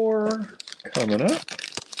 34. Coming up.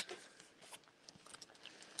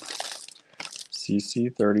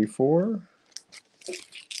 CC 34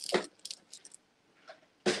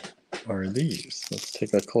 are these. Let's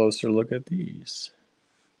take a closer look at these.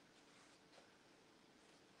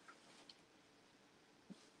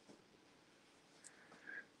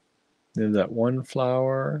 They have that one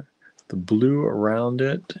flower, the blue around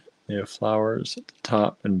it. They have flowers at the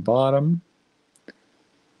top and bottom.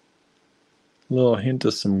 A little hint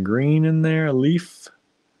of some green in there, a leaf.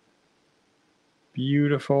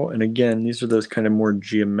 Beautiful. And again, these are those kind of more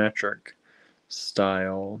geometric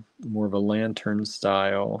style, more of a lantern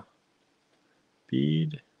style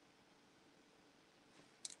bead.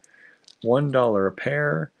 $1 a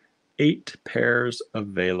pair, 8 pairs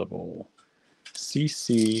available.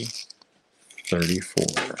 CC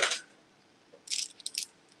 34.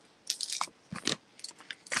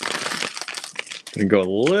 Gonna go a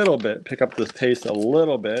little bit, pick up this pace a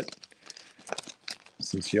little bit,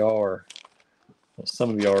 since y'all are, well, some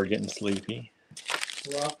of y'all are getting sleepy.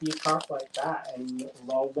 Well, if you talk like that and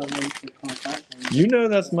lull them into confession. You know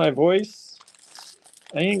that's my voice.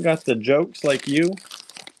 I ain't got the jokes like you.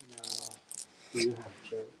 No, you have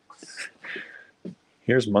jokes.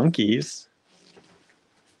 Here's monkeys.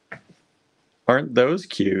 Aren't those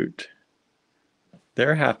cute?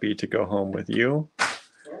 They're happy to go home with you.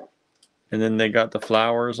 And then they got the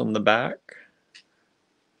flowers on the back.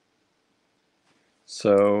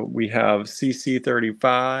 So we have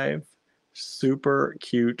CC35, super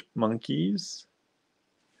cute monkeys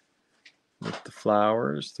with the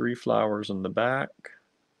flowers, 3 flowers on the back.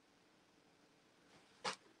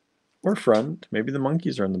 Or front. Maybe the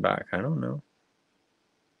monkeys are in the back. I don't know.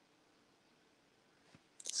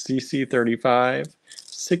 CC35,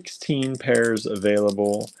 16 pairs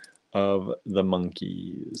available of the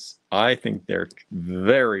monkeys. I think they're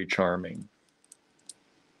very charming.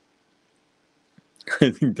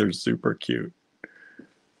 I think they're super cute.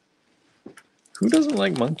 Who doesn't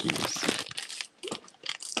like monkeys?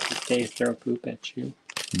 They throw poop at you.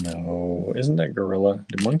 No, isn't that gorilla?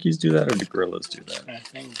 Do monkeys do that or do gorillas do that? I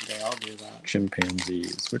think they all do that.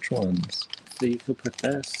 Chimpanzees. Which ones? So you could put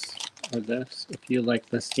this or this if you like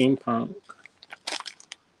the steampunk.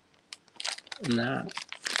 And that.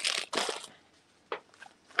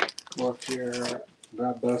 Or if you're the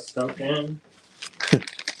bus token.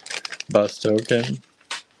 Bus token.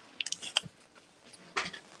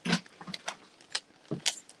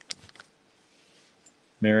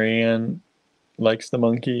 Marianne likes the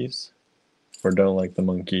monkeys or don't like the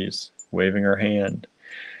monkeys. Waving her hand.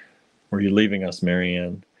 Were you leaving us,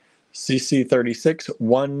 Marianne? CC36,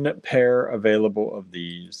 1 pair available of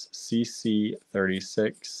these.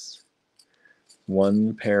 CC36,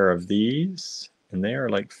 1 pair of these. And they are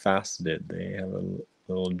like faceted. They have a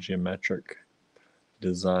little geometric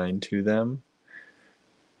design to them.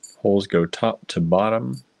 Holes go top to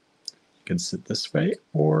bottom. You can sit this way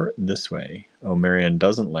or this way. Oh, Marianne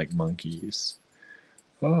doesn't like monkeys.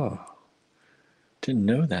 Oh, didn't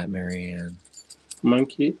know that, Marianne.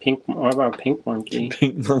 Monkey, pink. What about pink monkey?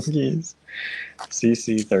 Pink monkeys.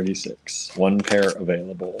 CC36. 1 pair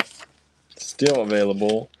available. Still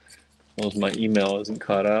available. As long as my email isn't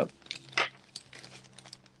caught up.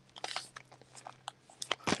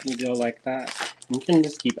 You go like that. You can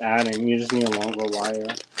just keep adding. You just need a longer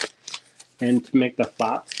wire. And to make the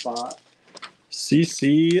flat spot.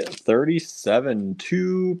 CC37.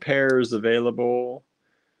 2 pairs available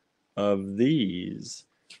of these.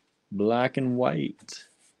 Black and white.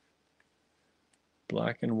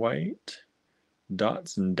 Black and white.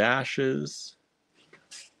 Dots and dashes.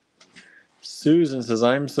 Susan says,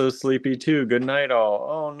 I'm so sleepy too. Good night, all.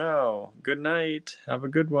 Oh no. Good night. Have a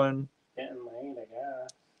good one. Getting late, I guess.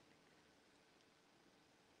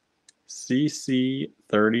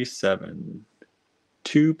 CC37.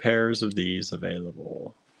 2 pairs of these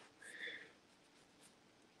available.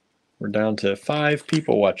 We're down to 5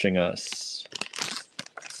 people watching us.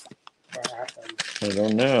 What happened? I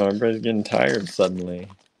don't know. Everybody's getting tired suddenly.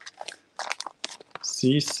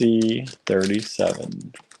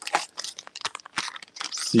 CC37.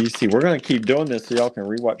 CC. We're going to keep doing this so y'all can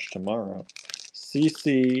rewatch tomorrow.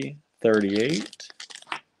 CC38.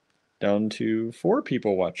 Down to 4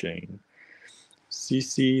 people watching.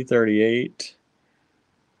 CC38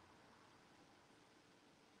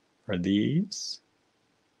 are these.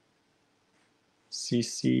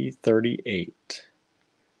 CC38.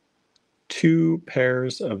 2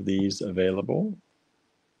 pairs of these available.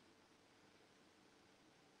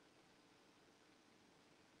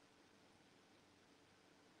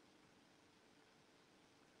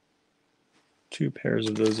 Two pairs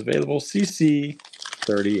of those available.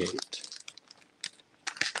 CC38.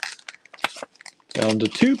 Down to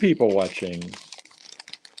 2 people watching.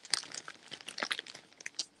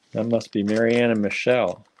 That must be Marianne and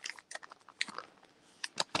Michelle.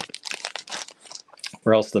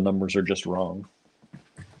 Or else the numbers are just wrong.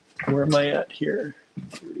 Where am I at here?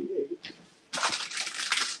 38.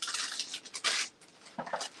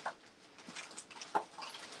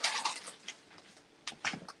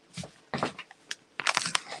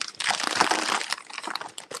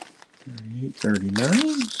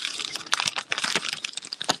 39.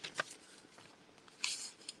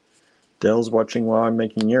 Dale's watching while I'm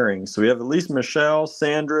making earrings. So we have at least Michelle,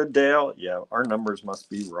 Sandra, Dale. Yeah, our numbers must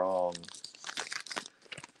be wrong.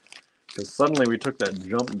 Because suddenly we took that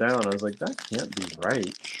jump down. I was like, that can't be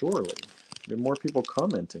right, surely. There are more people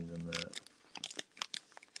commenting than that.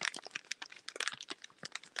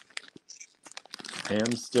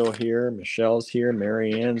 Pam's still here. Michelle's here.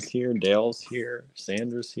 Mary Ann's here. Dale's here.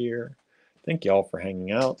 Sandra's here. Thank y'all for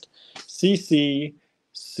hanging out. Cece,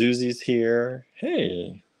 Susie's here.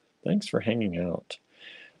 Hey, thanks for hanging out.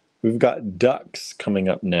 We've got ducks coming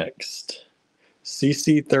up next.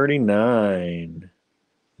 CC39.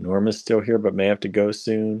 Norma's still here but may have to go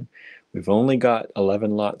soon. We've only got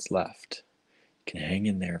 11 lots left. You can hang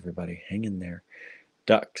in there, everybody. Hang in there.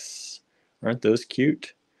 Ducks. Aren't those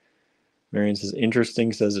cute? Marion says,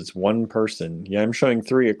 interesting, says it's one person. Yeah, I'm showing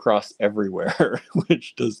 3 across everywhere,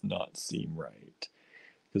 which does not seem right.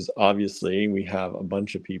 Because obviously we have a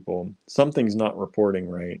bunch of people. Something's not reporting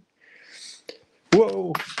right.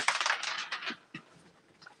 Whoa!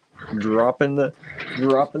 Dropping the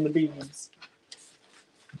beads.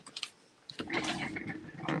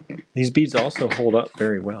 These beads also hold up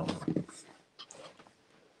very well.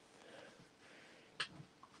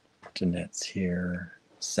 Jeanette's here.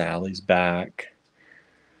 Sally's back.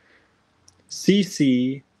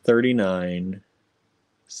 CC39.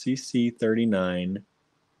 CC39.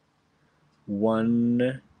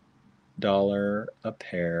 $1 a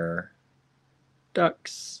pair.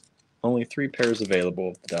 Ducks. Only 3 pairs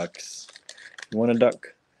available of ducks. You want a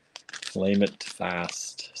duck? Claim it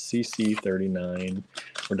fast. CC39.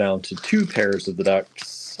 We're down to 2 pairs of the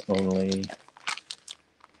ducks only.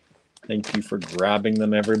 Thank you for grabbing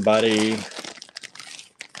them, everybody.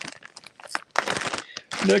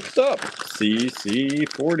 Next up,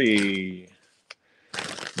 CC40.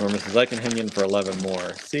 Norma says, I can hang in for 11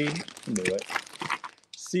 more. See? I can do it.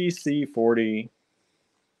 CC40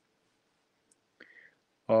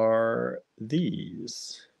 are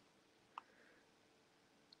these.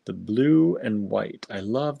 The blue and white. I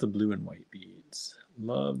love the blue and white beads.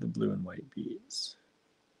 Love the blue and white beads.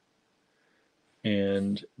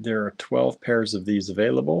 And there are 12 pairs of these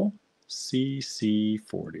available.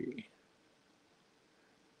 CC40.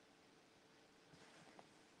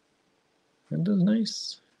 That does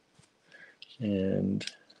nice. And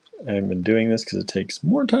I've been doing this because it takes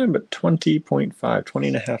more time, but 20.5,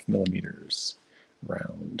 20.5 millimeters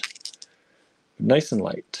round. Nice and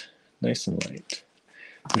light. Nice and light.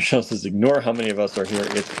 Michelle says, ignore how many of us are here.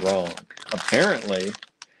 It's wrong. Apparently,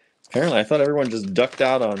 I thought everyone just ducked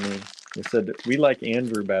out on me. They said, we like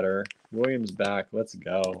Andrew better. William's back. Let's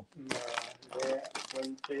go. No,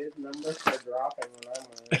 when his numbers are dropping when I'm on.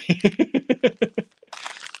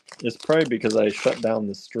 It's probably because I shut down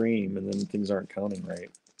the stream and then things aren't counting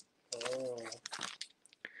right. Oh.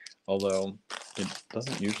 Although, it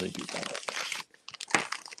doesn't usually do that.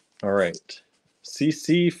 All right.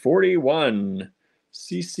 CC41.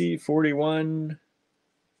 CC41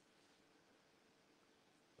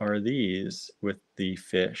 are these with the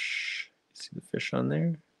fish. See the fish on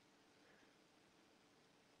there?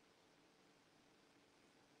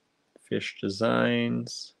 Fish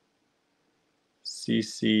designs.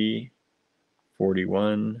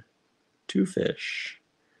 CC41. 2 fish.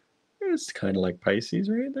 It's kind of like Pisces,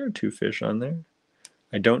 right? There are 2 fish on there.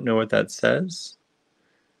 I don't know what that says.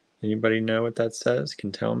 Anybody know what that says?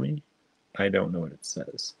 Can tell me? I don't know what it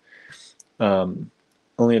says. Only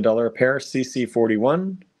 $1 a pair.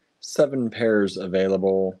 CC41. 7 pairs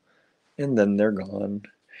available, and then they're gone.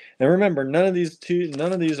 And remember, none of these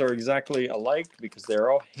are exactly alike because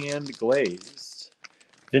they're all hand glazed.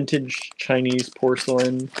 Vintage Chinese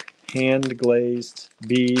porcelain, hand glazed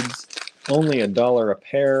beads. Only $1 a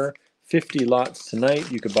pair. 50 lots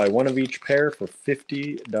tonight. You could buy 1 of each pair for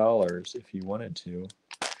 $50 if you wanted to.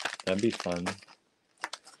 That'd be fun.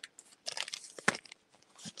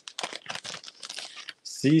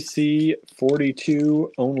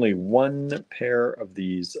 CC42, only 1 pair of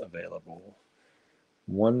these available.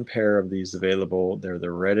 1 pair of these available. They're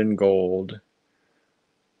the red and gold.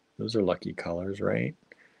 Those are lucky colors, right?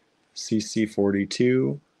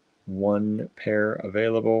 CC42, 1 pair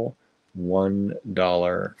available.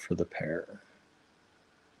 $1 for the pair.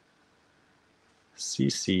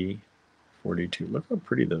 CC42. Look how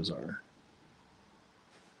pretty those are.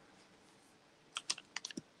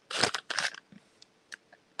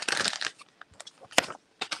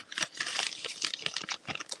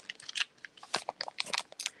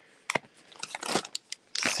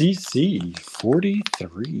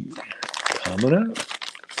 CC43 coming up.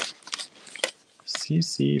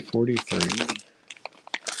 CC43.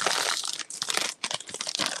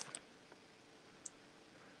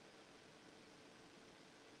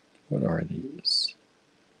 What are these?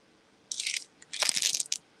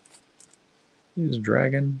 These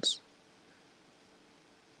dragons?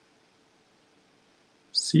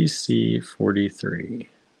 CC43.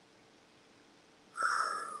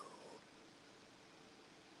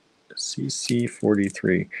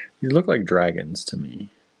 CC43. These look like dragons to me.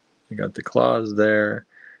 They got the claws there.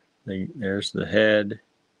 There's the head.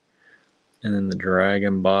 And then the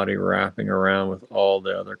dragon body wrapping around with all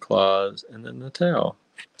the other claws. And then the tail.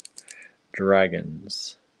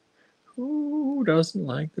 Dragons. Who doesn't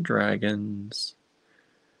like the dragons?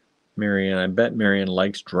 Marianne, I bet Marianne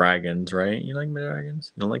likes dragons, right? You like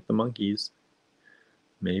dragons? You don't like the monkeys?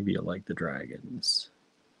 Maybe you like the dragons.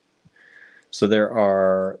 So there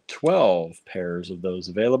are 12 pairs of those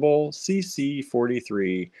available.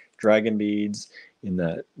 CC43 dragon beads in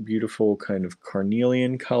that beautiful kind of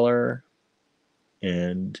carnelian color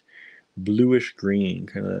and bluish green,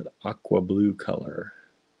 kind of that aqua blue color.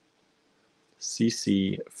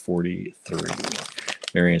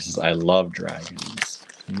 CC43. Marianne says, I love dragons.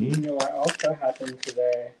 You know what also happened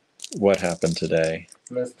today? What happened today?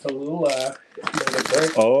 Miss Tallulah made a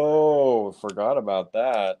break. Oh, forgot about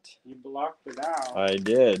that. You blocked it out. I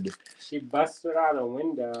did. She busted out a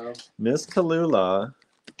window. Miss Tallulah,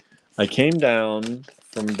 I came down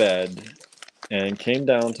from bed and came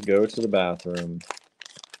down to go to the bathroom.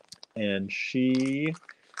 And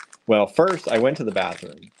well, first I went to the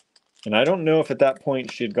bathroom. And I don't know if at that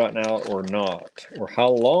point she had gotten out or not, or how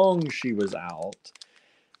long she was out.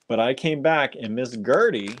 But I came back and Miss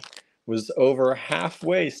Gertie was over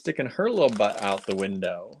halfway sticking her little butt out the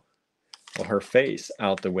window. Well, her face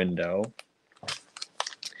out the window.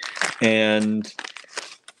 And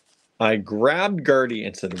I grabbed Gertie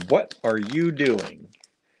and said, what are you doing?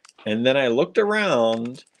 And then I looked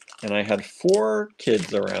around and I had 4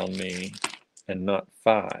 kids around me and not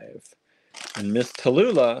 5. And Miss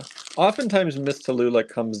Tallulah, oftentimes Miss Tallulah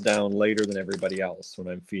comes down later than everybody else when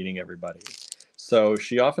I'm feeding everybody. So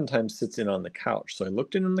she oftentimes sits in on the couch. So I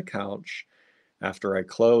looked in on the couch after I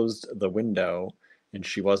closed the window and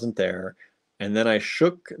she wasn't there. And then I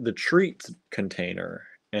shook the treats container.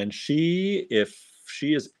 And if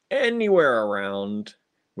she is anywhere around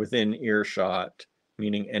within earshot,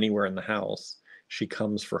 meaning anywhere in the house, she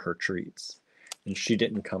comes for her treats. And she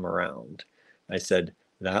didn't come around. I said,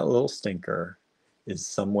 that little stinker is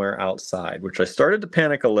somewhere outside, which I started to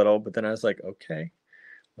panic a little, but then I was like, okay,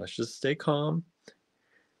 let's just stay calm.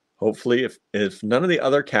 Hopefully, if none of the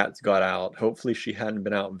other cats got out, hopefully she hadn't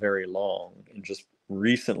been out very long and just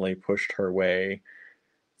recently pushed her way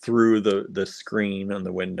through the screen on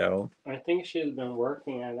the window. I think she's been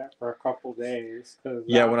working at it for a couple days.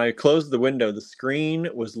 Yeah, when I closed the window, the screen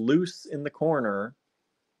was loose in the corner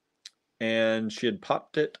and she had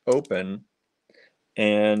popped it open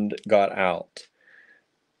and got out.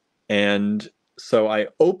 And so I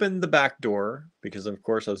opened the back door because of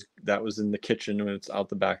course that was in the kitchen when it's out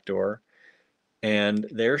the back door. And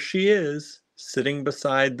there she is sitting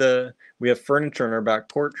beside we have furniture on our back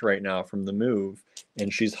porch right now from the move.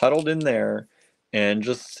 And she's huddled in there and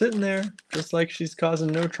just sitting there, just like she's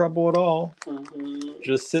causing no trouble at all. Mm-hmm.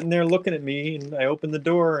 Just sitting there looking at me, and I open the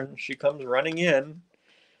door and she comes running in.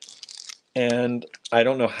 And I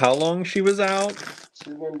don't know how long she was out.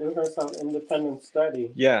 She's gonna do her some independent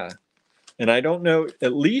study. Yeah. And I don't know,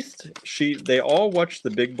 at least they all watch the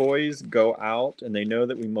big boys go out and they know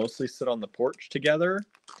that we mostly sit on the porch together.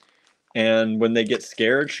 And when they get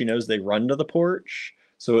scared, she knows they run to the porch.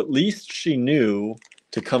 So at least she knew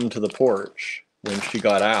to come to the porch when she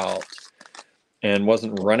got out and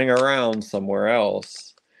wasn't running around somewhere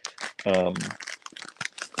else.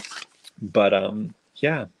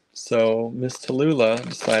 Yeah. So Miss Tallulah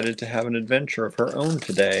decided to have an adventure of her own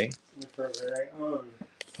today. With her very own.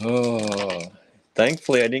 Oh,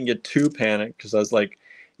 thankfully I didn't get too panicked because I was like,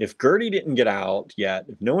 if Gertie didn't get out yet,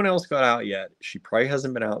 if no one else got out yet, she probably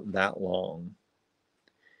hasn't been out that long.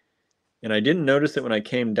 And I didn't notice it when I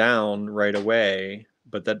came down right away,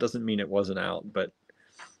 but that doesn't mean it wasn't out. But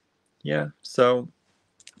yeah, so,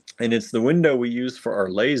 and it's the window we use for our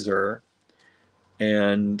laser,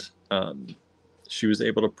 and she was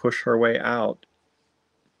able to push her way out.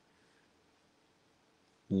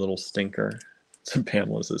 Little stinker. So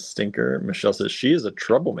Pamela says stinker. Michelle says she is a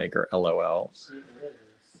troublemaker, LOL. She is.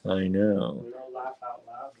 I know. We don't laugh out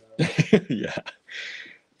loud though. Yeah.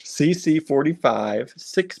 CC45,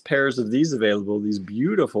 6 pairs of these available. These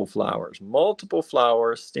beautiful flowers, multiple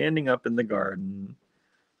flowers standing up in the garden.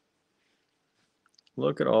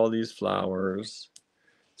 Look at all these flowers.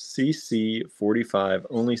 CC45,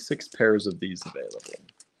 only 6 pairs of these available.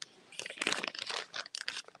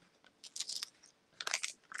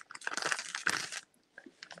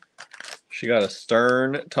 She got a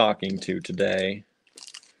stern talking to today.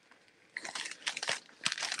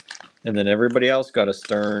 And then everybody else got a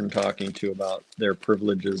stern talking to about their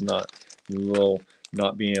privileges, not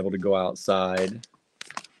being able to go outside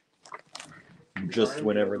just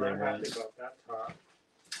whenever they want.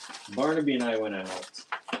 Barnaby and I went out.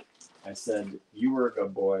 I said, you were a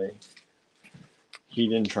good boy. He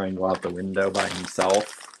didn't try and go out the window by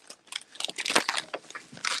himself.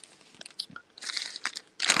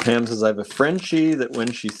 Pam says, I have a Frenchie that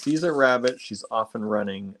when she sees a rabbit, she's often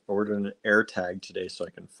running. Ordered an air tag today so I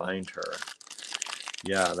can find her.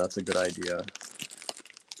 Yeah, that's a good idea.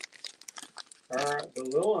 The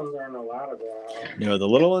little ones aren't allowed to go out. No, the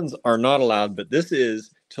little ones are not allowed, but this is,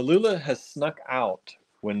 Tallulah has snuck out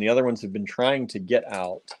when the other ones have been trying to get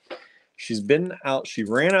out. She's been out, she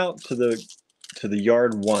ran out to the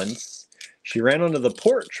yard once. She ran onto the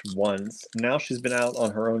porch once. Now she's been out on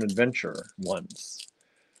her own adventure once.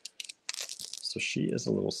 So she is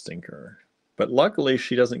a little stinker. But luckily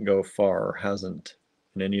she doesn't go far, or hasn't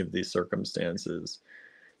in any of these circumstances.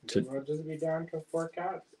 We'll just be down to 4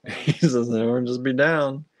 cats. He says, we'll just be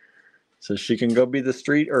down. So she can go be the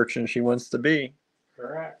street urchin she wants to be.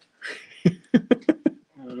 Correct. I've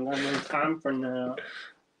got no time for no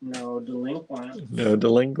delinquents. No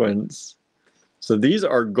delinquents. So these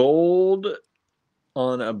are gold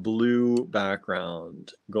on a blue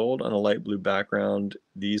background. Gold on a light blue background.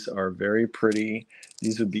 These are very pretty.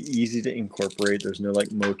 These would be easy to incorporate. There's no like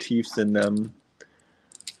motifs in them.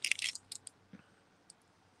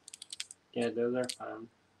 Yeah, those are fun.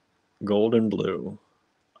 Gold and blue.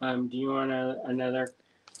 Do you want another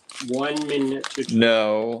 1 minute to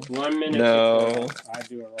No. 1 minute No. I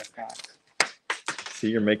do it real fast. See,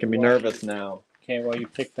 you're making me nervous now. Okay, well, you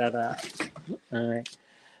pick that up. All right.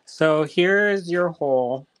 So here's your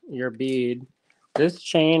hole, your bead. This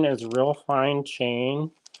chain is real fine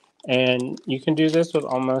chain. And you can do this with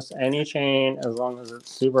almost any chain as long as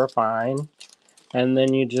it's super fine. And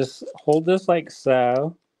then you just hold this like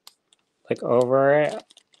so, like over it.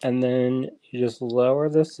 And then you just lower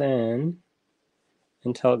this in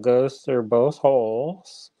until it goes through both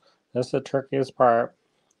holes. That's the trickiest part.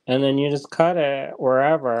 And then you just cut it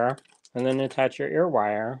wherever and then attach your ear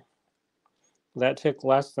wire. That took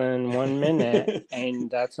less than 1 minute, and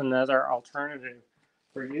that's another alternative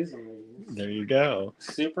for using these. There you go.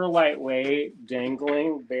 Super lightweight,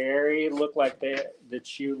 dangling, very look like that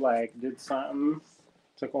you like did something.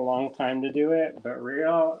 Took a long time to do it, but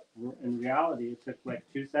in reality, it took like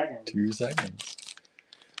 2 seconds. 2 seconds.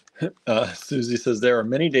 Susie says, there are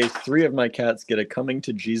many days 3 of my cats get a coming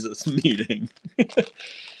to Jesus meeting. You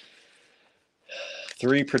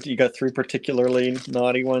got 3 particularly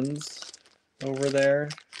naughty ones over there.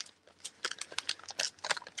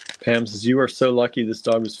 Pam says, you are so lucky this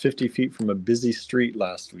dog was 50 feet from a busy street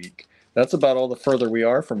last week. That's about all the further we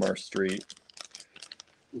are from our street.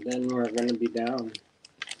 Then we're going to be down.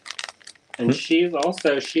 And she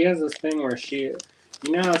has this thing where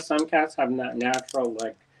some cats have that natural,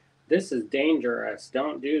 like, this is dangerous.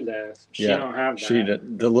 Don't do this. She don't have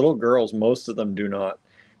that. The little girls, most of them do not.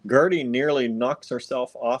 Gertie nearly knocks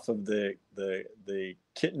herself off of the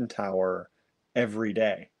kitten tower every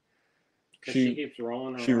day. She keeps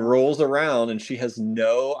rolling around. She rolls around and she has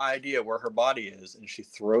no idea where her body is, and she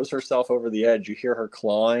throws herself over the edge. You hear her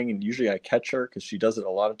clawing, and usually I catch her because she does it a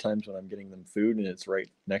lot of times when I'm getting them food and it's right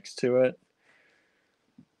next to it.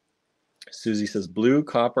 Susie says blue,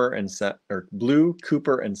 copper, and blue,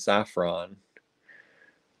 Cooper, and saffron.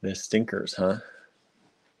 They're stinkers, huh?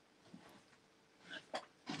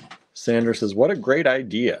 Sandra says, what a great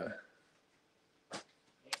idea.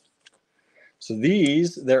 So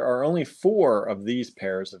there are only 4 of these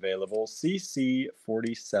pairs available.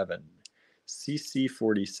 CC47.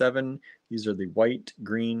 CC47. These are the white,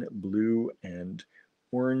 green, blue, and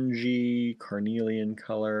orangey carnelian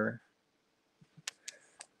color.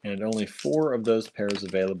 And only 4 of those pairs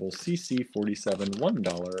available. CC47,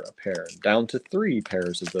 $1 a pair. Down to 3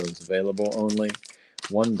 pairs of those available, only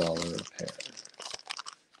 $1 a pair.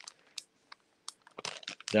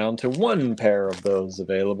 Down to 1 pair of those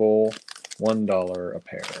available, $1 a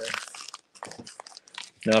pair.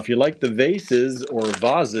 Now, if you like the vases, or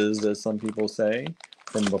vases, as some people say,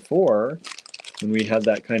 from before, when we had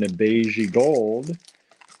that kind of beigey gold,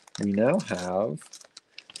 we now have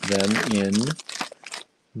them in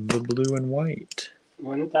the blue and white.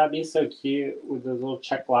 Wouldn't that be so cute with those little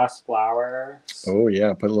check glass flowers? Oh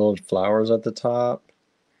yeah, put little flowers at the top.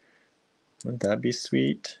 Wouldn't that be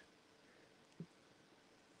sweet?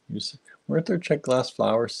 Weren't there check glass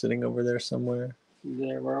flowers sitting over there somewhere?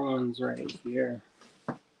 There were ones right here.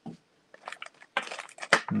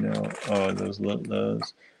 No. Oh, those.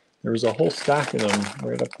 There was a whole stack of them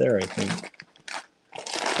right up there, I think.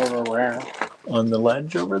 Over where? On the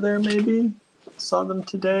ledge over there, maybe? Saw them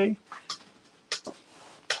today.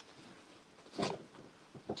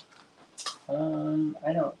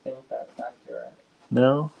 I don't think that's accurate.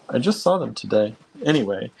 No, I just saw them today.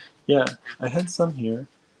 Anyway, yeah, I had some here.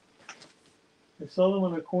 I saw them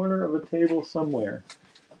on the corner of a table somewhere,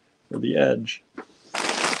 or the edge.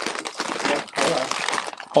 What color?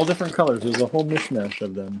 All different colors. There's a whole mishmash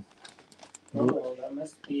of them. Oh, that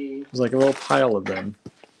must be. There's like a little pile of them.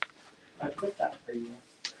 I put that for you.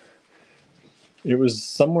 It was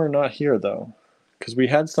somewhere not here though, because we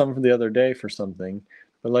had some the other day for something,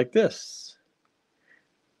 but like this,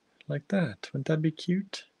 like that. Wouldn't that be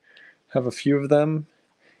cute? Have a few of them.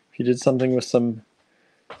 If you did something with some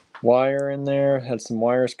wire in there, had some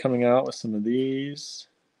wires coming out with some of these,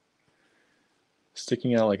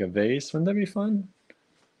 sticking out like a vase. Wouldn't that be fun?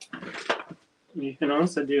 You can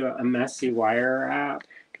also do a messy wire wrap.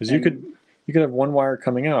 Because you could have one wire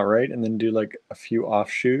coming out, right, and then do like a few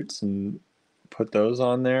offshoots and put those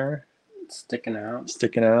on there. Sticking out.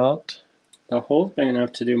 Sticking out. The hole's big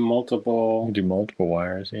enough to do multiple. You can do multiple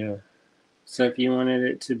wires, yeah. So if you wanted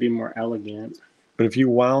it to be more elegant. But if you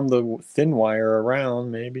wound the thin wire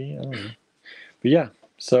around, maybe, I don't know. But yeah,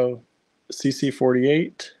 so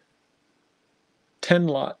CC48, 10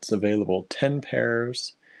 lots available, 10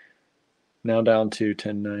 pairs. Now down to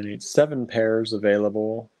 10, 9, 8, 7 pairs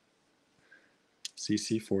available.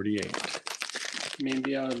 CC48.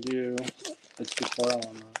 Maybe I'll do a tutorial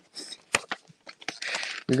on that.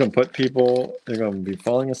 You're going to put people, they're going to be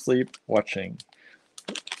falling asleep watching.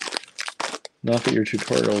 Not that your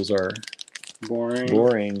tutorials are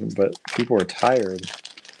boring, but people are tired.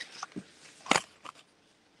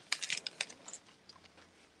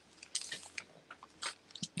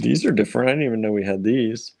 These are different. I didn't even know we had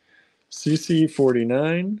these.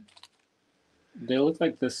 CC49. They look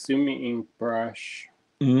like the Sumi ink brush.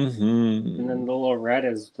 Mm-hmm. And then the little red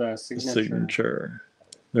is the signature.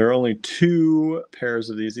 There are only 2 pairs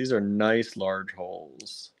of these. These are nice large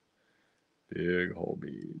holes. Big hole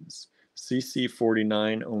beads.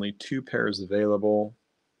 CC49, only 2 pairs available.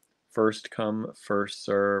 First come, first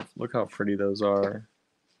serve. Look how pretty those are.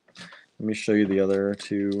 Let me show you the other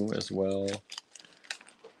 2 as well.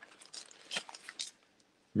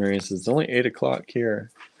 Marion says, it's only 8 o'clock here.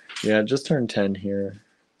 Yeah, it just turned 10 here.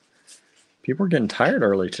 People are getting tired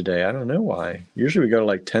early today. I don't know why. Usually we go to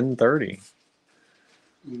like 10:30.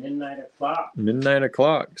 Midnight o'clock. Midnight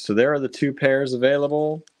o'clock. So there are the 2 pairs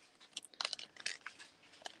available.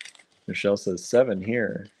 Michelle says 7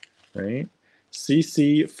 here, right?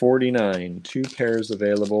 CC49, 2 pairs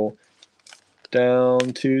available. Down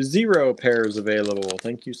to 0 pairs available.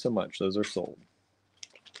 Thank you so much. Those are sold.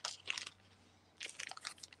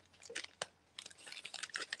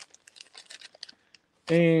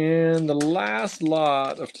 And the last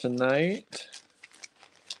lot of tonight,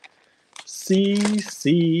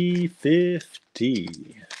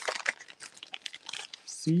 CC50.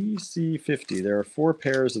 CC50. There are 4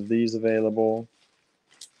 pairs of these available.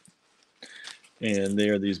 And they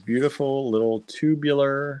are these beautiful little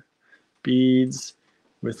tubular beads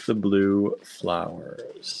with the blue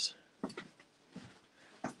flowers.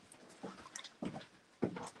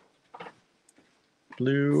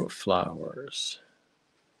 Blue flowers.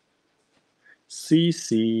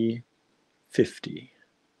 CC50.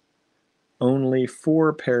 Only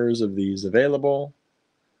 4 pairs of these available.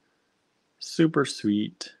 Super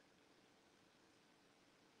sweet.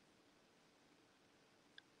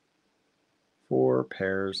 Four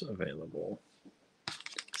pairs available.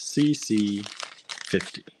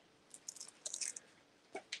 CC50.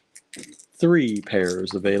 3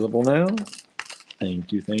 pairs available now.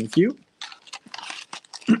 Thank you, thank you.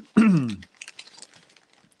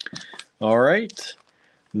 All right,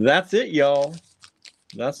 that's it, y'all.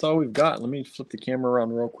 That's all we've got. Let me flip the camera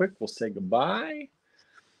around real quick. We'll say goodbye.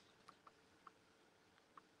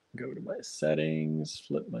 Go to my settings,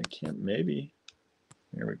 flip my cam, maybe.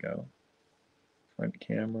 There we go. Front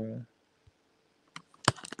camera.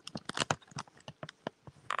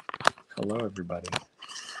 Hello, everybody.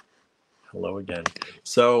 Hello again.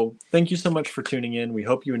 So thank you so much for tuning in. We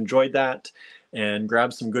hope you enjoyed that and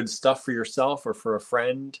grab some good stuff for yourself or for a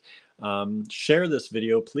friend. Share this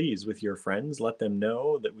video, please, with your friends. Let them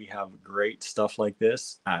know that we have great stuff like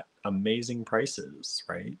this at amazing prices,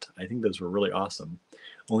 right? I think those were really awesome.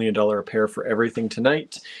 Only $1 a pair for everything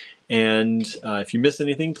tonight. And if you miss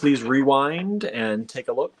anything, please rewind and take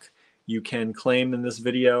a look. You can claim in this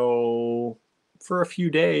video for a few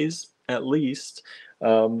days, at least,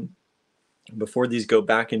 before these go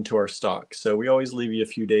back into our stock. So we always leave you a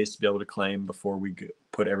few days to be able to claim before we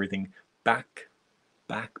put everything back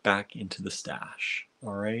into the stash.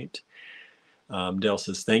 All right. Dale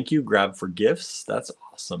says, thank you. Grab for gifts. That's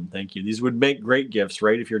awesome. Thank you. These would make great gifts,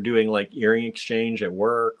 right? If you're doing like earring exchange at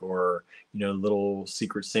work, or, you know, little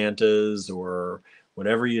secret Santas, or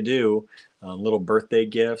whatever you do, little birthday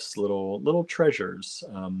gifts, little treasures,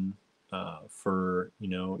 for, you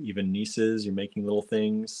know, even nieces. You're making little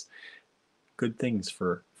things, good things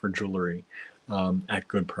for jewelry, at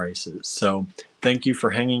good prices. So thank you for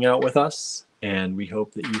hanging out with us, and we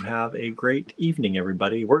hope that you have a great evening,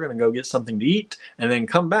 everybody. We're going to go get something to eat and then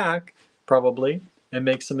come back probably and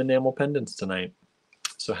make some enamel pendants tonight.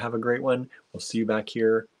 So have a great one. We'll see you back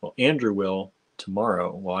here. Well, Andrew will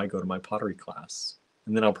tomorrow while I go to my pottery class,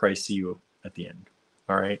 and then I'll probably see you at the end.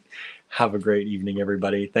 All right. Have a great evening,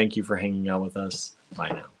 everybody. Thank you for hanging out with us. Bye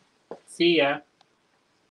now. See ya.